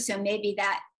 45 years, so maybe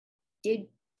that did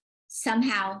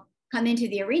somehow come into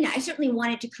the arena. I certainly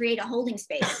wanted to create a holding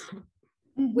space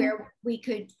where we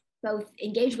could both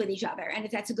engage with each other. And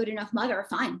if that's a good enough mother,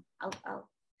 fine.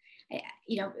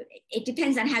 It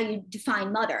depends on how you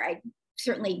define mother. I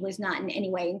certainly was not in any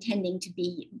way intending to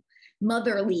be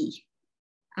motherly,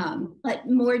 but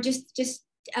more just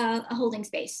a holding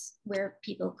space where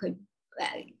people could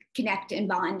connect and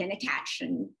bond and attach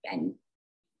and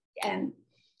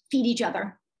feed each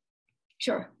other.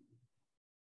 Sure.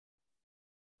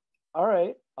 All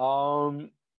right.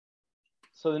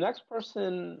 So the next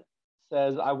person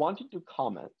says, I wanted to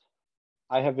comment.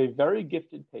 I have a very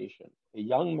gifted patient, a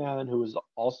young man who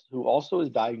also is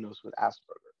diagnosed with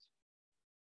Asperger's.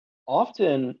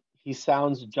 Often he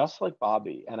sounds just like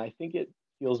Bobby, and I think it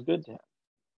feels good to him.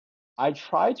 I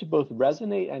try to both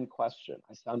resonate and question.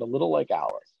 I sound a little like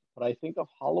Alice, but I think of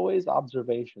Holloway's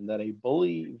observation that a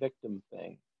bully victim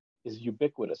thing is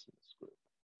ubiquitous in this group.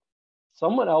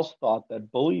 Someone else thought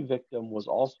that bully victim was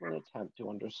also an attempt to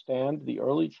understand the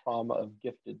early trauma of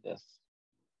giftedness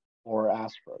or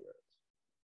Asperger's.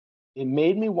 It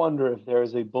made me wonder if there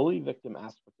is a bully victim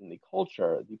aspect in the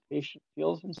culture. The patient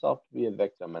feels himself to be a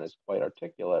victim and is quite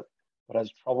articulate, but has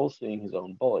trouble seeing his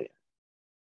own bullying.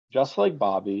 Just like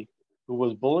Bobby, who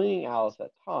was bullying Alice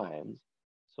at times,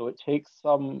 so it takes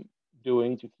some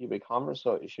doing to keep a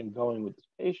conversation going with this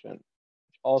patient,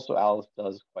 which also Alice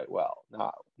does quite well.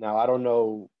 Now I don't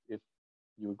know if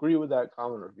you agree with that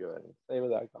comment or if you have anything to say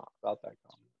with about that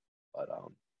comment, but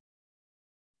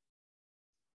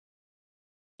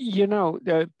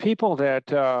the people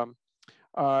that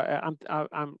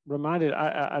I'm reminded,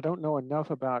 I don't know enough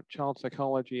about child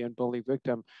psychology and bully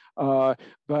victim, but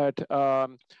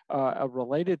a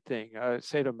related thing,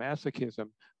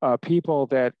 sadomasochism, people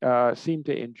that seem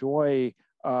to enjoy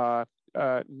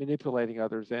manipulating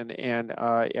others and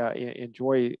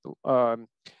enjoy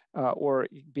or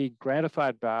be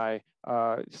gratified by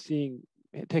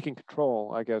taking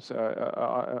control, I guess,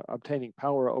 obtaining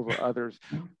power over others,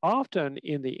 often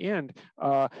in the end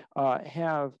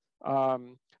have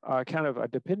kind of a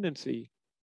dependency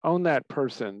on that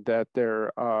person that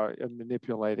they're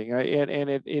manipulating. And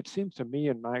it seems to me,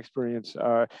 in my experience,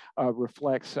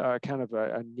 reflects kind of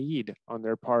a need on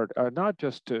their part, not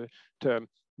just to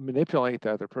manipulate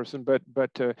the other person,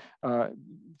 but to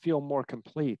feel more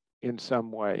complete in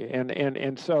some way.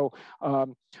 So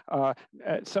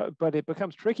but it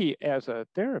becomes tricky as a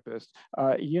therapist,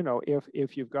 you know,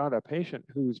 if you've got a patient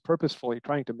who's purposefully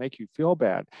trying to make you feel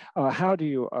bad, how do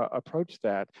you approach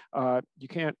that? You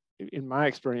can't, in my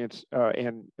experience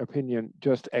and opinion,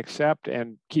 just accept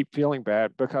and keep feeling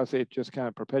bad, because it just kind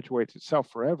of perpetuates itself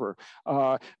forever.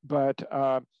 But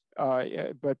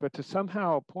to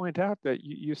somehow point out that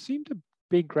you seem to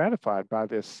be gratified by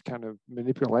this kind of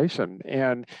manipulation,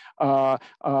 and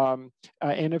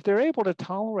if they're able to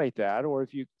tolerate that, or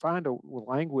if you find a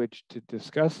language to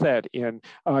discuss that in,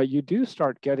 you do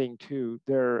start getting to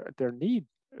their need,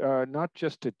 not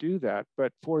just to do that,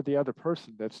 but for the other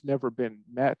person that's never been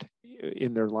met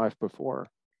in their life before.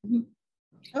 Mm-hmm.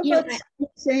 How about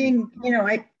saying, you know,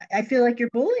 I feel like you're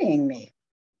bullying me?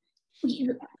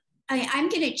 I'm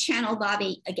going to channel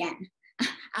Bobby again,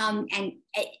 and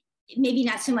maybe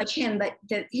not so much him, but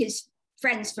his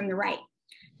friends from the right.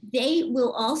 They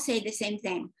will all say the same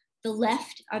thing. The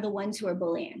left are the ones who are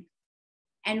bullying,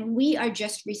 and we are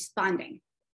just responding.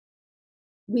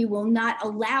 We will not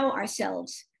allow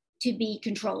ourselves to be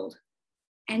controlled,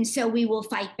 and so we will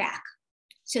fight back.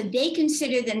 So they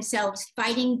consider themselves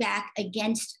fighting back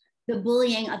against the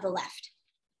bullying of the left.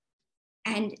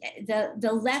 And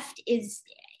the left is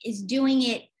doing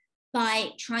it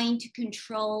by trying to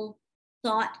control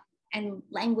thought and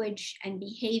language and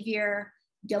behavior.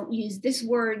 Don't use this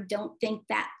word, don't think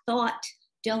that thought,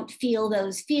 don't feel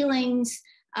those feelings.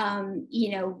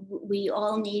 You know, we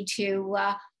all need to,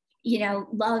 you know,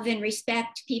 love and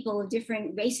respect people of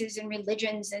different races and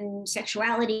religions and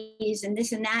sexualities and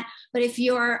this and that. But if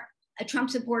you're a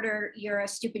Trump supporter, you're a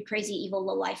stupid, crazy, evil,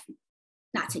 low-life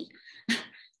Nazi.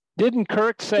 Didn't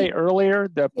Kirk say earlier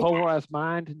that polarized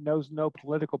mind knows no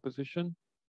political position?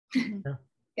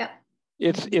 Yep.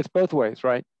 It's both ways,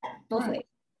 right? Both ways.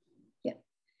 Yep.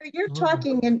 You're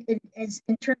talking in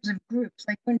terms of groups,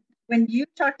 like when you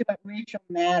talked about Rachel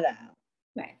Maddow,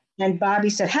 right? And Bobby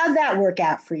said, "How'd that work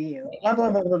out for you?" Blah blah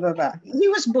blah blah blah blah. He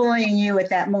was bullying you at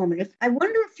that moment. I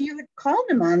wonder if you had called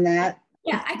him on that.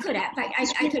 Yeah, I could have. I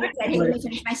could have said, "Hey, let me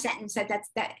finish my sentence." That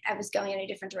I was going in a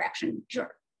different direction.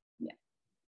 Sure.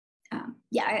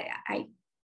 Yeah. I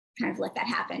kind of let that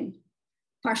happen,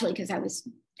 partially because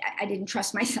I didn't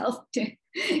trust myself to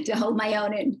hold my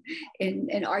own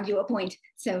and argue a point.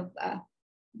 So,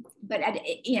 but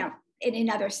you know, in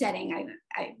another setting,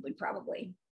 I would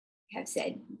probably have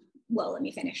said, "Well, let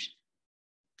me finish."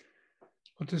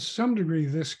 Well, to some degree,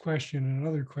 this question and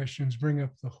other questions bring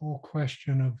up the whole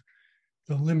question of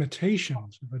the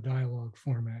limitations of a dialogue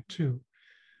format too.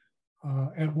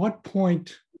 At what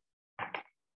point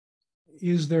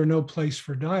is there no place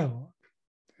for dialogue?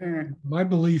 My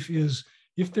belief is,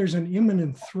 if there's an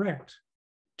imminent threat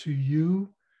to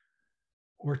you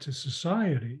or to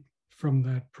society from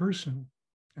that person,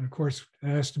 and of course it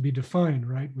has to be defined,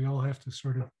 right? We all have to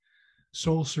sort of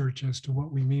soul search as to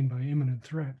what we mean by imminent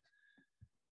threat.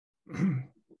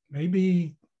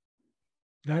 Maybe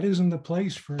that isn't the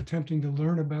place for attempting to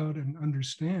learn about and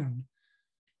understand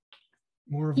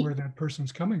more of where that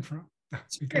person's coming from,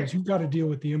 because you've got to deal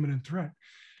with the imminent threat.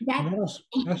 That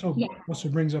also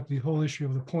brings up the whole issue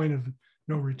of the point of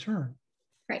no return.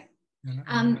 Right.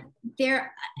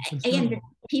 There, again, the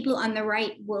people on the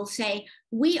right will say,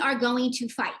 "We are going to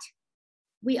fight.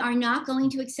 We are not going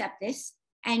to accept this.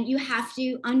 And you have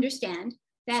to understand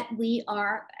that we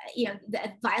are, you know,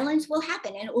 that violence will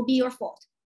happen and it will be your fault."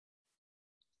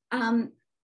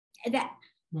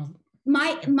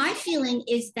 My feeling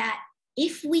is that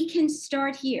if we can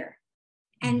start here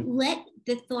and let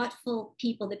the thoughtful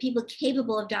people, the people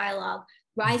capable of dialogue,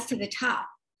 rise to the top,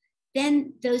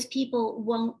 then those people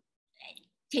won't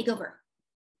take over,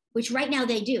 which right now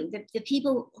they do. The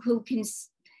people who can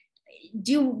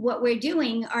do what we're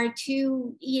doing are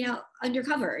too, you know,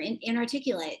 undercover,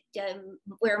 inarticulate,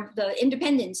 where the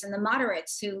independents and the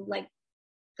moderates who like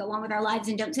go on with our lives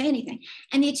and don't say anything,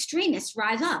 and the extremists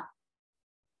rise up,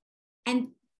 and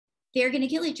they're going to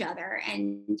kill each other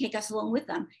and take us along with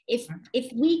them. If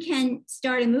we can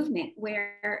start a movement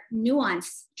where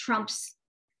nuance trumps,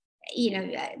 you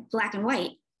know, black and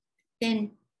white,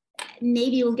 then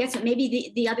maybe we'll get some.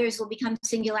 Maybe the others will become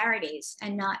singularities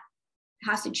and not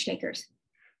hostage takers.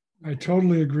 I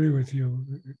totally agree with you.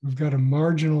 We've got to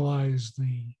marginalize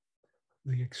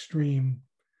the extreme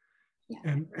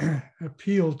and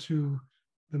appeal to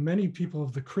the many people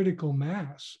of the critical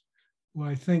mass who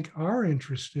I think are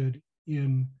interested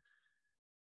in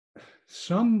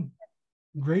some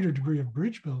greater degree of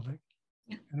bridge building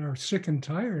and are sick and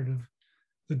tired of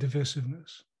the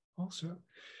divisiveness also.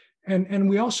 And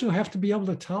we also have to be able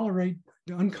to tolerate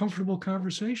the uncomfortable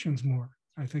conversations more,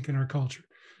 I think, in our culture.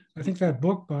 I think that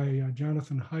book by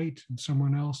Jonathan Haidt and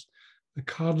someone else, The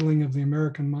Coddling of the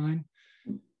American Mind,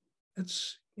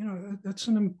 it's, you know, that's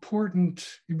an important,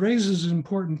 it raises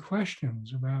important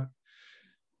questions about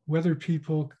whether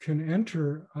people can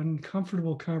enter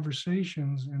uncomfortable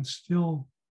conversations and still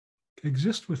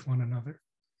exist with one another.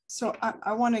 So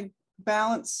I want to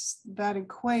balance that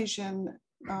equation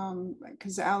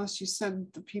because Alice, you said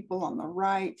the people on the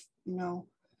right, you know,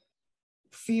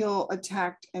 feel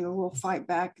attacked and will fight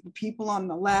back. The people on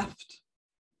the left,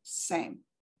 same,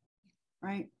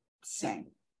 right? Same.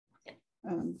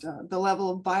 And the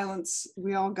level of violence,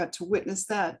 we all got to witness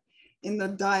that in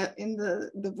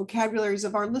the vocabularies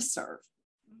of our listserv,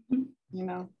 you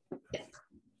know. Yes.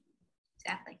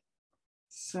 Exactly.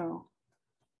 So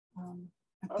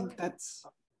I think that's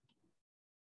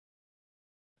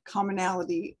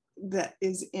commonality that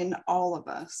is in all of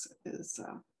us, is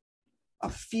a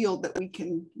field that we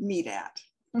can meet at.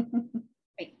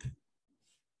 Right.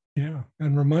 Yeah,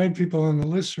 and remind people on the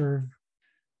listserv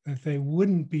that they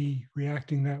wouldn't be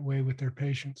reacting that way with their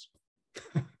patients.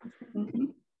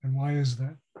 And why is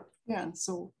that? Yeah,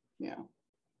 so, yeah.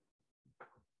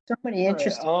 So many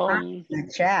interesting right, in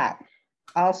the chat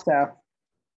also.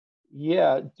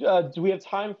 Yeah, do we have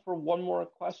time for one more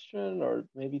question or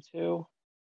maybe two?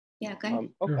 Yeah, go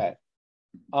ahead.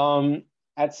 Okay.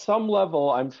 At some level,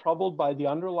 I'm troubled by the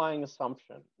underlying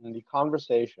assumption in the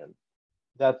conversation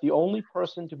that the only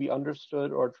person to be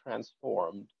understood or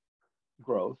transformed,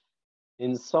 growth,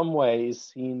 in some way is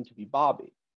seen to be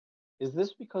Bobby. Is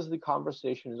this because the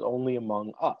conversation is only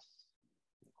among us?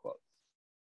 Quotes.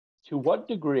 To what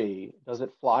degree does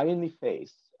it fly in the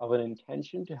face of an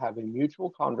intention to have a mutual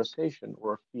conversation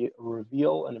or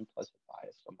reveal an implicit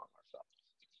bias among ourselves?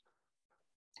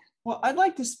 Well, I'd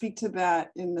like to speak to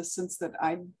that in the sense that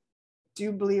I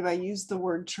do believe I use the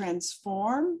word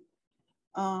transform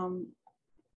and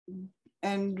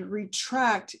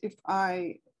retract if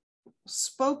I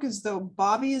spoke as though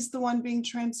Bobby is the one being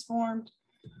transformed.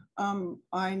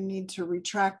 I need to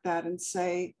retract that and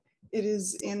say it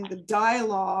is in the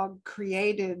dialogue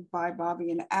created by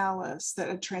Bobby and Alice that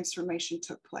a transformation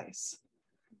took place.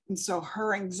 And so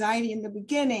her anxiety in the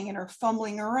beginning and her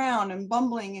fumbling around and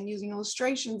bumbling and using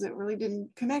illustrations that really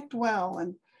didn't connect well,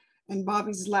 and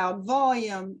Bobby's loud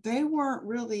volume, they weren't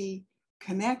really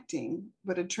connecting,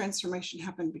 but a transformation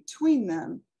happened between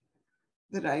them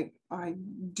that I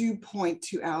do point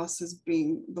to Alice as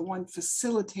being the one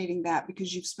facilitating that,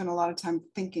 because you've spent a lot of time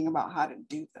thinking about how to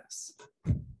do this.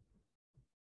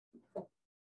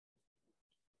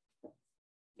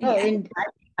 Oh, and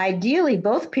ideally,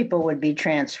 both people would be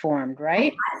transformed,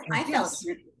 right? I felt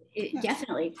it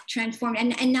definitely transformed,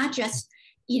 and not just,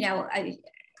 you know,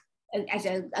 as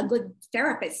a good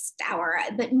therapist hour,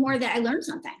 but more that I learned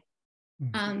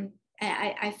something.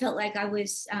 I felt like I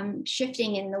was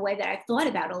shifting in the way that I thought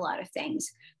about a lot of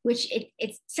things, which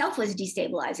itself was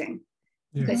destabilizing.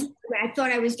 Because when I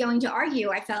thought I was going to argue,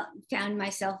 I found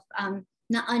myself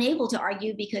not unable to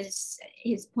argue because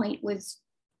his point was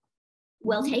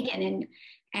well taken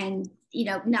and you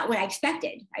know, not what I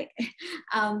expected. Right?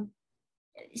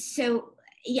 So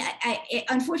yeah,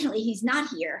 unfortunately he's not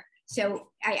here. So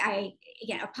I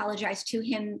again apologize to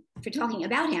him for talking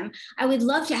about him. I would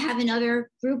love to have another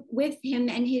group with him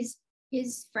and his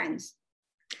friends.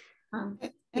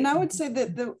 And I would say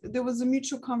that there was a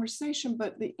mutual conversation,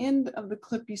 but at the end of the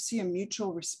clip, you see a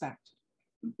mutual respect.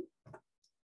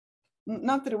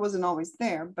 Not that it wasn't always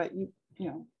there, but you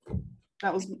know,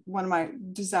 that was one of my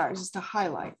desires, is to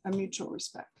highlight a mutual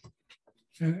respect.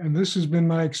 And this has been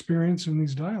my experience in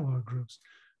these dialogue groups.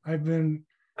 I've been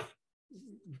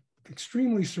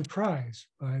extremely surprised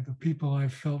by the people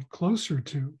I've felt closer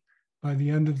to by the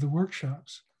end of the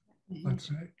workshops, let's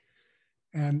say.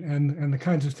 And the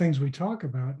kinds of things we talk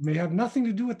about may have nothing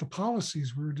to do with the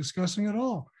policies we were discussing at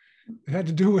all. It had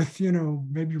to do with, you know,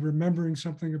 maybe remembering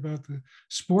something about the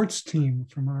sports team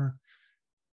from our,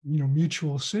 you know,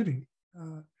 mutual city,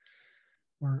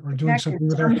 or doing something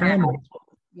with our family.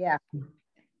 Yeah.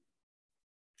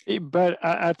 But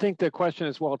I think the question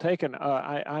is well taken.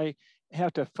 I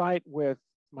have to fight with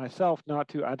myself not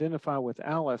to identify with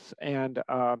Alice and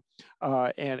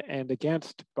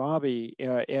against Bobby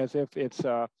as if it's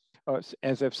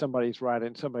as if somebody's right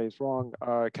and somebody's wrong,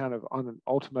 kind of on an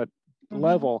ultimate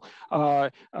level.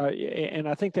 And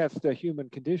I think that's the human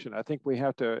condition. I think we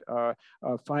have to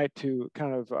fight to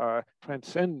kind of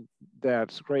transcend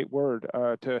that's a great word,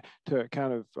 to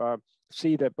kind of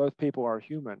see that both people are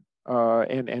human.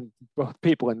 And both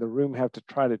people in the room have to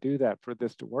try to do that for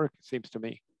this to work, it seems to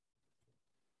me.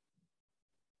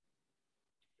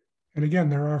 And again,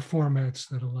 there are formats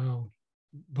that allow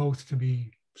both to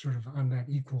be sort of on that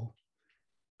equal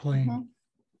plane.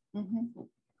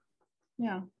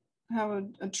 Yeah, have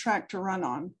a track to run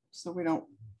on so we don't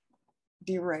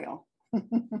derail.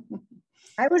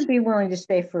 I would be willing to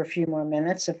stay for a few more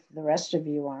minutes if the rest of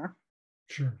you are.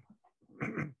 Sure.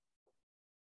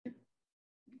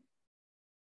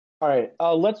 All right,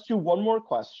 let's do one more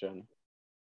question.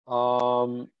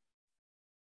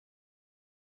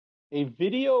 A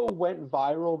video went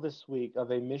viral this week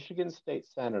of a Michigan State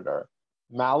Senator,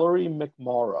 Mallory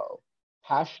McMorrow,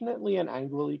 passionately and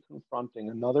angrily confronting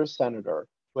another senator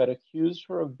who had accused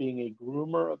her of being a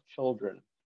groomer of children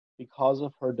because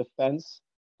of her defense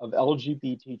of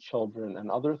LGBT children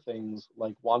and other things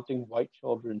like wanting white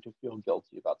children to feel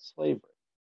guilty about slavery.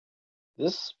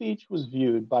 This speech was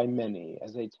viewed by many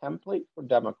as a template for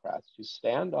Democrats to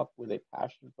stand up with a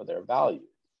passion for their values.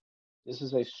 This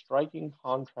is a striking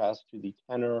contrast to the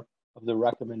tenor of the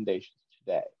recommendations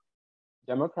today.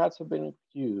 Democrats have been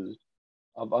accused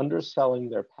of underselling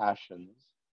their passions,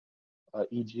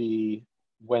 e.g.,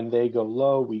 when they go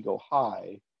low, we go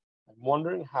high. I'm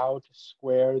wondering how to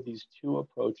square these two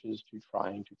approaches to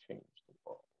trying to change the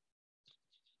world.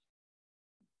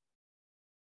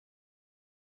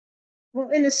 Well,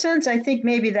 in a sense, I think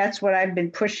maybe that's what I've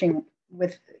been pushing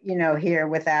with, here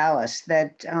with Alice,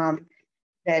 that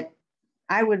that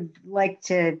I would like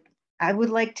to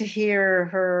hear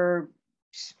her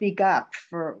speak up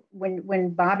for when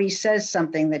Bobby says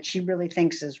something that she really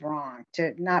thinks is wrong,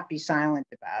 to not be silent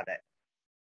about it.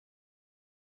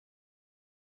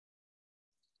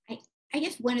 I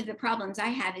guess one of the problems I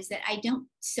have is that I don't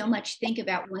so much think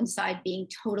about one side being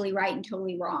totally right and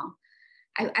totally wrong.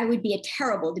 I would be a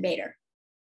terrible debater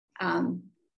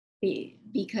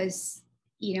because,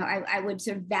 I would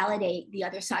sort of validate the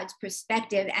other side's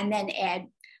perspective and then add,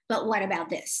 but what about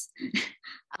this?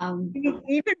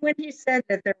 Even when he said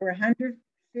that there were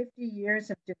 150 years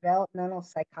of developmental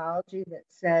psychology that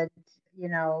said,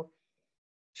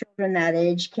 children that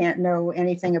age can't know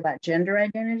anything about gender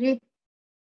identity.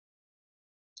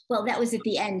 Well, that was at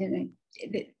the end, and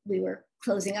we were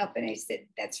closing up, and I said,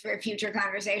 that's for a future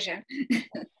conversation.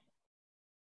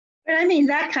 But I mean,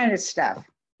 that kind of stuff.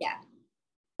 Yeah.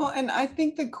 Well, and I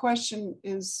think the question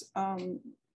is,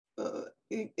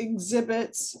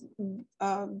 exhibits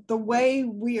the way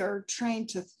we are trained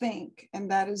to think, and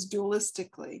that is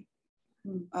dualistically.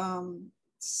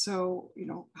 So,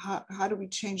 how do we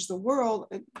change the world?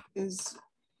 It is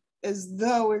as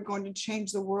though we're going to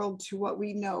change the world to what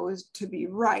we know is to be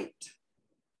right.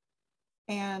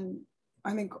 And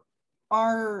I think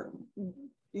our,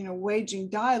 waging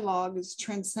dialogue is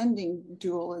transcending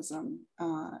dualism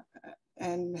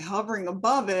and hovering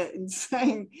above it and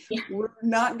saying, we're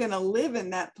not going to live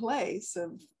in that place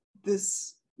of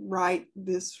this right,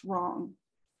 this wrong.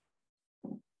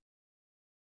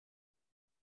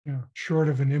 Yeah, short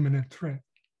of an imminent threat,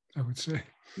 I would say.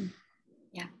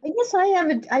 Yeah, I guess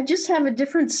I just have a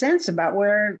different sense about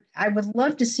where I would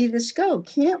love to see this go.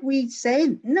 Can't we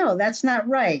say, no, that's not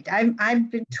right?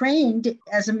 I've been trained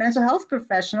as a mental health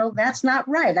professional. That's not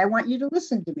right. I want you to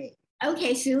listen to me.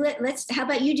 Okay, Sue, how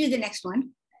about you do the next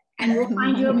one? And we'll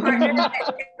find you a partner. I'll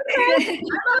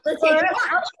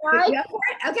try.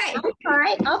 Okay.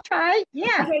 I'll try.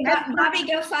 Yeah. Okay, Bobby,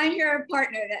 go find her a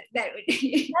partner that would.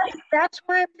 That's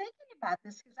why I'm thinking about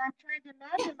this, because I'm trying to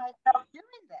imagine myself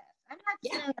doing this. I'm not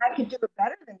saying I could do it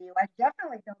better than you. I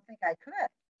definitely don't think I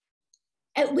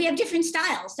could. We have different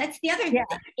styles. That's the other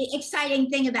exciting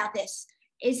thing about this,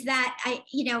 is that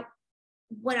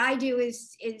what I do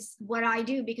is what I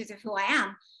do because of who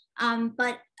I am.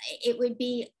 But it would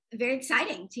be very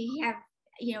exciting to have,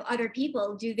 other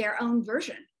people do their own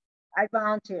version. I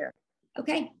volunteer.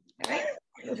 Okay. All right.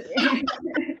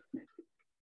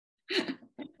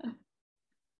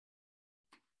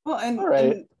 Well, and, all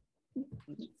right.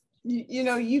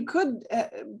 And you could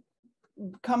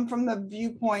come from the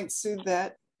viewpoint, Sue,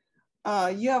 that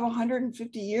you have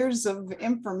 150 years of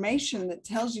information that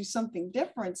tells you something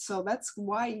different. So that's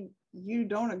why you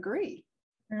don't agree.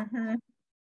 Mm-hmm.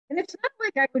 And it's not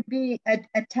like I would be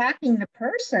attacking the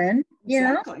person,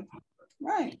 Exactly.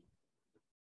 Right.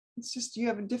 It's just you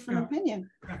have a different opinion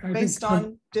based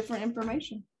on different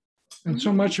information. And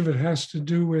so much of it has to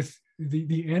do with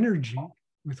the energy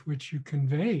with which you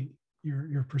convey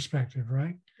your perspective,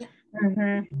 right?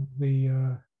 Mm-hmm. The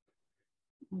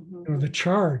you know, the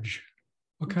charge.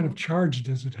 What kind of charge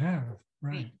does it have?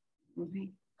 Right.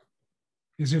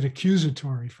 Is it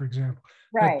accusatory, for example?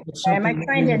 Right. Am I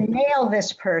trying to nail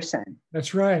this person?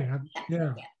 That's right.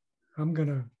 I'm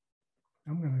gonna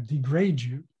degrade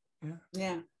you. Yeah.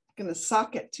 Yeah. Gonna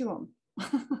sock it to them.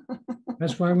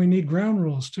 That's why we need ground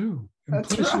rules too.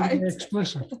 That's Implicit right. and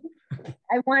explicit.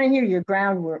 I want to hear your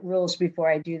ground rules before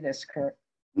I do this, Kirk.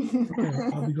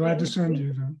 Okay, I'll be glad to send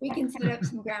you them. We can set up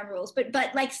some ground rules, but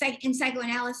like in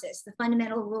psychoanalysis, the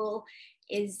fundamental rule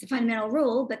is the fundamental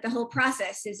rule, but the whole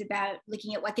process is about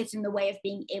looking at what gets in the way of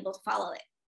being able to follow it.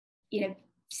 You know,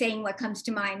 saying what comes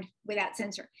to mind without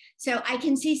censor. So I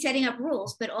can see setting up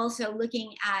rules, but also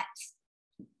looking at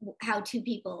how two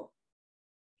people,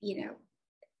 you know,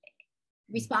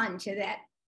 respond to that,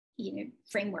 you know,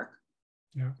 framework.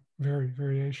 Yeah,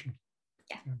 variation.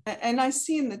 Yeah. And I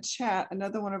see in the chat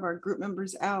another one of our group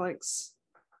members, Alex,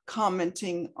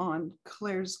 commenting on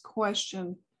Claire's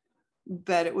question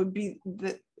that it would be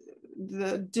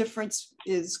the difference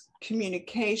is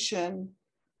communication,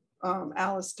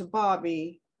 Alice to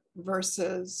Bobby,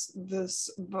 versus this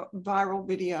viral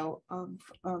video of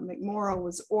McMorrow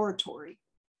was oratory.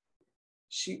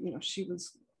 She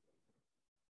was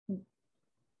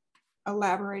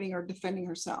elaborating or defending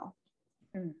herself.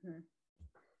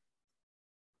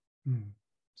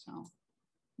 So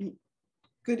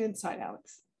good insight,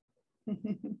 Alex.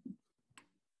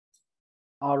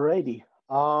 All righty.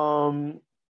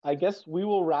 I guess we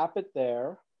will wrap it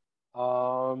there.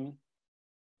 And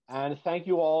thank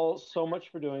you all so much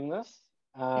for doing this.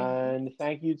 And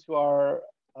thank you to our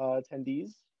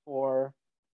attendees for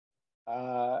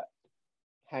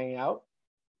hanging out.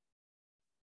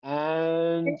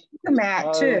 And thank you,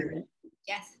 Matt, too.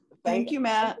 Yes. Thank you,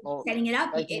 Matt. Setting it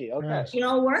up. Okay. It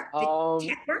all worked. The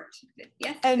tech worked.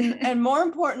 Yes. And more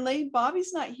importantly,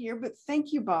 Bobby's not here, but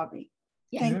thank you, Bobby.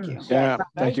 Yeah. Thank you. Yeah,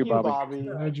 Thank you, Bobby.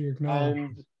 Glad you acknowledge.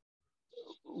 And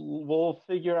we'll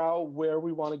figure out where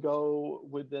we want to go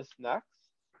with this next,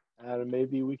 and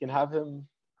maybe we can have him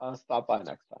stop by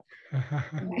next time.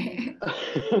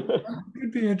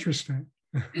 Could be interesting.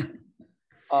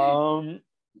 All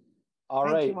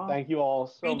right. You all. Thank you all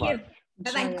so much.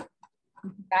 Bye-bye.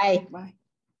 Bye. Bye.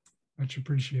 Much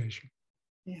appreciation.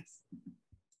 Yes.